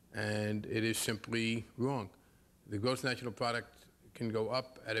 And it is simply wrong. The gross national product can go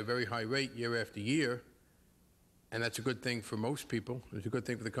up at a very high rate year after year, and that's a good thing for most people. It's a good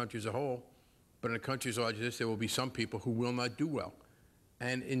thing for the country as a whole. But in a country as large as this, there will be some people who will not do well.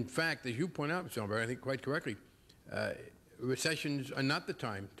 And in fact, as you point out, Mr. Ellenberg, I think quite correctly, recessions are not the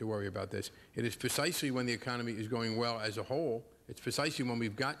time to worry about this. It is precisely when the economy is going well as a whole, it's precisely when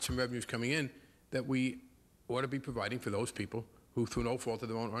we've got some revenues coming in that we ought to be providing for those people who, through no fault of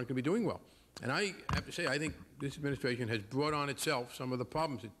their own, aren't going to be doing well. And I have to say, I think this administration has brought on itself some of the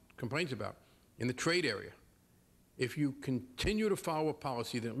problems it complains about in the trade area. If you continue to follow a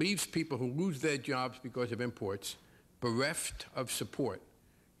policy that leaves people who lose their jobs because of imports bereft of support,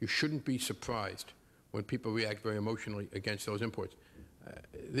 you shouldn't be surprised when people react very emotionally against those imports.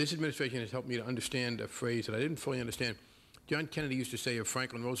 This administration has helped me to understand a phrase that I didn't fully understand. John Kennedy used to say of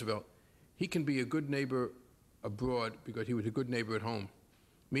Franklin Roosevelt, he can be a good neighbor abroad because he was a good neighbor at home,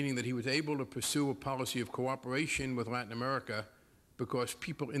 meaning that he was able to pursue a policy of cooperation with Latin America because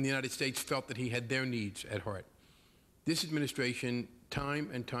people in the United States felt that he had their needs at heart. This administration, time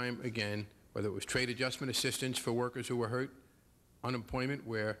and time again, whether it was trade adjustment assistance for workers who were hurt, unemployment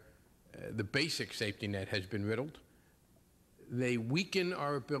where the basic safety net has been riddled, they weaken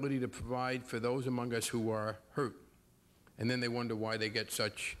our ability to provide for those among us who are hurt. And then they wonder why they get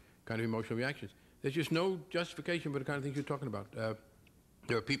such kind of emotional reactions. There's just no justification for the kind of things you're talking about.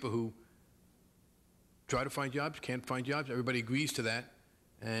 There are people who try to find jobs, can't find jobs. Everybody agrees to that.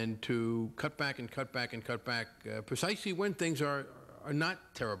 And to cut back and cut back and cut back precisely when things are not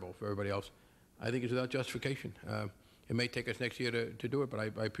terrible for everybody else, I think is without justification. It may take us next year to do it, but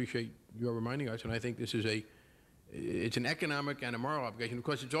I appreciate your reminding us, and I think this is it's an economic and a moral obligation. Of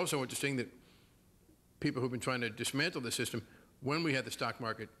course, it's also interesting that people who've been trying to dismantle the system, when we had the stock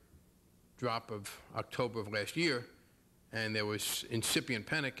market drop of October of last year, and there was incipient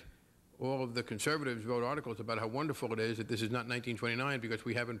panic, all of the conservatives wrote articles about how wonderful it is that this is not 1929 because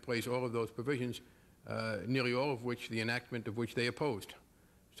we have in place all of those provisions, nearly all of which, the enactment of which they opposed.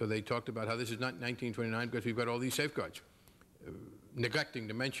 So they talked about how this is not 1929 because we've got all these safeguards, neglecting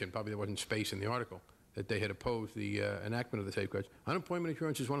to mention, probably there wasn't space in the article, that they had opposed the enactment of the safeguards. Unemployment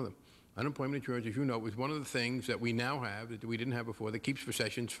insurance is one of them. Unemployment insurance, as you know, is one of the things that we now have that we didn't have before that keeps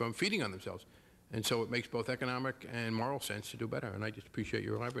recessions from feeding on themselves. And so it makes both economic and moral sense to do better, and I just appreciate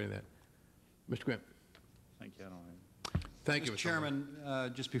you elaborating that. Mr. Grant. Thank you. Thank you, Mr. Chairman,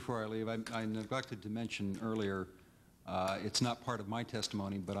 just before I leave, I neglected to mention earlier, it's not part of my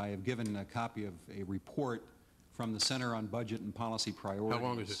testimony, but I have given a copy of a report from the Center on Budget and Policy Priorities. How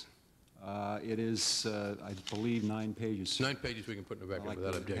long is it? It is, I believe, 9 pages. 9 pages we can put in the record I'd like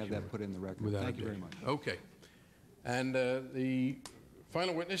without to objection. have that put in the record. Without Thank you very objection. much. Okay. And the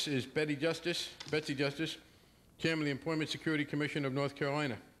final witness is Betsy Justice, Chairman of the Employment Security Commission of North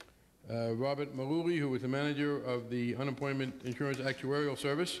Carolina. Robert Malooly, who is the manager of the Unemployment Insurance Actuarial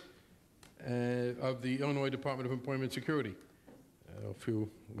Service of the Illinois Department of Employment Security. A few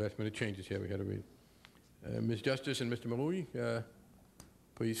last-minute changes here we had to read. Ms. Justice and Mr. Malooly,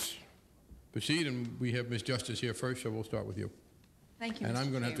 please proceed. And we have Ms. Justice here first, so we'll start with you. Thank you, And Mr.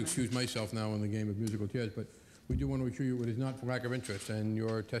 I'm going to have to Chairman. excuse myself now in the game of musical chairs, but we do want to assure you it is not for lack of interest, and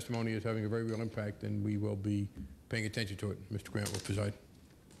your testimony is having a very real impact, and we will be paying attention to it. Mr. Grant will preside.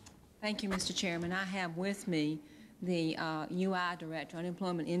 Thank you, Mr. Chairman. I have with me the UI Director,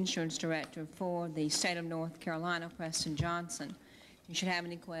 Unemployment Insurance Director for the State of North Carolina, Preston Johnson. If you should have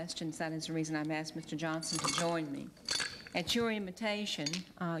any questions, that is the reason I've asked Mr. Johnson to join me. At your invitation,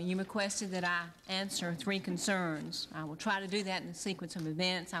 you requested that I answer 3 concerns. I will try to do that in the sequence of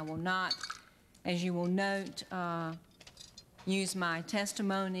events. I will not, as you will note, use my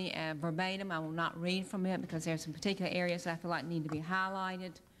testimony verbatim. I will not read from it because there are some particular areas that I feel like need to be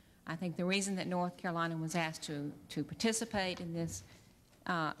highlighted. I think the reason that North Carolina was asked to participate in this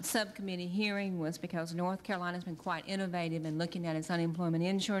subcommittee hearing was because North Carolina has been quite innovative in looking at its unemployment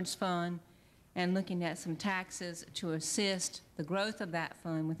insurance fund and looking at some taxes to assist the growth of that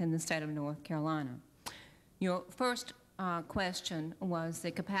fund within the state of North Carolina. Your first question was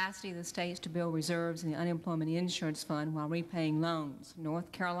the capacity of the states to build reserves in the unemployment insurance fund while repaying loans.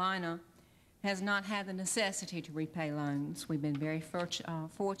 North Carolina has not had the necessity to repay loans. We've been very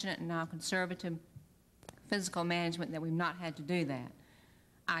fortunate in our conservative fiscal management that we've not had to do that.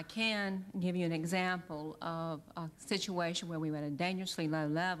 I can give you an example of a situation where we were at a dangerously low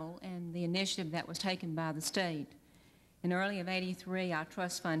level and the initiative that was taken by the state. In early of '83, our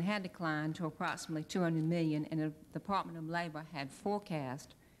trust fund had declined to approximately $200 million, and the Department of Labor had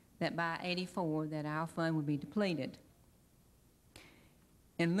forecast that by '84 that our fund would be depleted.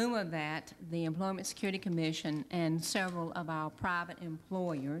 In lieu of that, the Employment Security Commission and several of our private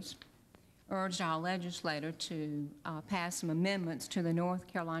employers urged our legislator to pass some amendments to the North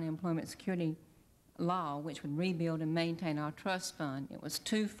Carolina Employment Security Law, which would rebuild and maintain our trust fund. It was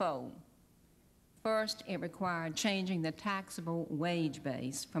twofold. First, it required changing the taxable wage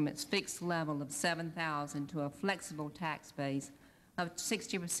base from its fixed level of $7,000 to a flexible tax base of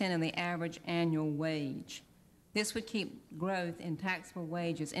 60% of the average annual wage. This would keep growth in taxable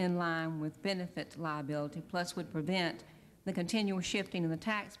wages in line with benefit liability, plus would prevent the continual shifting of the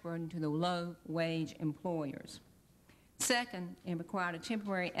tax burden to the low-wage employers. Second, it required a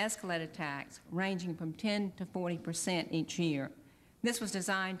temporary escalated tax ranging from 10 to 40% each year. This was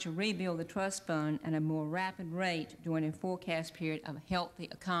designed to rebuild the trust fund at a more rapid rate during a forecast period of a healthy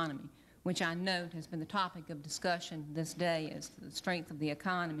economy, which I note has been the topic of discussion this day as to the strength of the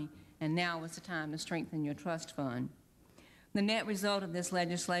economy, and now is the time to strengthen your trust fund. The net result of this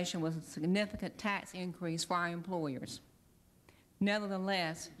legislation was a significant tax increase for our employers.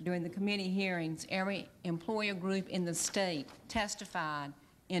 Nevertheless, during the committee hearings, every employer group in the state testified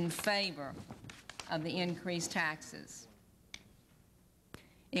in favor of the increased taxes.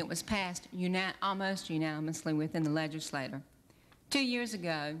 It was passed almost unanimously within the legislature. 2 years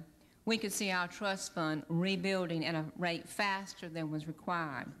ago, we could see our trust fund rebuilding at a rate faster than was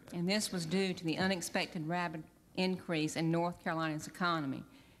required, and this was due to the unexpected rapid increase in North Carolina's economy.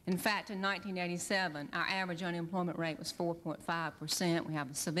 In fact, in 1987, our average unemployment rate was 4.5%. We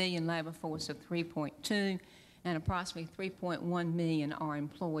have a civilian labor force of 3.2, and approximately 3.1 million are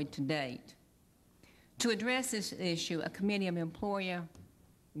employed to date. To address this issue, a committee of employer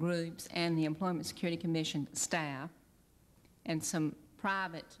groups and the Employment Security Commission staff and some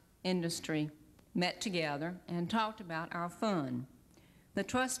private industry met together and talked about our fund. The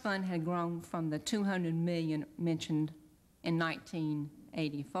trust fund had grown from the $200 million mentioned in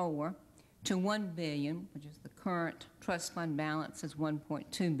 1984 to $1 billion, which is the current trust fund balance is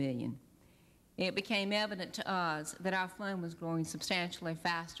 $1.2 billion. It became evident to us that our fund was growing substantially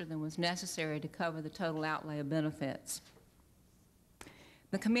faster than was necessary to cover the total outlay of benefits.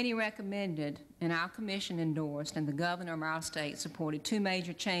 The committee recommended, and our commission endorsed, and the governor of our state supported 2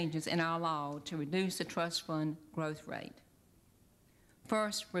 major changes in our law to reduce the trust fund growth rate.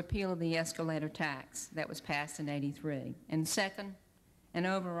 First, repeal of the escalator tax that was passed in '83, and second, an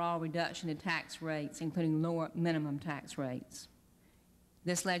overall reduction in tax rates, including lower minimum tax rates.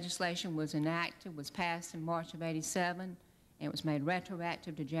 This legislation was enacted, was passed in March of '87, and it was made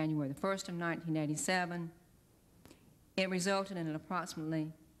retroactive to January the 1st of 1987. It resulted in an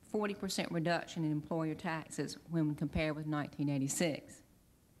approximately 40% reduction in employer taxes when compared with 1986.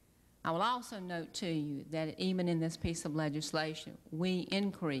 I will also note to you that even in this piece of legislation, we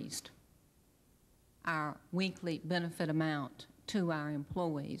increased our weekly benefit amount to our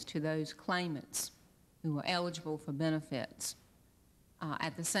employees, to those claimants who are eligible for benefits,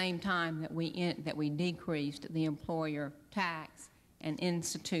 at the same time that we decreased the employer tax and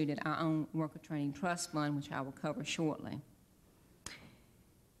instituted our own worker training trust fund, which I will cover shortly.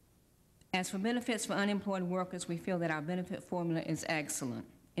 As for benefits for unemployed workers, we feel that our benefit formula is excellent.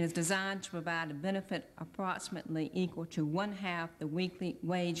 It is designed to provide a benefit approximately equal to 1/2 the weekly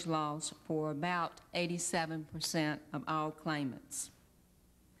wage loss for about 87% of all claimants.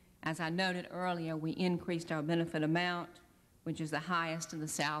 As I noted earlier, we increased our benefit amount, which is the highest in the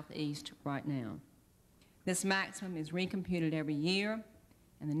Southeast right now. This maximum is recomputed every year,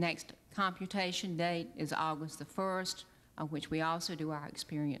 and the next computation date is August the 1st, of which we also do our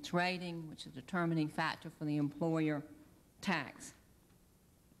experience rating, which is a determining factor for the employer tax.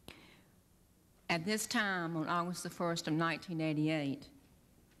 At this time, on August the 1st of 1988,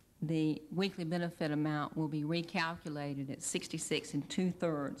 the weekly benefit amount will be recalculated at 66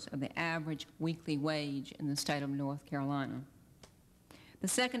 2/3 of the average weekly wage in the state of North Carolina. The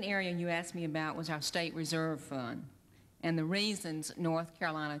second area you asked me about was our state reserve fund and the reasons North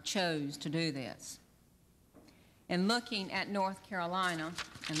Carolina chose to do this. In looking at North Carolina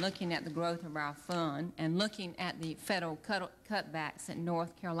and looking at the growth of our fund and looking at the federal cutbacks that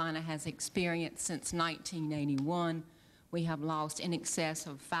North Carolina has experienced since 1981, we have lost in excess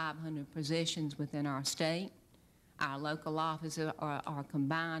of 500 positions within our state. Our local offices are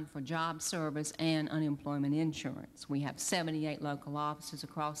combined for job service and unemployment insurance. We have 78 local offices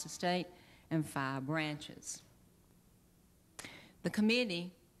across the state and 5 branches. The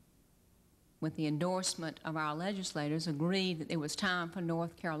committee, with the endorsement of our legislators, agreed that it was time for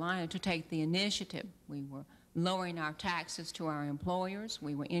North Carolina to take the initiative. We were lowering our taxes to our employers,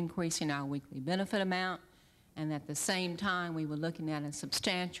 we were increasing our weekly benefit amount, and at the same time we were looking at a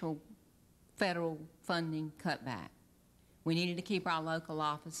substantial federal funding cutback. We needed to keep our local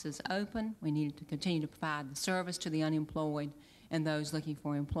offices open. We needed to continue to provide the service to the unemployed and those looking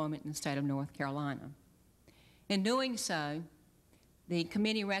for employment in the state of North Carolina. In doing so, the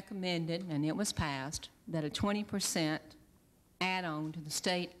committee recommended, and it was passed, that a 20% add-on to the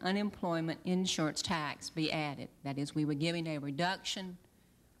state unemployment insurance tax be added. That is, we were giving a reduction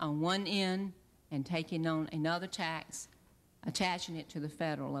on one end and taking on another tax, attaching it to the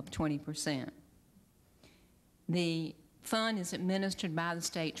federal of 20%. The fund is administered by the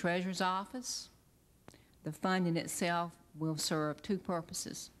state treasurer's office. The fund in itself will serve two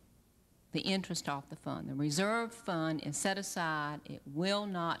purposes. The interest off the fund. The reserve fund is set aside. It will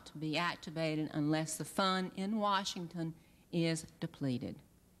not be activated unless the fund in Washington is depleted.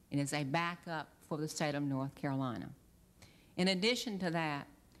 It is a backup for the state of North Carolina. In addition to that,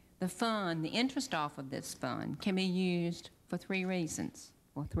 the fund, the interest off of this fund, can be used for three reasons,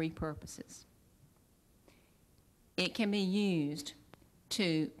 or three purposes. It can be used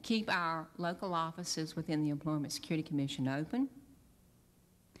to keep our local offices within the Employment Security Commission open.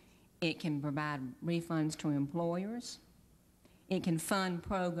 It can provide refunds to employers. It can fund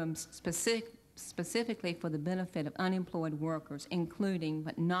programs specifically for the benefit of unemployed workers, including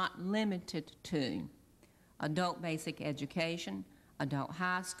but not limited to adult basic education, adult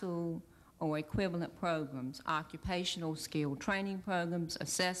high school, or equivalent programs, occupational skill training programs,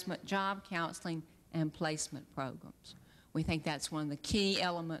 assessment, job counseling, and placement programs. We think that's one of the key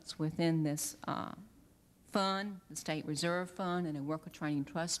elements within this fund, the State Reserve Fund and the Worker Training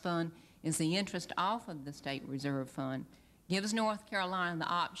Trust Fund, is the interest off of the State Reserve Fund gives North Carolina the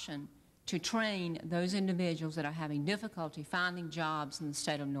option to train those individuals that are having difficulty finding jobs in the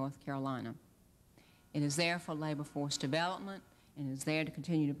state of North Carolina. It is there for labor force development and is there to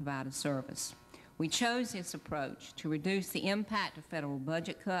continue to provide a service. We chose this approach to reduce the impact of federal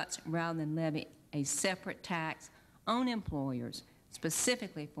budget cuts rather than levy a separate tax on employers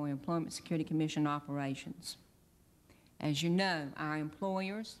specifically for Employment Security Commission operations. As you know, our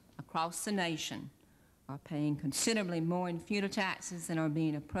employers across the nation are paying considerably more in feudal taxes than are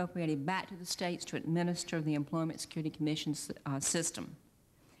being appropriated back to the states to administer the Employment Security Commission system.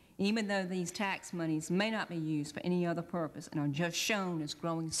 Even though these tax monies may not be used for any other purpose and are just shown as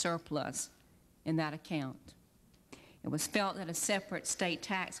growing surplus in that account. It was felt that a separate state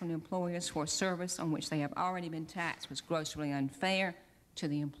tax on employers for a service on which they have already been taxed was grossly unfair to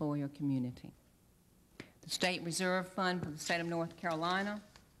the employer community. The State Reserve Fund for the state of North Carolina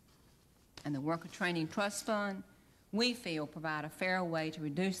and the Worker Training Trust Fund, we feel, provide a fair way to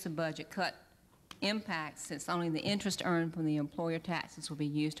reduce the budget cut impacts, since only the interest earned from the employer taxes will be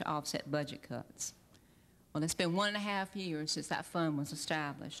used to offset budget cuts. Well, it's been 1.5 years since that fund was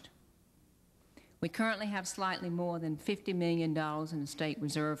established. We currently have slightly more than $50 million in the State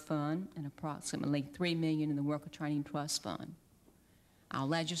Reserve Fund and approximately $3 million in the Worker Training Trust Fund. Our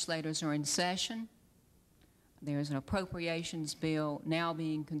legislators are in session. There's an appropriations bill now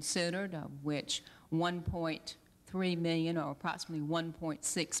being considered, of which $1.3 million or approximately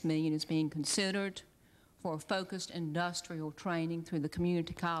 $1.6 million is being considered for focused industrial training through the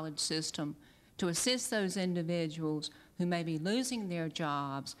community college system to assist those individuals who may be losing their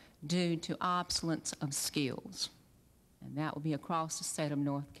jobs due to obsolescence of skills. And that will be across the state of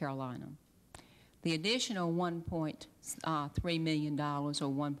North Carolina. The additional $1.3 million, or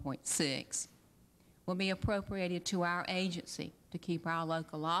 $1.6, will be appropriated to our agency to keep our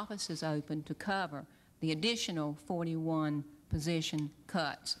local offices open to cover the additional 41 position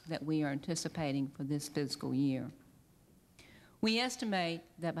cuts that we are anticipating for this fiscal year. We estimate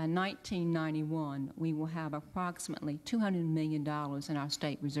that by 1991, we will have approximately $200 million in our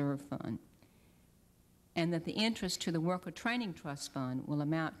State Reserve Fund, and that the interest to the Worker Training Trust Fund will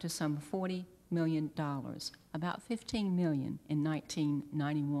amount to some $40 million, about $15 million in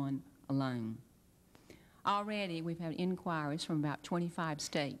 1991 alone. Already, we've had inquiries from about 25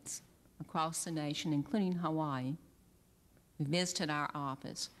 states across the nation, including Hawaii, who visited our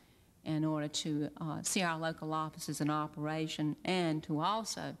office in order to see our local offices in operation and to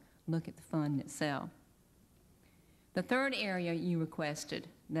also look at the fund itself. The third area you requested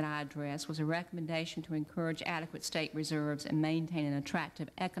that I address was a recommendation to encourage adequate state reserves and maintain an attractive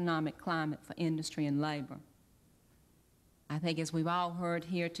economic climate for industry and labor. I think, as we've all heard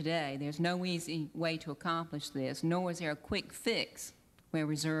here today, there's no easy way to accomplish this, nor is there a quick fix where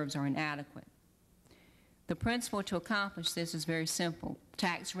reserves are inadequate. The principle to accomplish this is very simple.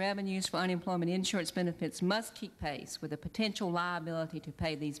 Tax revenues for unemployment insurance benefits must keep pace with the potential liability to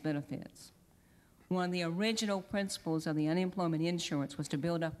pay these benefits. One of the original principles of the unemployment insurance was to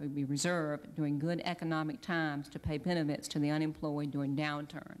build up a reserve during good economic times to pay benefits to the unemployed during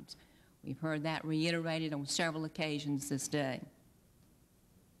downturns. We've heard that reiterated on several occasions this day.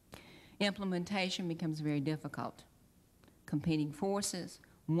 Implementation becomes very difficult. Competing forces,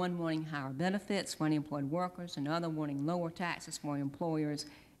 one wanting higher benefits for unemployed workers and other wanting lower taxes for employers,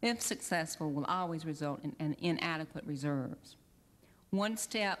 if successful, will always result in inadequate reserves. One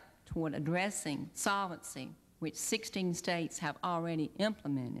step toward addressing solvency, which 16 states have already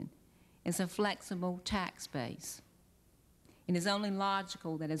implemented, is a flexible tax base. It is only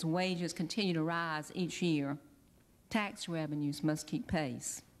logical that as wages continue to rise each year, tax revenues must keep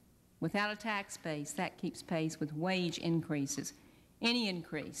pace. Without a tax base, that keeps pace with wage increases. Any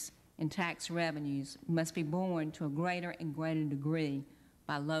increase in tax revenues must be borne to a greater and greater degree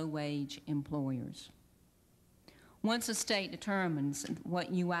by low-wage employers. Once a state determines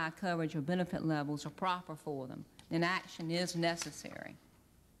what UI coverage or benefit levels are proper for them, then action is necessary.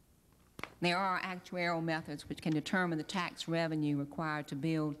 There are actuarial methods which can determine the tax revenue required to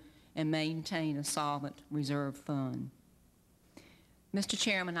build and maintain a solvent reserve fund. Mr.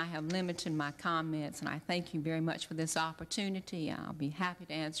 Chairman, I have limited my comments, and I thank you very much for this opportunity. I'll be happy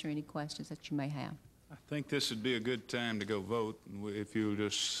to answer any questions that you may have. I think this would be a good time to go vote. If you'll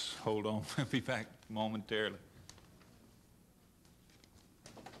just hold on, we'll be back momentarily.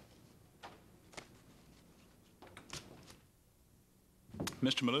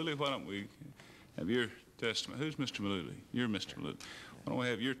 Mr. Malooly, why don't we have your testimony? Who's Mr. Malooly? You're Mr. Malooly. Why don't we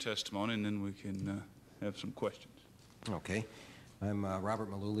have your testimony, and then we can have some questions. Okay. I'm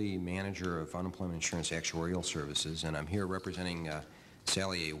Robert Malooly, manager of Unemployment Insurance Actuarial Services, and I'm here representing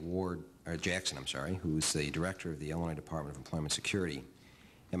Sally Jackson, who's the director of the Illinois Department of Employment Security.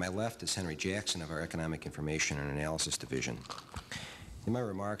 At my left is Henry Jackson of our Economic Information and Analysis Division. In my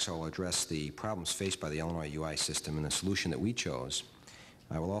remarks, I will address the problems faced by the Illinois UI system and the solution that we chose.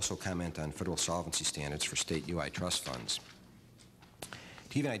 I will also comment on federal solvency standards for state UI trust funds.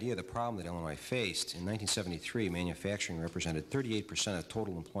 To give you an idea of the problem that Illinois faced, in 1973, manufacturing represented 38% of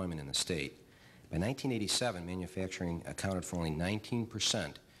total employment in the state. By 1987, manufacturing accounted for only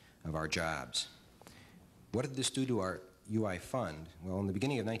 19% of our jobs. What did this do to our UI fund? Well, in the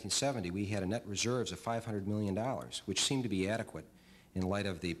beginning of 1970, we had a net reserves of $500 million, which seemed to be adequate in light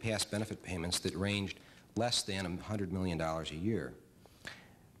of the past benefit payments that ranged less than $100 million a year.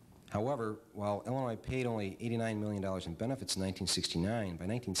 However, while Illinois paid only $89 million in benefits in 1969, by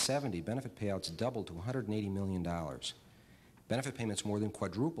 1970, benefit payouts doubled to $180 million. Benefit payments more than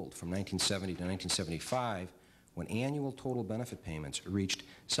quadrupled from 1970 to 1975, when annual total benefit payments reached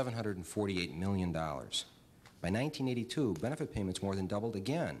 $748 million. By 1982, benefit payments more than doubled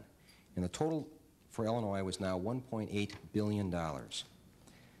again, and the total for Illinois was now $1.8 billion.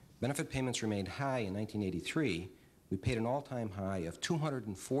 Benefit payments remained high in 1983. We paid an all-time high of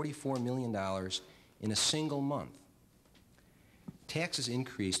 $244 million in a single month. Taxes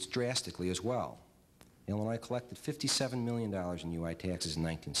increased drastically as well. Illinois collected $57 million in UI taxes in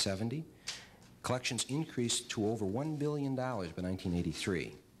 1970. Collections increased to over $1 billion by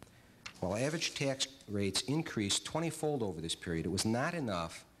 1983. While average tax rates increased 20-fold over this period, it was not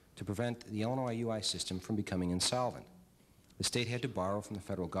enough to prevent the Illinois UI system from becoming insolvent. The state had to borrow from the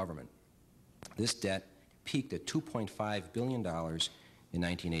federal government. This debt peaked at $2.5 billion in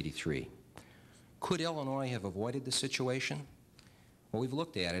 1983. Could Illinois have avoided the situation? Well, we've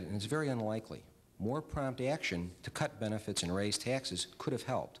looked at it, and it's very unlikely. More prompt action to cut benefits and raise taxes could have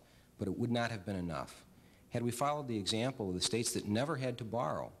helped, but it would not have been enough. Had we followed the example of the states that never had to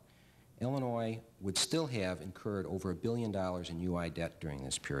borrow, Illinois would still have incurred over $1 billion in UI debt during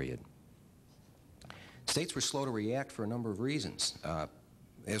this period. States were slow to react for a number of reasons.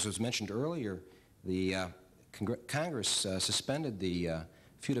 As was mentioned earlier, the Congress suspended the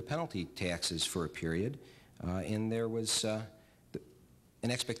FUTA penalty taxes for a period, and there was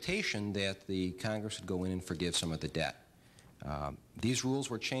an expectation that the Congress would go in and forgive some of the debt. These rules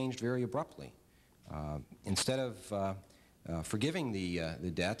were changed very abruptly. Instead of forgiving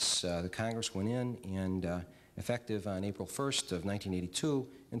the debts, the Congress went in and, effective on April 1st of 1982,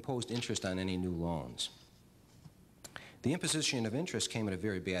 imposed interest on any new loans. The imposition of interest came at a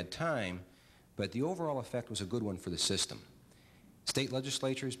very bad time, but the overall effect was a good one for the system. State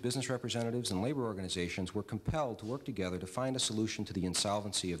legislatures, business representatives, and labor organizations were compelled to work together to find a solution to the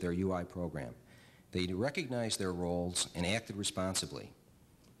insolvency of their UI program. They recognized their roles and acted responsibly.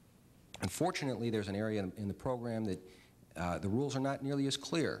 Unfortunately, there's an area in the program that the rules are not nearly as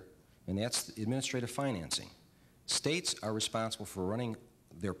clear, and that's administrative financing. States are responsible for running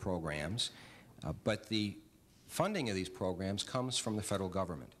their programs, but the funding of these programs comes from the federal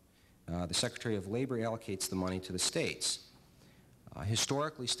government. The Secretary of Labor allocates the money to the states.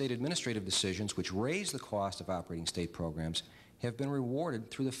 Historically, state administrative decisions which raise the cost of operating state programs have been rewarded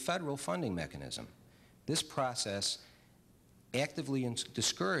through the federal funding mechanism. This process actively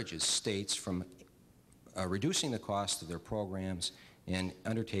discourages states from reducing the cost of their programs and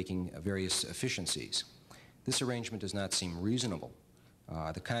undertaking various efficiencies. This arrangement does not seem reasonable.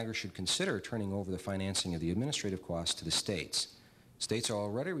 The Congress should consider turning over the financing of the administrative costs to the states. States are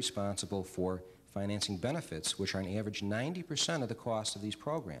already responsible for financing benefits, which are on average 90% of the cost of these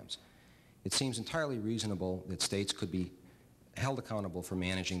programs. It seems entirely reasonable that states could be held accountable for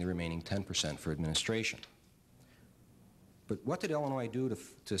managing the remaining 10% for administration. But what did Illinois do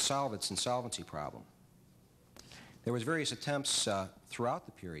to solve its insolvency problem? There was various attempts throughout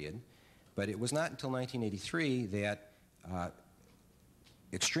the period, but it was not until 1983 that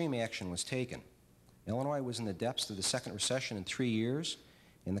extreme action was taken. Illinois was in the depths of the second recession in 3 years,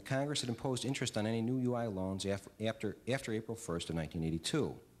 and the Congress had imposed interest on any new UI loans after April 1st of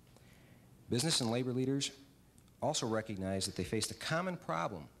 1982. Business and labor leaders also recognized that they faced a common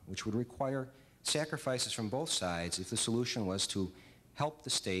problem which would require sacrifices from both sides if the solution was to help the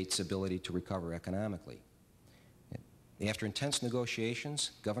state's ability to recover economically. After intense negotiations,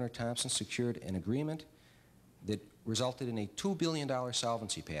 Governor Thompson secured an agreement that resulted in a $2 billion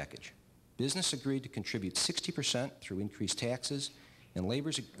solvency package. Business agreed to contribute 60% through increased taxes, and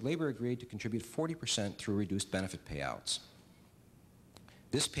labor agreed to contribute 40% through reduced benefit payouts.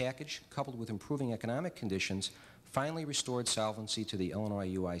 This package, coupled with improving economic conditions, finally restored solvency to the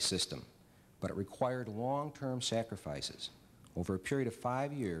Illinois UI system, but it required long-term sacrifices. Over a period of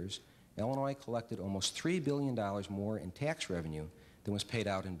 5 years, Illinois collected almost $3 billion more in tax revenue than was paid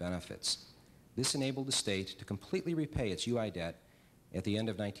out in benefits. This enabled the state to completely repay its UI debt at the end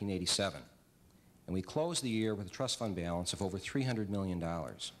of 1987, and we closed the year with a trust fund balance of over $300 million.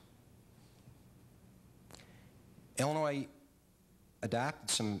 Illinois adopted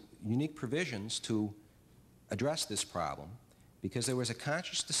some unique provisions to address this problem because there was a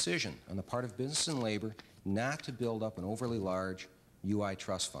conscious decision on the part of business and labor not to build up an overly large UI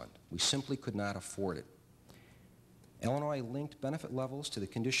trust fund. We simply could not afford it. Illinois linked benefit levels to the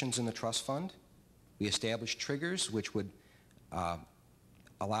conditions in the trust fund. We established triggers which would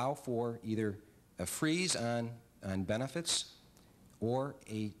allow for either a freeze on benefits or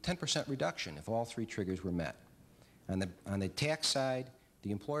a 10% reduction if all three triggers were met. On the tax side,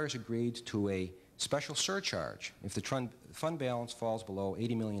 the employers agreed to a special surcharge. If the fund balance falls below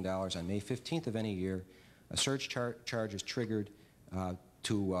 $80 million on May 15th of any year, a surcharge is triggered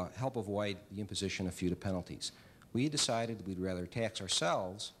to help avoid the imposition of FUTA penalties. We decided we'd rather tax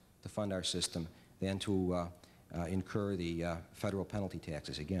ourselves to fund our system than to incur the federal penalty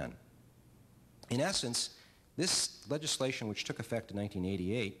taxes again. In essence, this legislation, which took effect in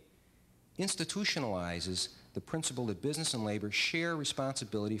 1988, institutionalizes the principle that business and labor share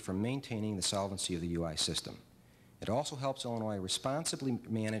responsibility for maintaining the solvency of the UI system. It also helps Illinois responsibly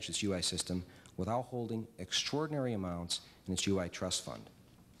manage its UI system without holding extraordinary amounts in its UI trust fund.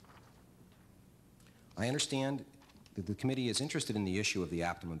 I understand that the committee is interested in the issue of the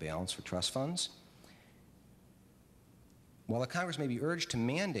optimum balance for trust funds. While the Congress may be urged to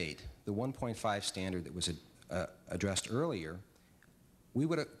mandate the 1.5 standard that was addressed earlier, we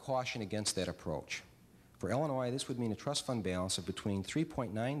would caution against that approach. For Illinois, this would mean a trust fund balance of between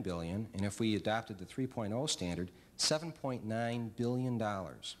 $3.9 billion and, if we adopted the 3.0 standard, $7.9 billion.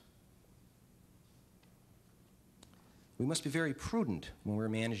 We must be very prudent when we're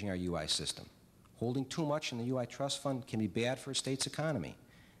managing our UI system. Holding too much in the UI trust fund can be bad for a state's economy.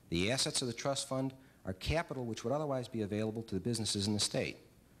 The assets of the trust fund are capital which would otherwise be available to the businesses in the state.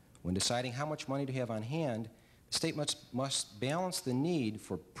 When deciding how much money to have on hand, the state must balance the need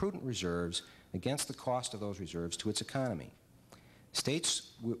for prudent reserves against the cost of those reserves to its economy.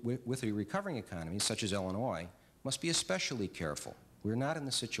 States with a recovering economy, such as Illinois, must be especially careful. We're not in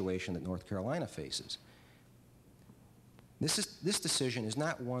the situation that North Carolina faces. This decision is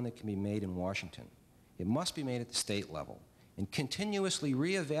not one that can be made in Washington. It must be made at the state level and continuously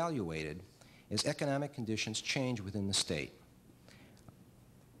reevaluated as economic conditions change within the state.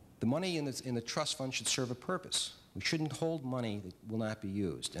 The money in the trust fund should serve a purpose. We shouldn't hold money that will not be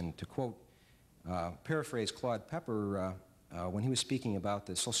used. And to quote, paraphrase Claude Pepper when he was speaking about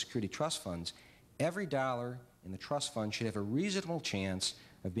the Social Security trust funds, every dollar in the trust fund should have a reasonable chance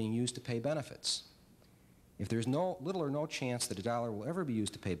of being used to pay benefits. If there's little or no chance that a dollar will ever be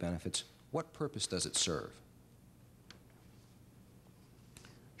used to pay benefits, what purpose does it serve?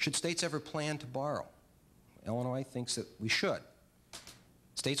 Should states ever plan to borrow? Illinois thinks that we should.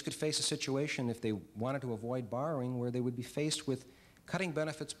 States could face a situation if they wanted to avoid borrowing where they would be faced with cutting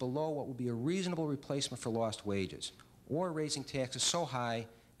benefits below what would be a reasonable replacement for lost wages, or raising taxes so high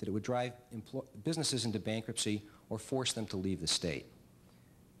that it would drive businesses into bankruptcy or force them to leave the state.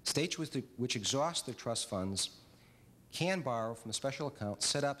 States which exhaust their trust funds can borrow from a special account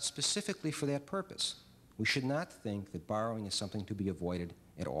set up specifically for that purpose. We should not think that borrowing is something to be avoided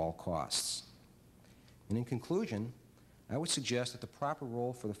at all costs. And in conclusion, I would suggest that the proper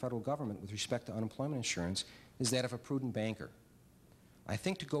role for the federal government with respect to unemployment insurance is that of a prudent banker. I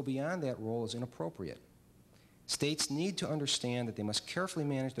think to go beyond that role is inappropriate. States need to understand that they must carefully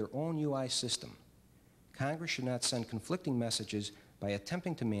manage their own UI system. Congress should not send conflicting messages by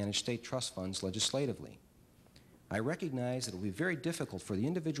attempting to manage state trust funds legislatively. I recognize that it will be very difficult for the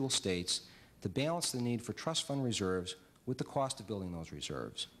individual states to balance the need for trust fund reserves with the cost of building those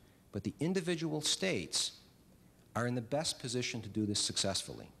reserves. But the individual states are in the best position to do this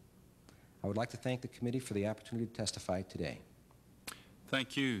successfully. I would like to thank the committee for the opportunity to testify today.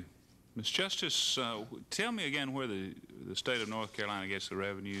 Thank you. Ms. Justice, tell me again where the state of North Carolina gets the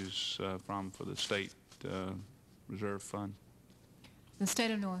revenues from for the state reserve fund. The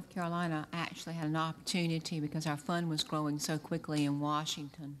state of North Carolina actually had an opportunity because our fund was growing so quickly in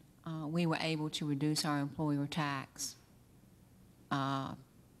Washington. We were able to reduce our employer tax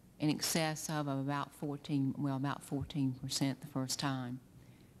in excess of about 14% the first time.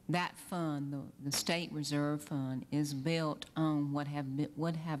 That fund, the state reserve fund, is built on what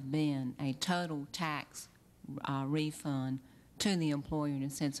would have been a total tax refund to the employer in the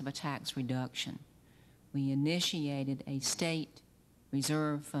sense of a tax reduction. We initiated a state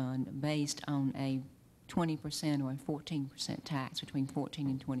reserve fund based on a 20% or a 14% tax, between 14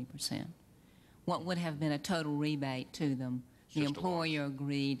 and 20%. What would have been a total rebate to them, the employer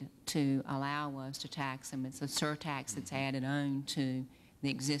agreed to allow us to tax them. It's a surtax that's added on to the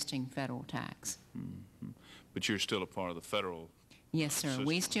existing federal tax. Mm-hmm. But you're still a part of the federal Yes, sir. system.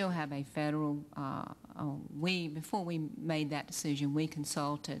 We still have a federal, before we made that decision, we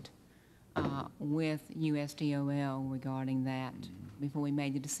consulted with USDOL regarding that before we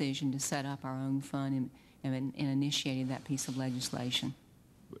made the decision to set up our own fund and initiated that piece of legislation.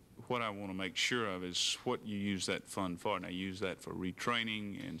 What I want to make sure of is what you use that fund for. Now, you use that for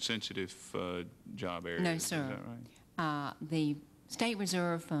retraining and sensitive job areas. No, sir. Is that right? The State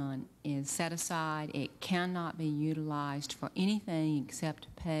Reserve Fund is set aside. It cannot be utilized for anything except to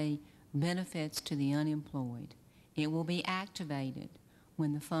pay benefits to the unemployed. It will be activated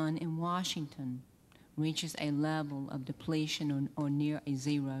when the fund in Washington reaches a level of depletion or near a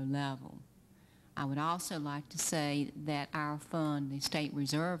zero level. I would also like to say that our fund, the State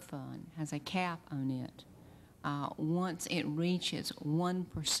Reserve Fund, has a cap on it. Once it reaches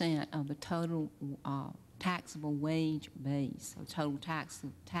 1% of the total taxable wage base, or total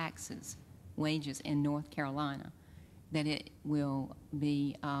taxes, wages in North Carolina, that it will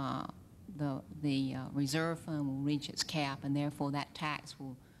be, the reserve fund will reach its cap, and therefore that tax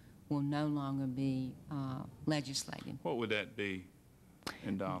will no longer be legislated. What would that be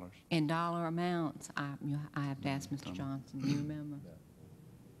in dollars? In dollar amounts, I have to ask Mr. Johnson. Do you remember?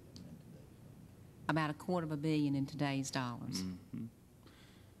 About $250 million in today's dollars. Mm-hmm.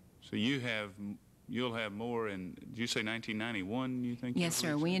 So you'll have more in, did you say 1991, you think? Yes,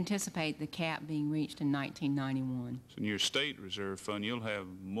 sir. We anticipate the cap being reached in 1991. So in your state reserve fund, you'll have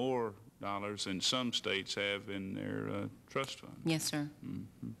more dollars than some states have in their trust fund. Yes, sir.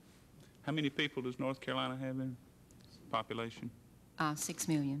 Mm-hmm. How many people does North Carolina have in population? 6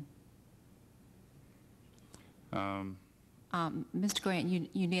 million. Mr. Grant,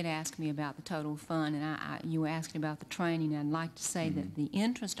 you did ask me about the total fund, and you were asking about the training. I'd like to say that the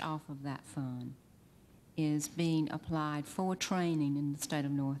interest off of that fund is being applied for training in the state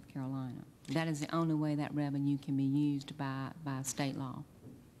of North Carolina. That is the only way that revenue can be used by state law.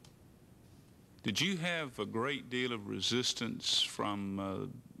 Did you have a great deal of resistance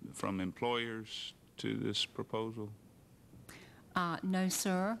from employers to this proposal? No,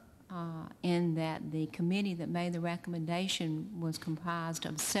 sir. In that the committee that made the recommendation was comprised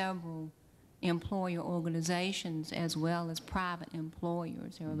of several employer organizations as well as private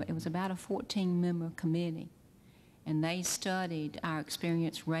employers. It was about a 14-member committee, and they studied our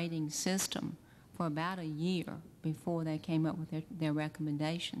experience rating system for about a year before they came up with their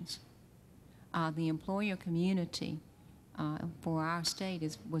recommendations. The employer community for our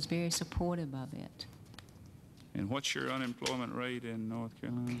state was very supportive of it. And what's your unemployment rate in North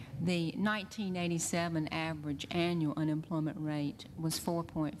Carolina? The 1987 average annual unemployment rate was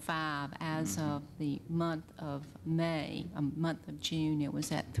 4.5. As of the month of May, month of June, it was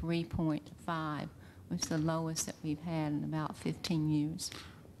at 3.5, which is the lowest that we've had in about 15 years.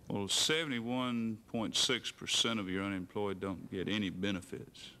 Well, 71.6% of your unemployed don't get any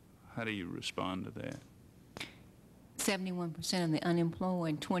benefits. How do you respond to that? 71% of the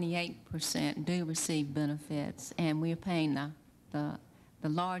unemployed, 28% do receive benefits, and we're paying the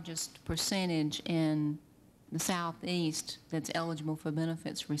largest percentage in the Southeast that's eligible for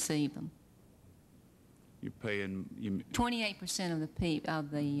benefits receive them. You're paying 28%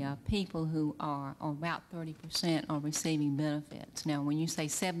 of the people who are, or about 30%, are receiving benefits. Now, when you say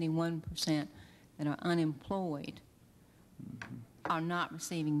 71% that are unemployed are not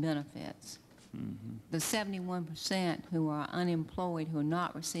receiving benefits. The 71% who are unemployed, who are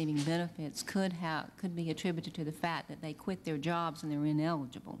not receiving benefits, could be attributed to the fact that they quit their jobs and they're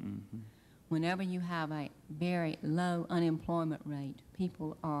ineligible. whenever you have a very low unemployment rate,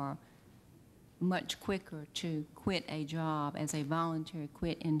 people are much quicker to quit a job as a voluntary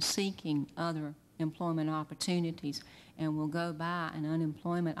quit in seeking other employment opportunities, and will go by an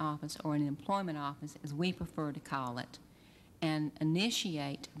unemployment office or an employment office, as we prefer to call it, and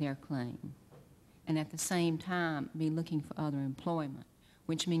initiate their claim, and at the same time be looking for other employment,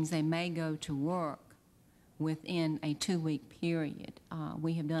 which means they may go to work within a 2-week period.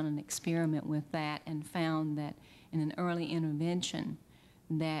 We have done an experiment with that and found that in an early intervention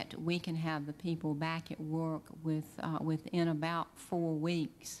that we can have the people back at work within about 4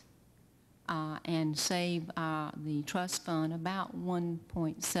 weeks and save the trust fund about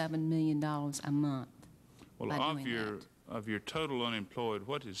 $1.7 million a month. Well, of your total unemployed,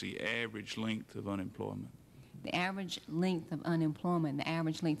 what is the average length of unemployment? The average length of unemployment, the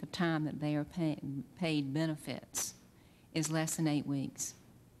average length of time that they are paid benefits is less than 8 weeks.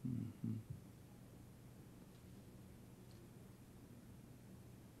 Mm-hmm.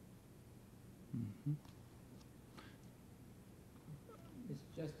 Mm-hmm.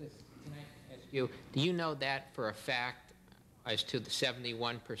 Mr. Justice, can I ask you, do you know that for a fact as to the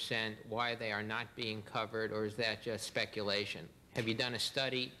 71%, why they are not being covered, or is that just speculation? Have you done a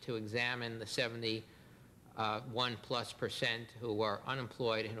study to examine the 71+% who are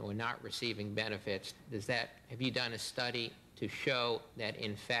unemployed and who are not receiving benefits? Have you done a study to show that,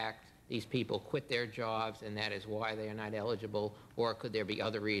 in fact, these people quit their jobs and that is why they are not eligible, or could there be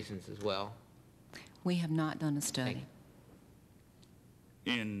other reasons as well? We have not done a study.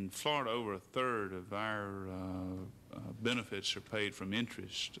 In Florida, over a third of our benefits are paid from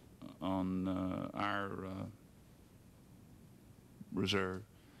interest on our reserve.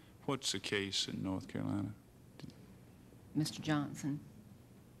 What's the case in North Carolina? Mr. Johnson.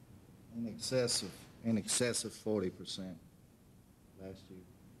 In excess of 40% last year.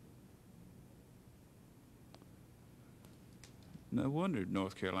 No wonder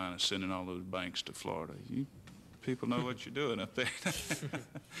North Carolina's sending all those banks to Florida. You people know what you're doing up there.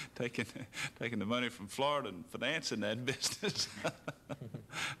 taking the money from Florida and financing that business.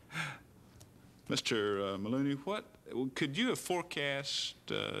 Mr. Maloney, could you have forecast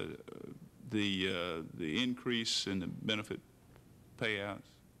the increase in the benefit payouts?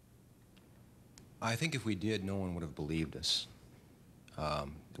 I think if we did, no one would have believed us.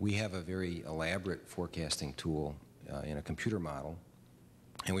 We have a very elaborate forecasting tool in a computer model,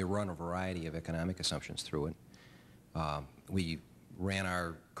 and we run a variety of economic assumptions through it. We ran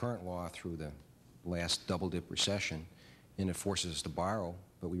our current law through the last double-dip recession, and it forces us to borrow,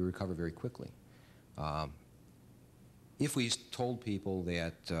 but we recover very quickly. If we told people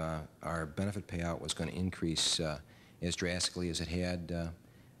that our benefit payout was going to increase as drastically as it had,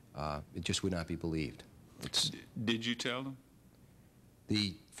 it just would not be believed. Did you tell them?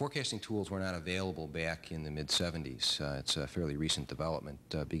 The forecasting tools were not available back in the mid-'70s. It's a fairly recent development,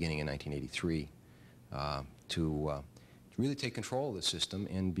 beginning in 1983, to really take control of the system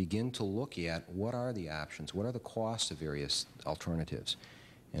and begin to look at what are the options, what are the costs of various alternatives.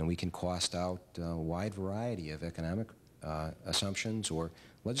 And we can cost out a wide variety of economic assumptions or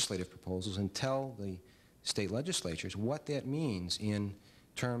legislative proposals and tell the state legislatures what that means in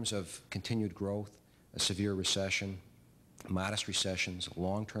terms of continued growth, a severe recession, modest recessions,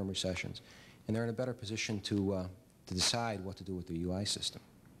 long-term recessions, and they're in a better position to decide what to do with the UI system.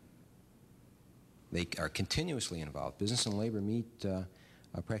 They are continuously involved. Business and labor meet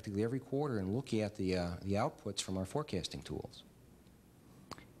practically every quarter and look at the outputs from our forecasting tools.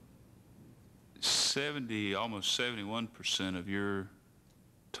 Almost 71% of your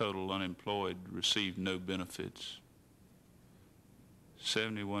total unemployed receive no benefits.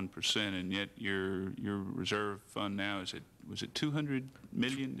 71%, and yet your reserve fund now was it 200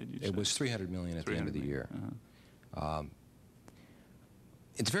 million? Did you say? It was 300 million at the end of the year.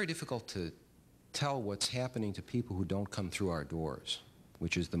 It's very difficult to tell what's happening to people who don't come through our doors,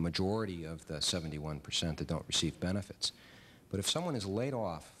 which is the majority of the 71% that don't receive benefits. But if someone is laid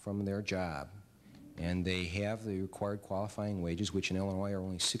off from their job and they have the required qualifying wages, which in Illinois are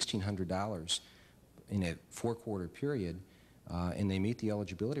only $1,600 in a 4-quarter period, and they meet the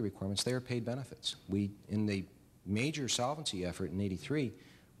eligibility requirements, they are paid benefits. In the major solvency effort in '83,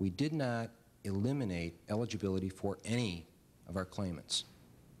 we did not eliminate eligibility for any of our claimants.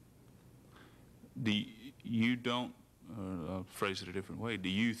 I'll phrase it a different way, do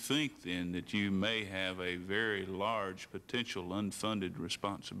you think then that you may have a very large potential unfunded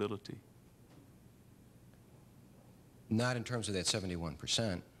responsibility? Not in terms of that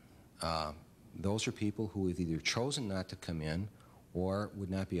 71%. Those are people who have either chosen not to come in or would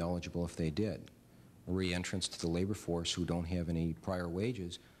not be eligible if they did. Re-entrants to the labor force who don't have any prior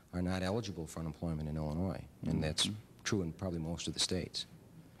wages are not eligible for unemployment in Illinois, and that's true in probably most of the states.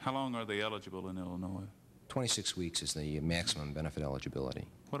 How long are they eligible in Illinois? 26 weeks is the maximum benefit eligibility.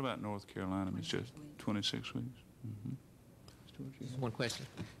 What about North Carolina? It's just 26 weeks. Just one question.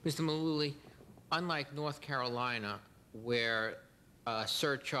 Mr. Mullooly, unlike North Carolina, where a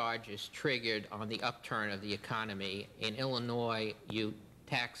surcharge is triggered on the upturn of the economy, in Illinois,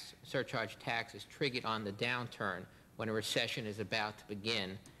 surcharge tax is triggered on the downturn when a recession is about to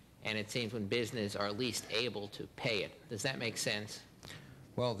begin, and it seems when business are least able to pay it. Does that make sense?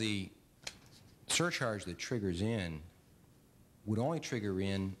 Well, the surcharge that triggers in would only trigger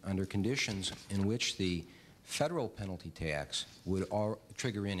in under conditions in which the federal penalty tax would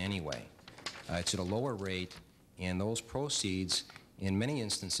trigger in anyway. It's at a lower rate, and those proceeds in many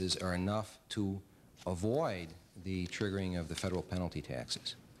instances are enough to avoid the triggering of the federal penalty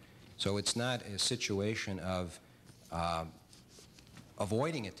taxes. So it's not a situation of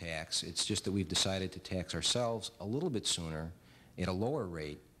avoiding a tax. It's just that we've decided to tax ourselves a little bit sooner at a lower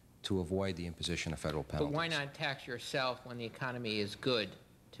rate to avoid the imposition of federal penalties. But why not tax yourself when the economy is good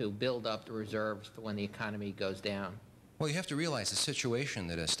to build up the reserves for when the economy goes down? Well, you have to realize the situation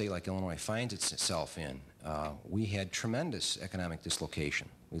that a state like Illinois finds itself in. We had tremendous economic dislocation.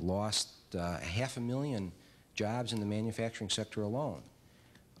 We lost 500,000 jobs in the manufacturing sector alone.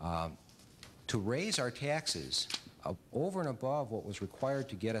 To raise our taxes over and above what was required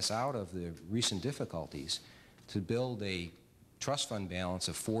to get us out of the recent difficulties, to build a trust fund balance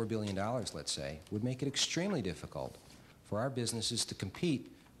of $4 billion, let's say, would make it extremely difficult for our businesses to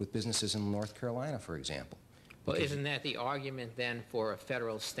compete with businesses in North Carolina, for example. Well, isn't that the argument then for a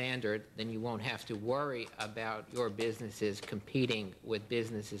federal standard? Then you won't have to worry about your businesses competing with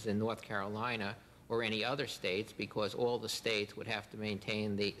businesses in North Carolina or any other states, because all the states would have to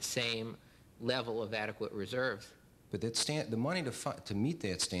maintain the same level of adequate reserves. But the money to meet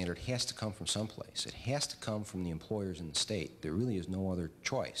that standard has to come from someplace. It has to come from the employers in the state. There really is no other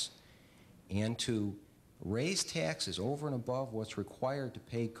choice. And to raise taxes over and above what's required to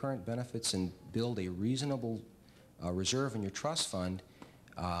pay current benefits and build a reasonable reserve in your trust fund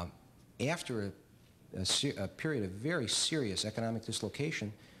after a period of very serious economic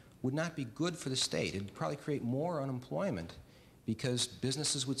dislocation would not be good for the state. It would probably create more unemployment because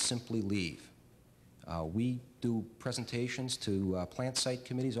businesses would simply leave. We do presentations to plant site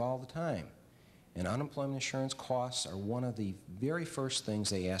committees all the time, and unemployment insurance costs are one of the very first things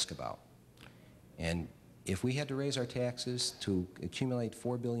they ask about. And if we had to raise our taxes to accumulate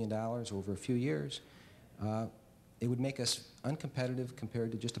 $4 billion over a few years, it would make us uncompetitive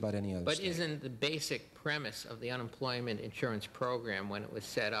compared to just about any other state. But isn't the basic premise of the unemployment insurance program when it was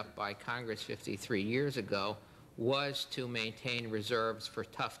set up by Congress 53 years ago was to maintain reserves for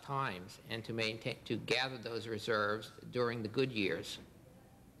tough times and to gather those reserves during the good years?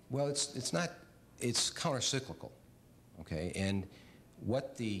 Well, it's counter-cyclical, okay? And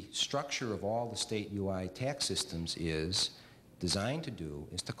what the structure of all the state UI tax systems is designed to do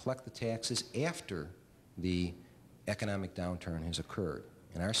is to collect the taxes after the economic downturn has occurred.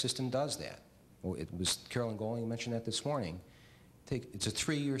 And our system does that. Well, it was Carolyn Goling mentioned that this morning. It's a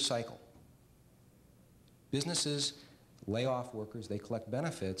 3-year cycle. Businesses lay off workers, they collect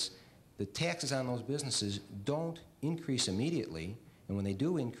benefits. The taxes on those businesses don't increase immediately, and when they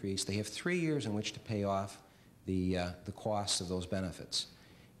do increase, they have 3 years in which to pay off the costs of those benefits.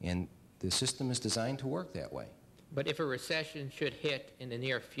 And the system is designed to work that way. But if a recession should hit in the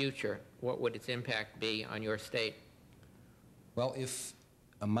near future, what would its impact be on your state? Well, if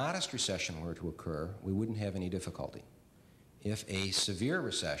a modest recession were to occur, we wouldn't have any difficulty. If a severe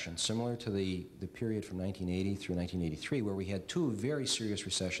recession, similar to the period from 1980 through 1983, where we had 2 very serious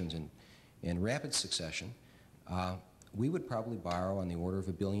recessions in rapid succession, we would probably borrow on the order of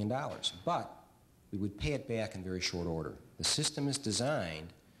 $1 billion. But we would pay it back in very short order. The system is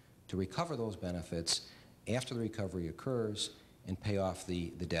designed to recover those benefits after the recovery occurs and pay off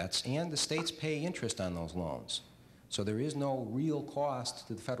the debts, and the states pay interest on those loans. So there is no real cost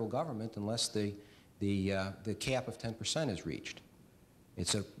to the federal government unless the cap of 10% is reached.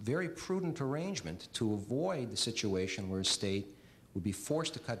 It's a very prudent arrangement to avoid the situation where a state would be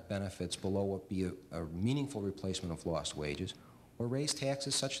forced to cut benefits below what would be a meaningful replacement of lost wages, or raise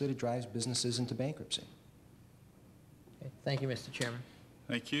taxes such that it drives businesses into bankruptcy. Okay. Thank you, Mr. Chairman.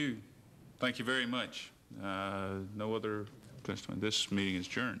 Thank you. Thank you very much. No other testimony. This meeting is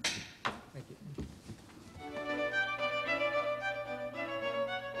adjourned. Thank you.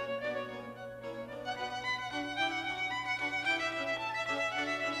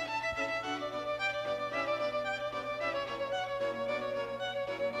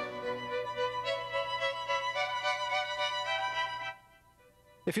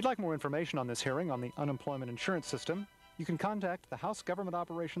 If you'd like more information on this hearing on the unemployment insurance system, you can contact the House Government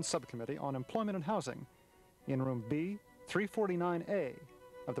Operations Subcommittee on Employment and Housing in room B 349A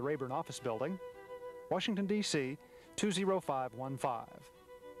of the Rayburn Office Building, Washington, D.C. 20515.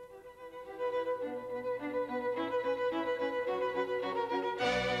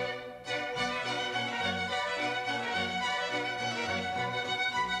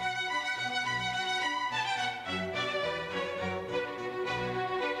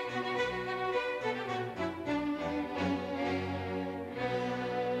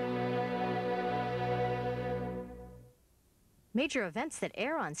 Major events that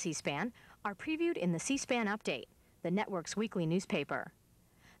air on C-SPAN are previewed in the C-SPAN Update, the network's weekly newspaper.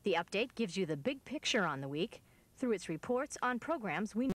 The update gives you the big picture on the week through its reports on programs we